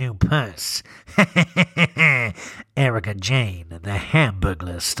needs a new purse. Erika Jane, the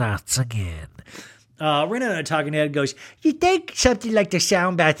Hamburglar starts again. Rinna, a talking head, goes, you think something like the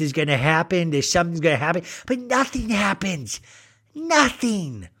sound bath is going to happen? There's something's going to happen. But nothing happens.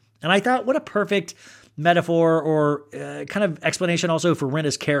 Nothing. And I thought, what a perfect metaphor or kind of explanation also for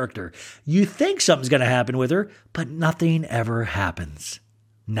Rinna's character. You think something's going to happen with her, but nothing ever happens.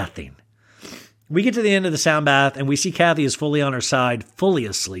 Nothing. We get to the end of the sound bath and we see Kathy is fully on her side, fully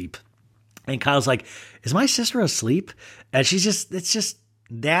asleep. And Kyle's like, is my sister asleep? And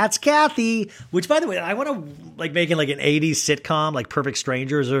that's Kathy. Which, by the way, I want to like make it like an 80s sitcom, like Perfect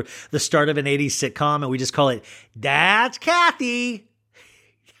Strangers or the start of an 80s sitcom. And we just call it, that's Kathy.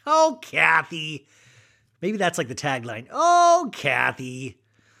 Oh, Kathy. Maybe that's like the tagline. Oh, Kathy.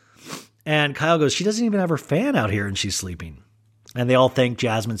 And Kyle goes, she doesn't even have her fan out here and she's sleeping. And they all thank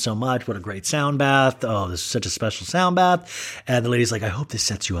Jasmine so much. What a great sound bath. Oh, this is such a special sound bath. And the lady's like, I hope this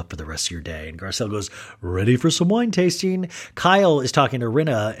sets you up for the rest of your day. And Garcelle goes, ready for some wine tasting. Kyle is talking to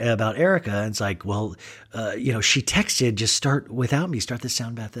Rinna about Erika. And it's like, well, she texted, just start the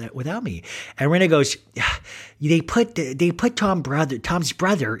sound bath without me. And Rinna goes, they put Tom's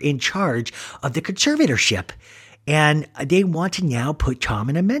brother in charge of the conservatorship. And they want to now put Tom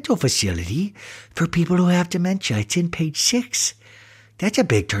in a mental facility for people who have dementia. It's in page 6. That's a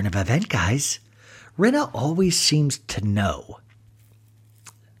big turn of event, guys. Rinna always seems to know.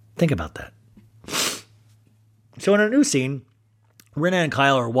 Think about that. So in a new scene, Rinna and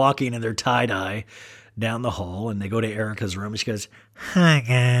Kyle are walking in their tie-dye down the hall, and they go to Erika's room, and she goes, hi,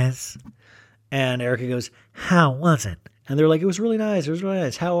 guys. And Erika goes, how was it? And they're like, it was really nice. It was really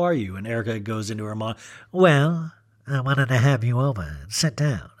nice. How are you? And Erika goes into her mom. Well, I wanted to have you over and sit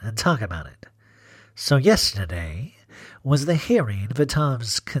down and talk about it. So yesterday was the hearing for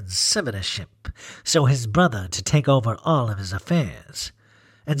Tom's conservatorship, so his brother to take over all of his affairs.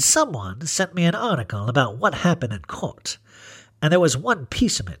 And someone sent me an article about what happened in court, and there was one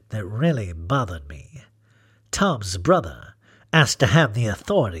piece of it that really bothered me. Tom's brother asked to have the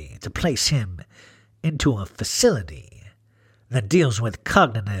authority to place him into a facility that deals with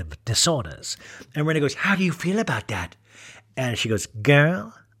cognitive disorders. And Rinna goes, how do you feel about that? And she goes,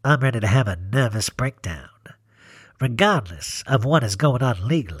 girl, I'm ready to have a nervous breakdown. Regardless of what is going on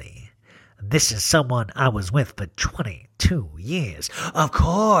legally, this is someone I was with for 22 years. Of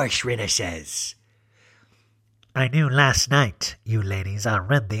course, Rinna says. I knew last night, you ladies, I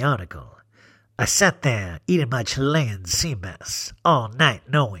read the article. I sat there eating my Chilean sea bass all night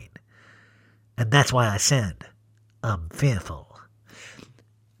knowing. And that's why I said, I'm fearful.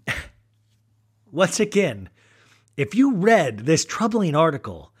 Once again, if you read this troubling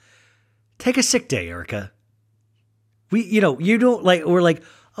article, take a sick day, Erika. You don't we're like,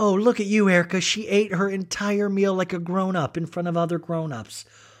 oh, look at you, Erika. She ate her entire meal like a grown-up in front of other grown-ups.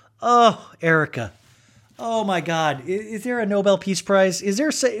 Oh, Erika. Oh, my God. Is there a Nobel Peace Prize?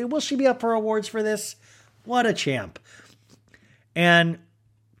 Will she be up for awards for this? What a champ. And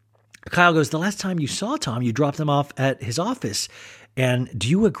Kyle goes, the last time you saw Tom, you dropped him off at his office. And do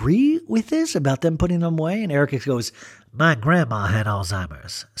you agree with this about them putting him away? And Erika goes, my grandma had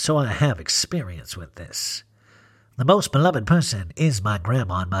Alzheimer's, so I have experience with this. The most beloved person is my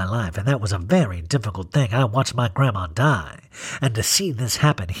grandma in my life, and that was a very difficult thing. I watched my grandma die, and to see this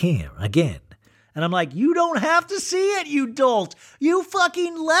happen here again. And I'm like, you don't have to see it, you dolt. You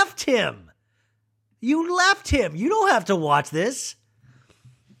fucking left him. You left him. You don't have to watch this.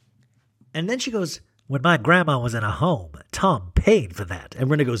 And then she goes, when my grandma was in a home, Tom paid for that. And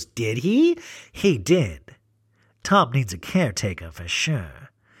Rinna goes, did he? He did. Tom needs a caretaker for sure.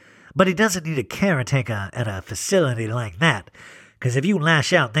 But he doesn't need a caretaker at a facility like that, because if you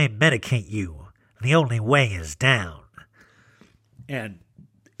lash out, they medicate you. The only way is down. And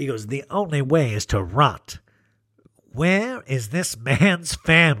he goes, the only way is to rot. Where is this man's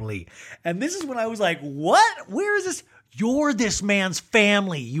family? And this is when I was like, what? Where is this? You're this man's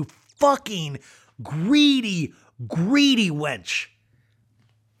family, you fucking greedy wench.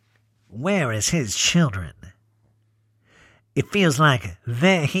 Where is his children? It feels like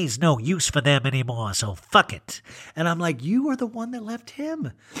he's no use for them anymore, so fuck it. And I'm like, you are the one that left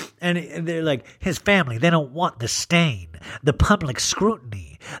him. And they're like, his family, they don't want the stain, the public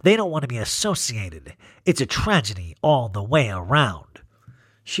scrutiny. They don't want to be associated. It's a tragedy all the way around.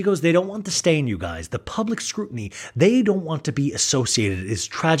 She goes, they don't want the stain, you guys. The public scrutiny, they don't want to be associated. It's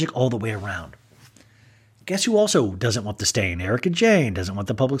tragic all the way around. Guess who also doesn't want the stain? Erika Jayne doesn't want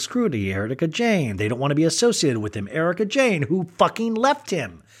the public scrutiny. Erika Jayne. They don't want to be associated with him. Erika Jayne, who fucking left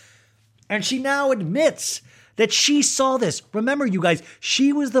him. And she now admits that she saw this. Remember, you guys,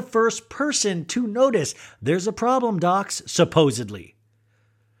 she was the first person to notice there's a problem, docs, supposedly.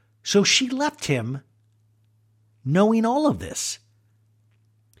 So she left him knowing all of this.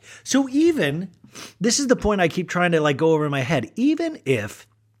 So this is the point I keep trying to go over in my head, even if,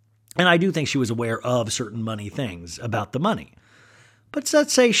 and I do think she was aware of certain money things about the money, but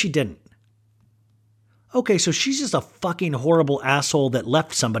let's say she didn't. Okay, so she's just a fucking horrible asshole that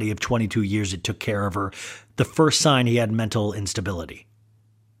left somebody of 22 years that took care of her the first sign he had mental instability.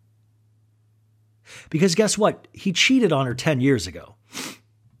 Because guess what? He cheated on her 10 years ago.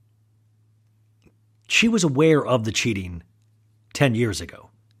 She was aware of the cheating 10 years ago.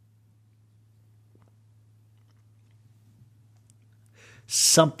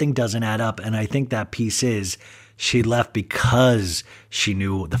 Something doesn't add up, and I think that piece is she left because she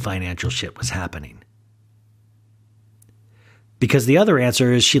knew the financial shit was happening. Because the other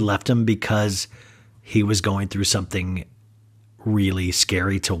answer is she left him because he was going through something really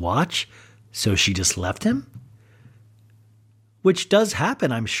scary to watch, so she just left him. Which does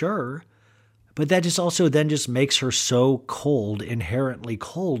happen, I'm sure, but that just also then just makes her so cold, inherently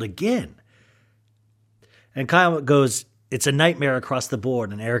cold again. And Kyle goes, it's a nightmare across the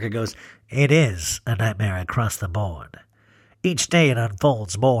board. And Erika goes, it is a nightmare across the board. Each day it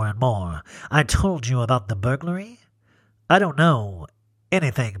unfolds more and more. I told you about the burglary. I don't know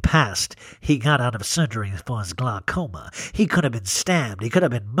anything past he got out of surgery for his glaucoma. He could have been stabbed. He could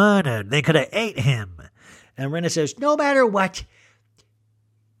have been murdered. They could have ate him. And Rinna says, no matter what,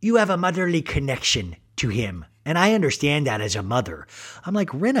 you have a motherly connection to him. And I understand that as a mother. I'm like,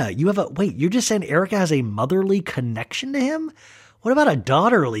 Rinna, you're just saying Erika has a motherly connection to him? What about a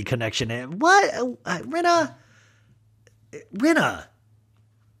daughterly connection to him? What? Rinna.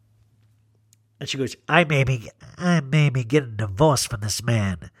 And she goes, I may be getting divorced from this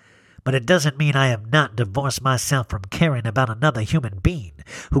man, but it doesn't mean I have not divorced myself from caring about another human being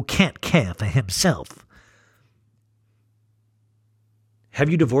who can't care for himself. Have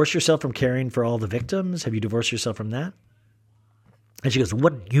you divorced yourself from caring for all the victims? Have you divorced yourself from that? And she goes,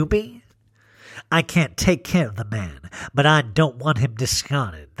 wouldn't you be? I can't take care of the man, but I don't want him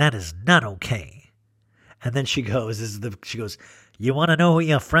discarded. That is not okay. And then she goes, you want to know who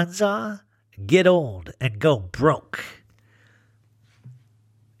your friends are? Get old and go broke.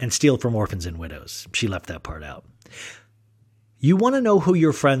 And steal from orphans and widows. She left that part out. You want to know who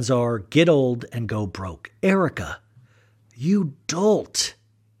your friends are? Get old and go broke. Erika. You dolt.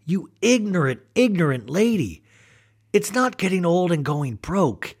 You ignorant lady. It's not getting old and going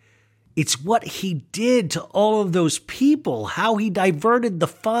broke. It's what he did to all of those people, how he diverted the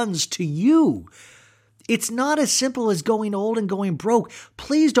funds to you. It's not as simple as going old and going broke.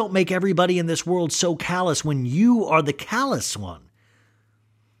 Please don't make everybody in this world so callous when you are the callous one.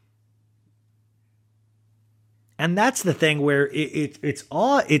 And that's the thing where it's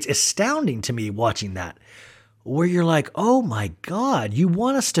astounding to me watching that, where you're like, oh my God, you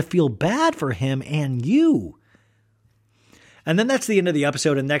want us to feel bad for him and you. And then that's the end of the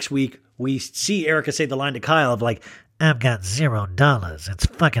episode. And next week, we see Erika say the line to Kyle of like, I've got $0. It's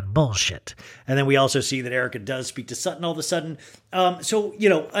fucking bullshit. And then we also see that Erika does speak to Sutton all of a sudden. So,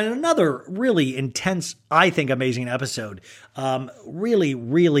 another really intense, I think, amazing episode. Really,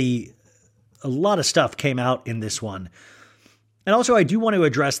 really, a lot of stuff came out in this one. And also, I do want to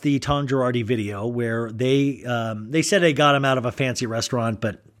address the Tom Girardi video where they said they got him out of a fancy restaurant,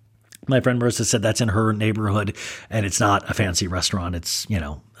 but my friend Marissa said that's in her neighborhood, and it's not a fancy restaurant. It's,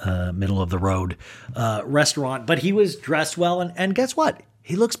 middle of the road restaurant. But he was dressed well, and guess what?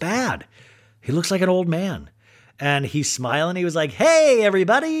 He looks bad. He looks like an old man. And he's smiling. He was like, hey,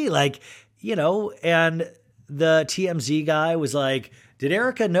 everybody. And the TMZ guy was like, did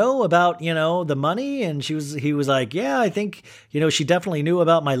Erika know about, the money? And he was like, yeah, I think, she definitely knew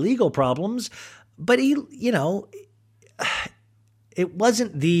about my legal problems. But it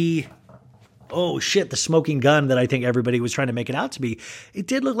wasn't the smoking gun that I think everybody was trying to make it out to be. It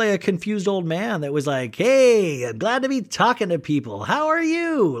did look like a confused old man that was like, hey, I'm glad to be talking to people. How are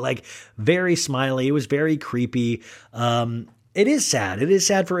you? Like, very smiley. It was very creepy. It is sad. It is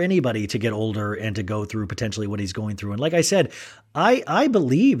sad for anybody to get older and to go through potentially what he's going through. And like I said, I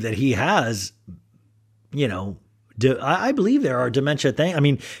believe that he has, I believe there are dementia things. I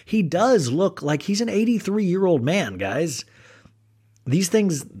mean, he does look like he's an 83-year-old man, guys. These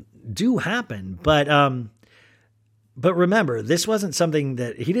things do happen, but remember, this wasn't something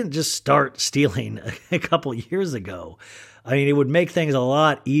that he didn't just start stealing a couple years ago. I mean, it would make things a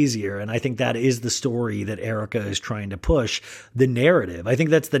lot easier, and I think that is the story that Erika is trying to push, the narrative. I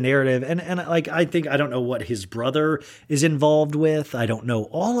think that's the narrative, and I don't know what his brother is involved with. I don't know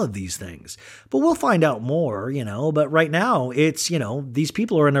all of these things, but we'll find out more, But right now, it's, these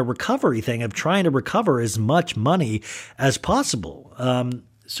people are in a recovery thing of trying to recover as much money as possible.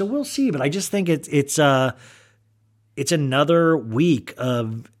 So we'll see, but I just think it's another week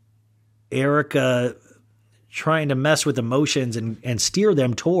of Erika trying to mess with emotions and steer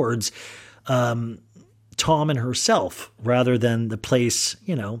them towards Tom and herself rather than the place,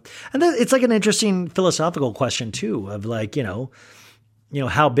 And it's like an interesting philosophical question too of like,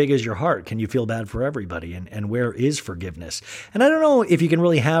 how big is your heart? Can you feel bad for everybody? And where is forgiveness? And I don't know if you can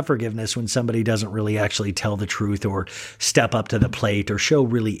really have forgiveness when somebody doesn't really actually tell the truth or step up to the plate or show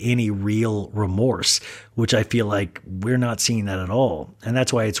really any real remorse, which I feel like we're not seeing that at all. And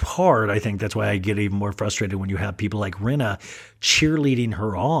that's why it's hard. I think that's why I get even more frustrated when you have people like Rinna cheerleading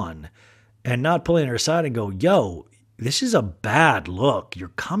her on and not pulling her aside and go, yo, this is a bad look. You're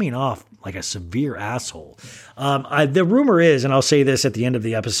coming off like a severe asshole. The rumor is, and I'll say this at the end of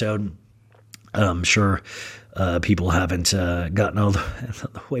the episode, I'm sure people haven't gotten all the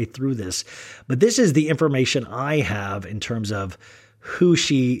way through this, but this is the information I have in terms of who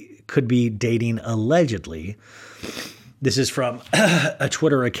she could be dating allegedly. This is from a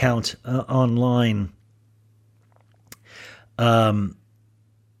Twitter account online.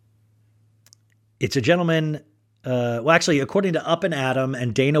 It's a gentleman. Actually, according to Up and Adam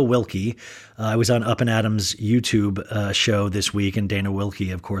and Dana Wilkie, I was on Up and Adam's YouTube show this week, and Dana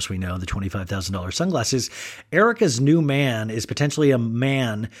Wilkie, of course, we know the $25,000 sunglasses. Erika's new man is potentially a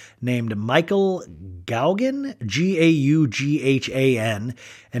man named Michael Gauguin, Gaughan,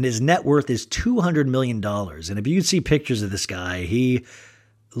 and his net worth is $200 million. And if you see pictures of this guy, he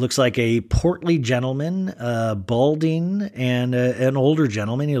looks like a portly gentleman, balding, and an older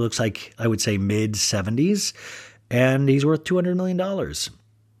gentleman. He looks like, I would say, mid-70s. And he's worth $200 million.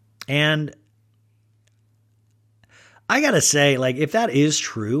 And I got to say, like, if that is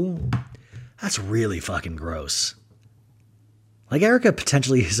true, that's really fucking gross. Like, Erika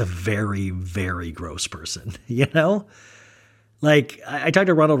potentially is a very, very gross person, Like, I talked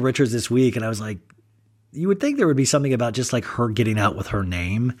to Ronald Richards this week, and I was like, you would think there would be something about just like her getting out with her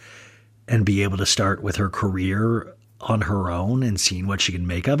name and be able to start with her career on her own and seeing what she can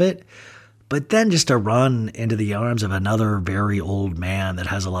make of it. But then just to run into the arms of another very old man that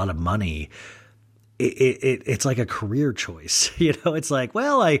has a lot of money, it's like a career choice. It's like,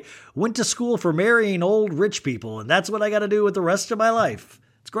 well, I went to school for marrying old rich people, and that's what I got to do with the rest of my life.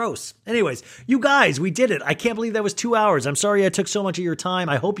 It's gross. Anyways, you guys, we did it. I can't believe that was 2 hours. I'm sorry I took so much of your time.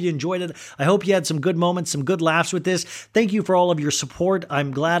 I hope you enjoyed it. I hope you had some good moments, some good laughs with this. Thank you for all of your support.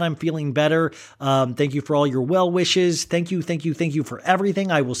 I'm glad I'm feeling better. Thank you for all your well wishes. Thank you for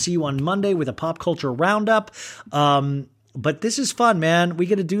everything. I will see you on Monday with a pop culture roundup. But this is fun, man. We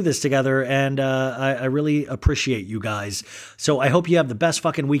get to do this together, and I really appreciate you guys. So I hope you have the best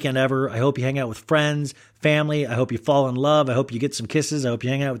fucking weekend ever. I hope you hang out with friends, family. I hope you fall in love. I hope you get some kisses. I hope you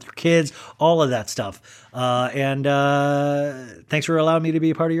hang out with your kids, all of that stuff. And thanks for allowing me to be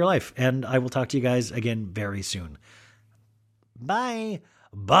a part of your life. And I will talk to you guys again very soon. Bye.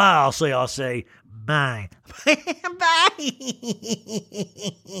 Bye. I'll say bye. Bye.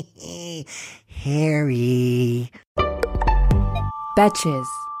 Harry. Betches.